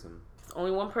one person.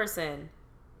 Only one person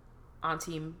on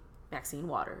Team Maxine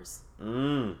Waters.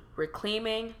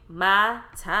 Reclaiming my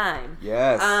time.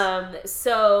 Yes.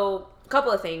 So a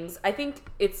couple of things. I think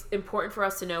it's important for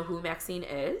us to know who Maxine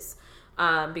is,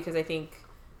 because I think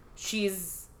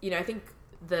she's, I think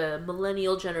the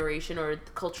millennial generation or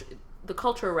the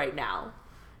culture right now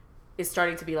is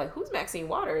starting to be like, who's Maxine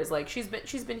Waters? Like she's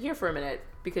been here for a minute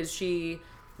because she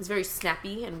is very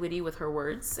snappy and witty with her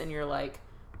words, and you're like,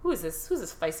 who's this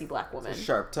feisty black woman?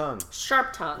 Sharp tongue,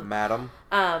 madam.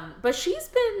 But she's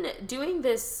been doing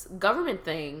this government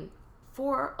thing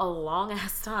for a long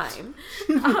ass time.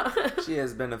 She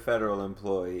has been a federal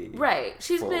employee, right?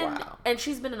 She's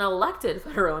been an elected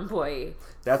federal employee.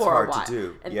 That's for hard to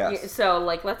do. And yes. So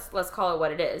let's call it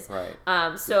what it is.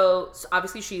 Right. So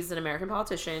obviously she's an American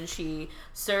politician. She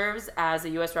serves as a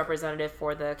U.S. representative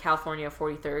for the California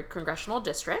 43rd Congressional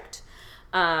District.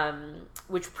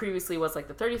 which previously was like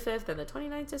the 35th and the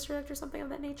 29th district or something of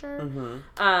that nature.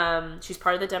 Mm-hmm. She's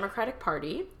part of the Democratic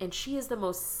Party, and she is the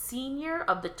most senior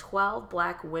of the 12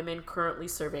 black women currently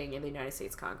serving in the United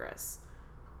States Congress.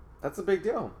 That's a big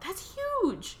deal. That's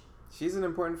huge. She's an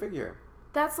important figure.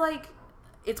 That's like,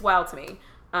 it's wild to me.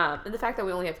 And the fact that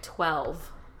we only have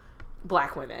 12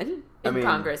 black women in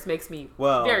Congress makes me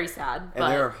very sad.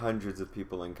 And there are hundreds of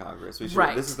people in Congress. This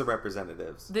is the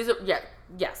representatives.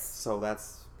 Yes. So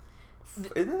that's,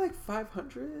 isn't it like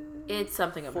 500? It's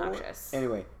something obnoxious.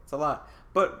 Anyway, it's a lot.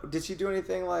 But did she do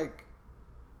anything like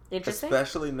interesting,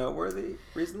 especially noteworthy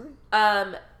recently?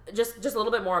 Just a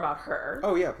little bit more about her.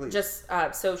 Oh yeah, please. Just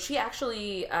so she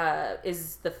actually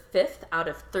is the 5th out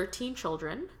of 13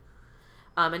 children.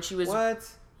 And she was what?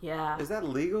 Yeah. Is that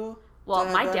legal? Well,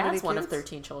 my dad's one of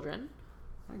 13 children.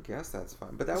 I guess that's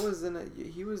fine. But that was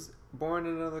he was born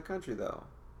in another country though.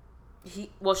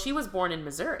 She was born in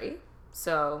Missouri.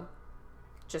 So,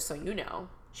 just so you know,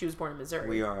 she was born in Missouri.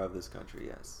 We are of this country,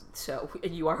 yes. So,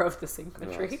 and you are of the same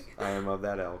country. Yes, I am of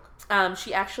that elk.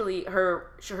 She actually,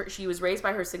 she was raised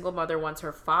by her single mother once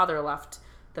her father left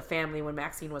the family when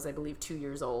Maxine was, I believe, 2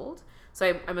 years old.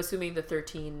 So I'm assuming the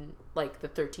 13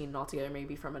 altogether may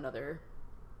be from another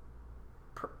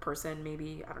person,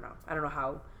 maybe. I don't know. I don't know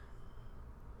how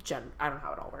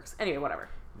it all works. Anyway, whatever.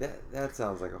 That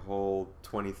sounds like a whole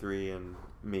 23 and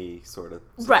me sort of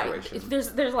situation. Right.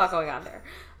 There's a lot going on there.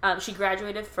 She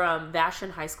graduated from Vashon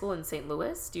High School in St.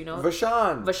 Louis. Do you know?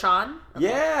 Vashon. Okay.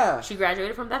 Yeah. She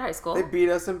graduated from that high school. They beat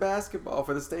us in basketball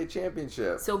for the state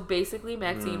championship. So basically,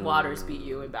 Maxine Waters beat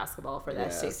you in basketball for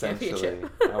that state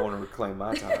championship. I want to reclaim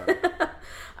my time.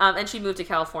 And she moved to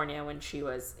California when she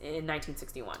was in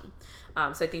 1961.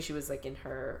 So I think she was like in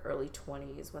her early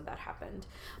 20s when that happened.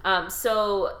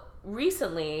 So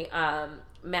recently,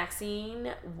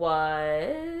 Maxine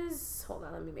was, hold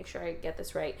on, let me make sure I get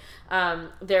this right.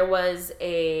 There was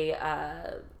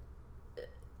the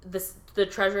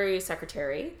Treasury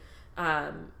Secretary,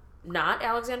 not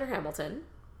Alexander Hamilton,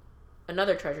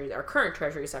 another current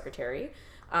Treasury Secretary,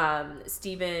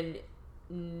 Stephen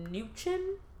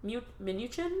Mnuchin,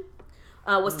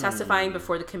 was testifying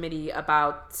before the committee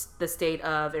about the state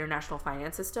of international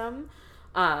finance system.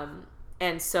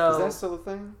 And so, is that still a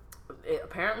thing?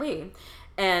 Apparently.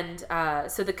 And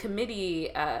so the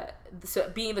committee,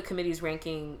 being the committee's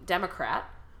ranking Democrat,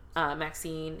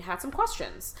 Maxine had some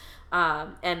questions.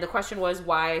 And the question was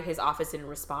why his office didn't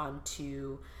respond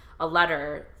to a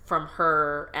letter from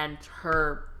her and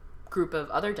her group of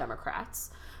other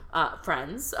Democrats,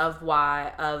 friends of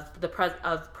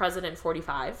President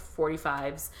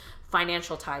 45's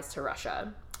financial ties to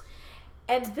Russia.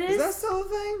 And this, is that still a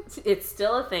thing? It's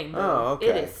still a thing, bro. Oh, okay.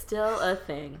 It is still a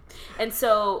thing. And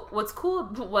so what's cool,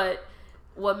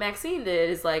 what Maxine did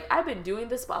is like, I've been doing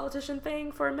this politician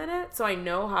thing for a minute, so I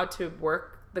know how to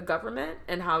work the government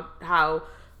and how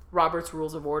Robert's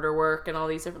Rules of Order work and all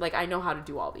these different, like, I know how to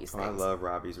do all these things. I love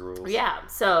Robbie's rules. Yeah.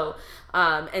 So,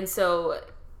 and so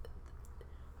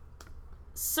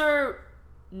Sir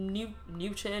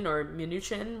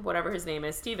Mnuchin, whatever his name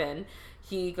is, Stephen,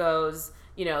 he goes,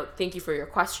 thank you for your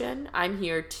question. I'm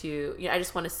here to, I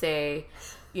just want to say,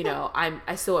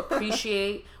 I so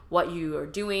appreciate what you are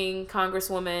doing,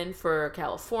 Congresswoman, for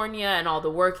California and all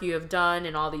the work you have done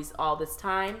and all this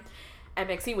time. And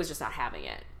Maxine was just not having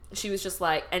it. She was just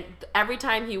like, and every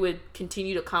time he would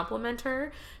continue to compliment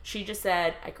her, she just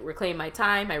said, I reclaim my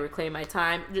time.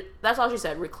 That's all she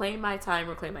said. Reclaim my time.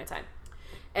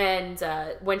 And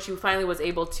when she finally was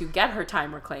able to get her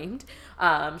time reclaimed,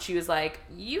 she was like,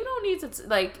 you don't need to,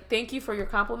 thank you for your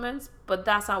compliments, but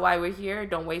that's not why we're here.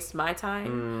 Don't waste my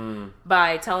time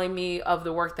by telling me of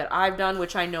the work that I've done,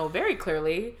 which I know very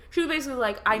clearly. She was basically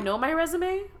like, I know my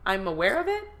resume. I'm aware of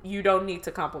it. You don't need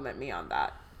to compliment me on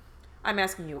that. I'm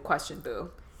asking you a question,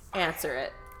 boo. Answer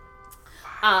it.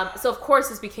 So, of course,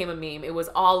 this became a meme. It was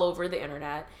all over the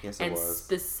internet. Yes, it was. And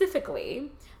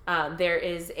specifically, there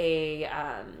is a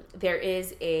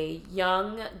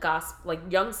young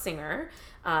young singer,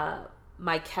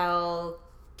 Michael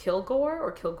Kilgore.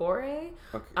 Okay.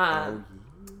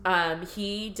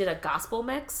 He did a gospel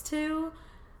mix to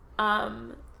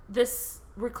this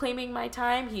Reclaiming My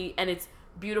Time. And it's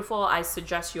beautiful. I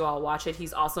suggest you all watch it.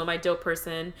 He's also my dope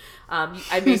person.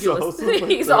 He's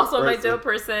also my dope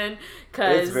person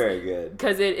because it's very good.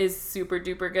 Because it is super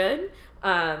duper good.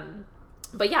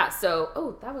 But yeah,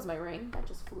 so that was my ring that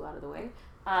just flew out of the way.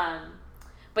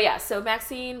 But yeah, so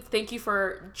Maxine, thank you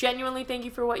for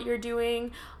what you're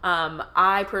doing.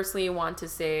 I personally want to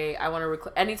say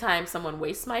anytime someone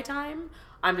wastes my time,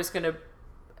 I'm just gonna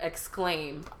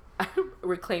exclaim,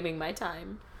 reclaiming my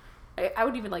time. I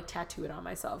would even tattoo it on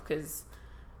myself because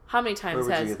How many times Where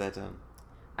would has you get that done?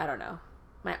 I don't know,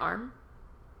 my arm,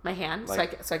 my hand,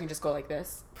 Like- so I can just go like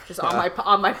this, just on my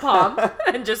palm,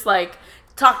 and just like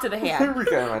talk to the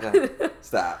hand.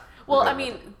 Stop. Well, I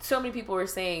mean, so many people were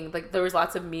saying, like, there was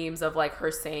lots of memes of like her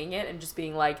saying it and just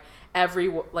being like every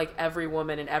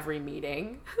woman in every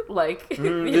meeting, like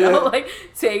you know, like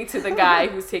saying to the guy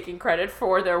who's taking credit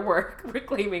for their work,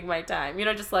 reclaiming my time. You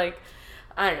know, just like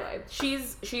I don't know.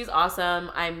 She's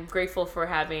awesome. I'm grateful for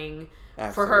having.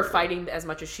 For her fighting as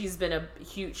much as she's been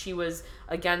she was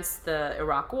against the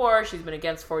Iraq War. She's been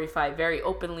against 45 very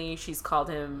openly. She's called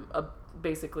him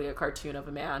basically a cartoon of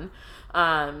a man.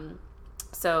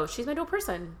 So she's my dope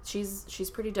person.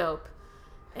 She's pretty dope.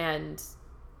 And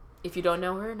if you don't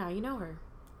know her, now you know her.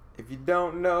 If you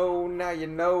don't know, now you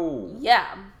know.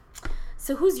 Yeah.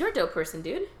 So who's your dope person,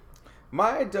 dude?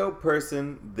 My dope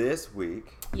person this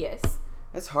week. Yes.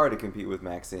 It's hard to compete with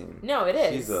Maxine. No, it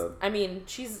is.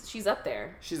 She's up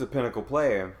there. She's a pinnacle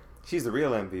player. She's the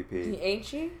real MVP. Ain't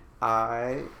she?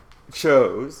 I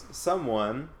chose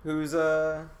someone who's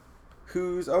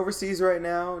overseas right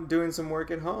now doing some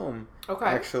work at home. Okay.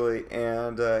 Actually,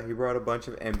 and he brought a bunch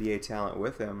of NBA talent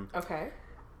with him. Okay.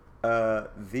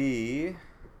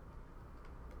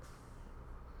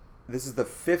 This is the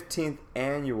 15th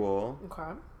annual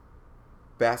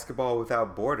Basketball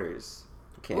Without Borders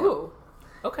camp. Ooh.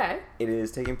 Okay. It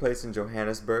is taking place in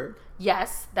Johannesburg.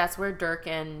 Yes, that's where Dirk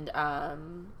and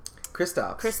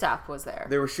Kristaps was there.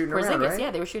 They were shooting around, right?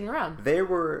 Yeah, they were shooting around. They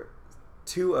were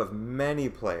two of many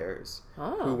players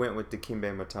who went with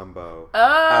Dikembe Mutombo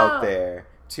out there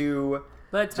to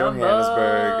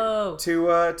Johannesburg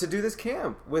to do this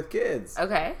camp with kids.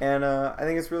 Okay. And I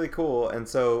think it's really cool. And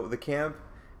so the camp,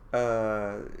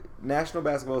 National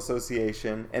Basketball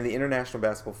Association and the International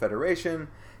Basketball Federation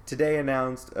today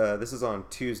announced, this is on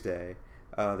Tuesday,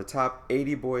 the top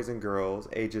 80 boys and girls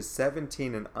ages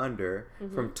 17 and under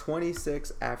from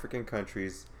 26 African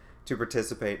countries to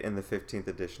participate in the 15th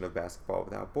edition of Basketball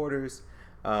Without Borders,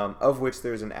 of which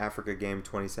there's an Africa Game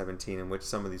 2017 in which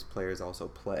some of these players also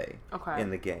play in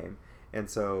the game. And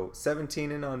so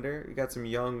 17 and under, you got some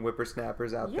young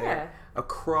whippersnappers out there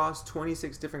across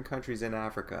 26 different countries in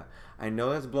Africa. I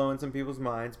know that's blowing some people's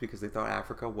minds because they thought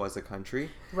Africa was a country.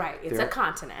 Right, it's a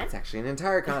continent. It's actually an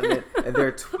entire continent. And there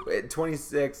are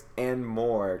 26 and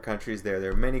more countries there.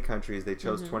 There are many countries. They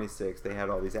chose 26. They had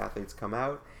all these athletes come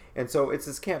out. And so it's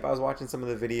this camp. I was watching some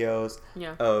of the videos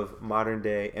of modern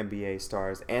day NBA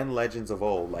stars and legends of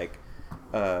old, like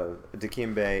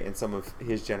Dikembe and some of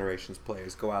his generation's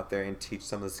players go out there and teach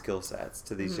some of the skill sets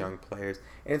to these young players.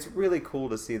 And it's really cool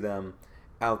to see them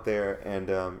out there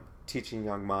and teaching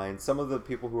young minds. Some of the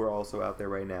people who are also out there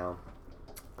right now,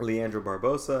 Leandro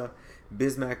Barbosa,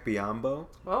 Bismack Biyombo.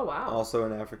 Oh, wow. Also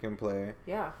an African player.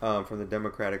 Yeah. From the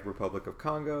Democratic Republic of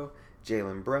Congo.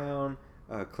 Jaylen Brown,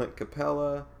 Clint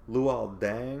Capella, Luol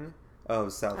Deng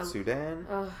of South Sudan.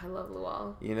 Oh, I love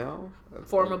Luol. You know?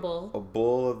 Formable. A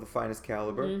bull of the finest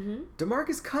caliber.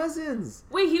 DeMarcus Cousins.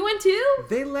 Wait, he went too?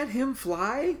 They let him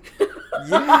fly?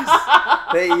 Yes.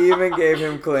 They even gave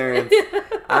him clearance.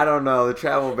 I don't know. The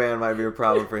travel ban might be a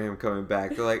problem for him coming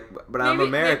back. They're like, but I'm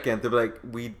American. They're like,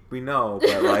 we know,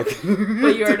 but like.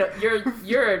 But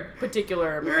you're a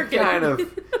particular American. You're kind of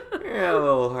a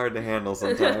little hard to handle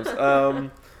sometimes.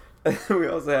 We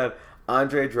also had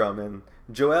Andre Drummond,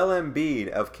 Joel Embiid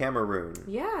of Cameroon.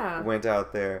 Yeah. Went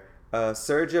out there.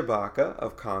 Serge Ibaka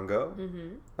of Congo.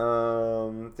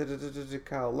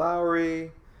 Kyle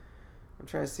Lowry. I'm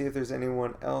trying to see if there's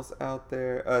anyone else out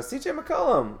there. CJ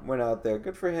McCollum went out there.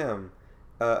 Good for him.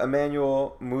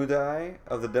 Emmanuel Mudai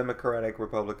of the Democratic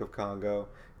Republic of Congo.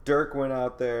 Dirk went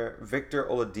out there. Victor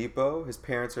Oladipo. His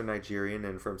parents are Nigerian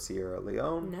and from Sierra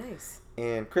Leone. Nice.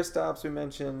 And Kristaps we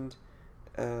mentioned.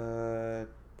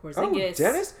 Porzingis.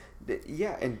 Dennis.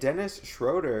 Yeah, and Dennis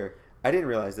Schroeder. I didn't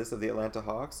realize this, of the Atlanta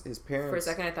Hawks. His parents. For a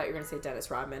second, I thought you were going to say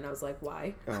Dennis Rodman. I was like,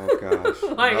 why? Oh gosh,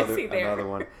 Why is he there? Another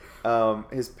one.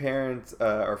 His parents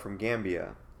are from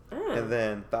Gambia, and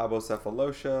then Thabo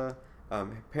Cephalosha.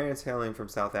 Parents hailing from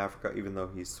South Africa, even though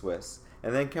he's Swiss.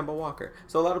 And then Kemba Walker.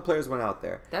 So a lot of players went out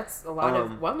there. That's a lot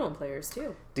of well-known players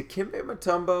too. Dikembe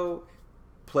Mutombo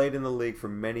played in the league for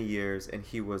many years, and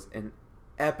he was an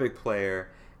epic player.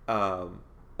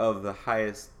 Of the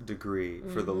highest degree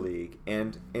for the league.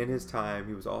 And in his time,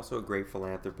 he was also a great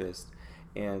philanthropist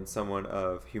and someone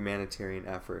of humanitarian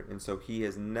effort. And so he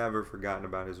has never forgotten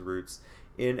about his roots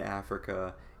in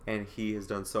Africa, and he has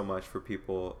done so much for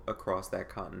people across that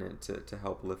continent to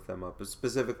help lift them up,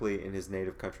 specifically in his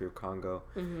native country of Congo.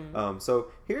 So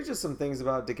here's just some things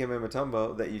about Dikembe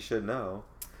Mutombo that you should know.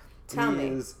 Tell me. He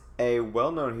is A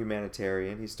well-known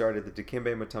humanitarian, he started the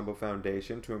Dikembe Mutombo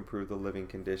Foundation to improve the living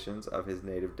conditions of his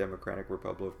native Democratic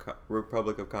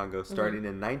Republic of Congo starting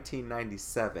in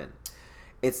 1997.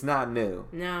 It's not new.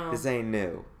 No. This ain't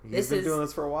new. He's been doing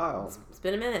this for a while. It's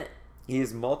been a minute. He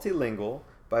is multilingual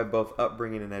by both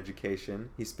upbringing and education.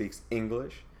 He speaks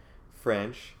English,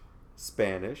 French,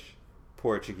 Spanish,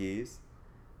 Portuguese,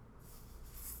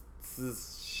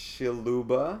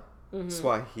 Shiluba,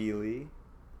 Swahili,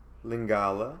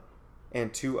 Lingala,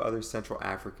 and 2 other Central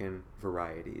African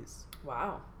varieties.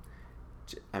 Wow.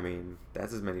 I mean,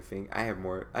 that's as many fingers. I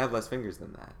have less fingers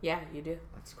than that. Yeah, you do.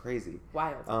 That's crazy.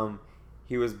 Wild.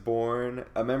 He was born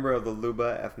a member of the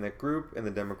Luba ethnic group in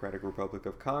the Democratic Republic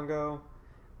of Congo.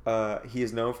 He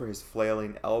is known for his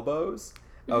flailing elbows,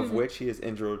 of which he has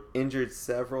injured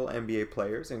several NBA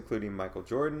players, including Michael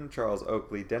Jordan, Charles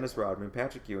Oakley, Dennis Rodman,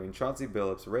 Patrick Ewing, Chauncey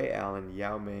Billups, Ray Allen,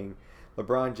 Yao Ming,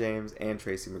 LeBron James, and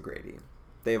Tracy McGrady.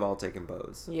 They've all taken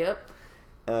bows. Yep.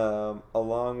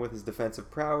 Along with his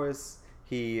defensive prowess,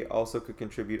 he also could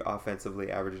contribute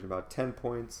offensively, averaging about 10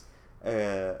 points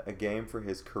a game for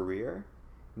his career.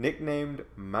 Nicknamed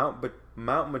Mount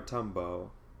Mutombo,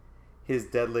 his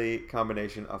deadly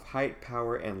combination of height,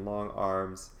 power, and long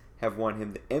arms have won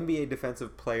him the NBA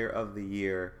Defensive Player of the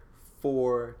Year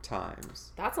 4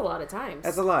 times. That's a lot of times.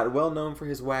 That's a lot. Well known for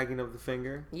his wagging of the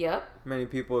finger. Yep. Many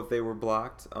people, if they were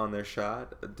blocked on their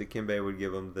shot, Dikembe would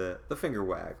give them the finger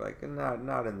wag. Like,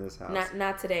 not in this house.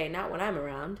 Not today. Not when I'm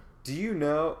around. Do you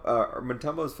know,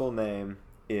 Mutombo's full name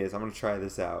is, I'm going to try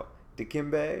this out,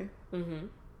 Dikembe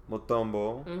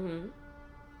Mutombo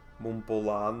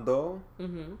Mumpolando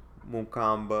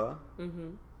Mukamba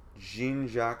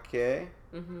Jean-Jacques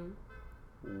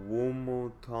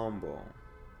Wumutombo.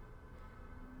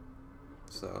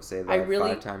 So say that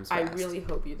 5 times fast. I really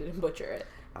hope you didn't butcher it.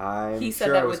 He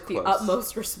said that with the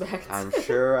utmost respect. I'm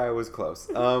sure I was close.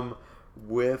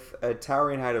 With a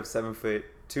towering height of 7 feet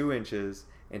 2 inches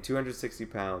and 260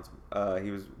 pounds,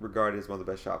 he was regarded as one of the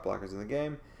best shot blockers in the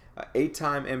game.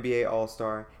 8-time NBA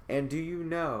All-Star. And do you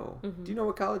know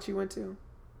what college he went to?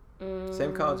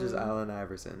 Same college as Allen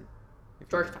Iverson.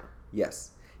 Georgetown.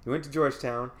 Yes. He went to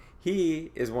Georgetown.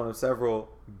 He is one of several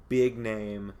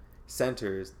big-name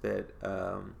centers that...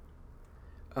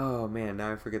 oh, man,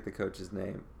 now I forget the coach's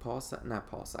name. Not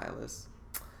Paul Silas.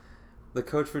 The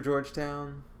coach for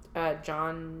Georgetown?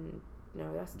 John...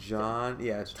 No, that's... John...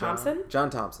 Yeah, it's Thompson? John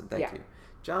Thompson, thank you.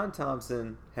 John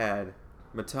Thompson had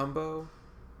Mutombo,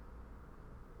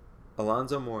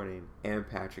 Alonzo Mourning, and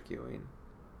Patrick Ewing.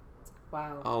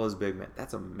 Wow. All his big men.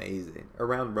 That's amazing.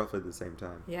 Around roughly the same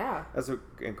time. Yeah. That's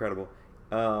incredible.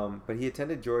 But he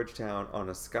attended Georgetown on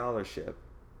a scholarship,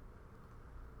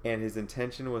 and his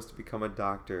intention was to become a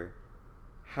doctor.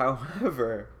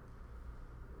 However,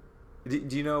 do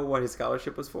you know what his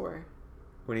scholarship was for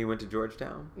when he went to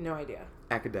Georgetown? No idea.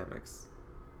 Academics.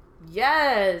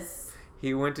 Yes.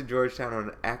 He went to Georgetown on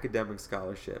an academic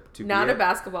scholarship. Not a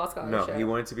basketball scholarship. No, he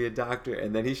wanted to be a doctor,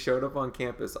 and then he showed up on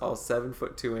campus all 7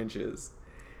 foot 2 inches,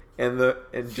 and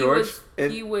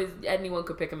anyone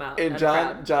could pick him out. And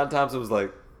John Thompson was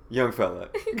like, "Young fella,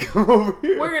 come over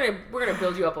here. We're gonna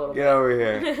build you up a little bit. Get over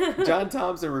here." John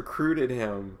Thompson recruited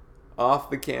him off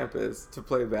the campus to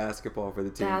play basketball for the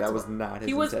team. That was not his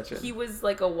intention. He was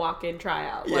like a walk-in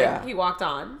tryout. Yeah. Like, he walked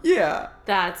on. Yeah.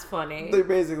 That's funny. They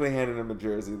basically handed him a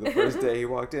jersey the first day he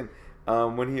walked in.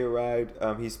 When he arrived,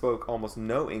 he spoke almost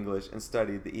no English and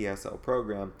studied the ESL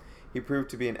program. He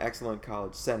proved to be an excellent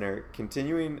college center,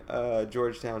 continuing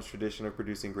Georgetown's tradition of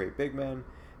producing great big men,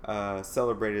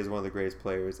 celebrated as one of the greatest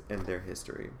players in their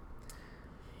history.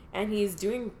 And he's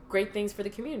doing great things for the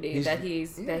community that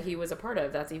he was a part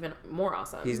of. That's even more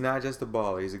awesome. He's not just a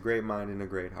baller. He's a great mind and a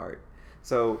great heart.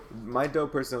 So my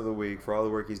dope person of the week for all the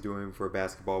work he's doing for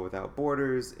Basketball Without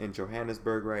Borders in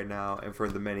Johannesburg right now, and for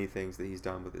the many things that he's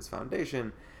done with his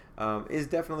foundation, is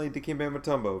definitely Dikembe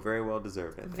Mutombo. Very well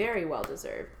deserved, I think. Very well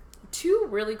deserved. 2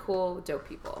 really cool, dope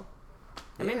people.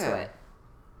 I'm into it.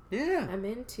 Yeah. I'm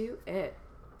into it.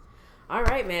 All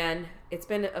right, man. It's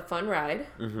been a fun ride.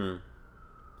 Mm-hmm.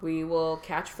 We will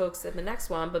catch folks in the next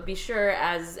one, but be sure,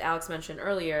 as Alex mentioned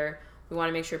earlier, we want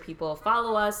to make sure people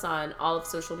follow us on all of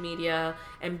social media,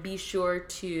 and be sure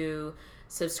to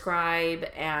subscribe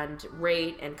and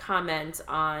rate and comment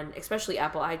on, especially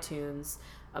Apple iTunes,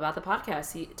 about the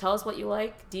podcast. Tell us what you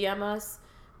like. DM us.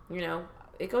 You know,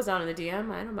 it goes down in the DM.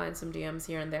 I don't mind some DMs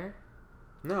here and there.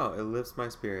 No, it lifts my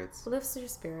spirits. It lifts your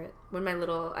spirit. When my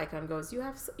little icon goes, you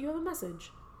have a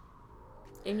message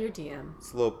in your DM.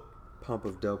 It's a little pump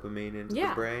of dopamine into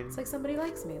the brain. It's like somebody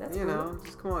likes me. That's you cool. know,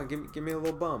 just come on, give me a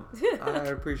little bump. I'd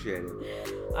appreciate it.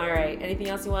 All right. Anything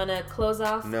else you want to close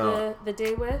off the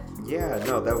day with? Yeah,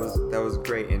 no, that was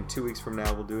great. And 2 weeks from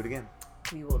now, we'll do it again.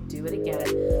 We will do it again.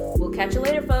 We'll catch you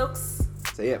later, folks.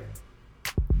 See ya.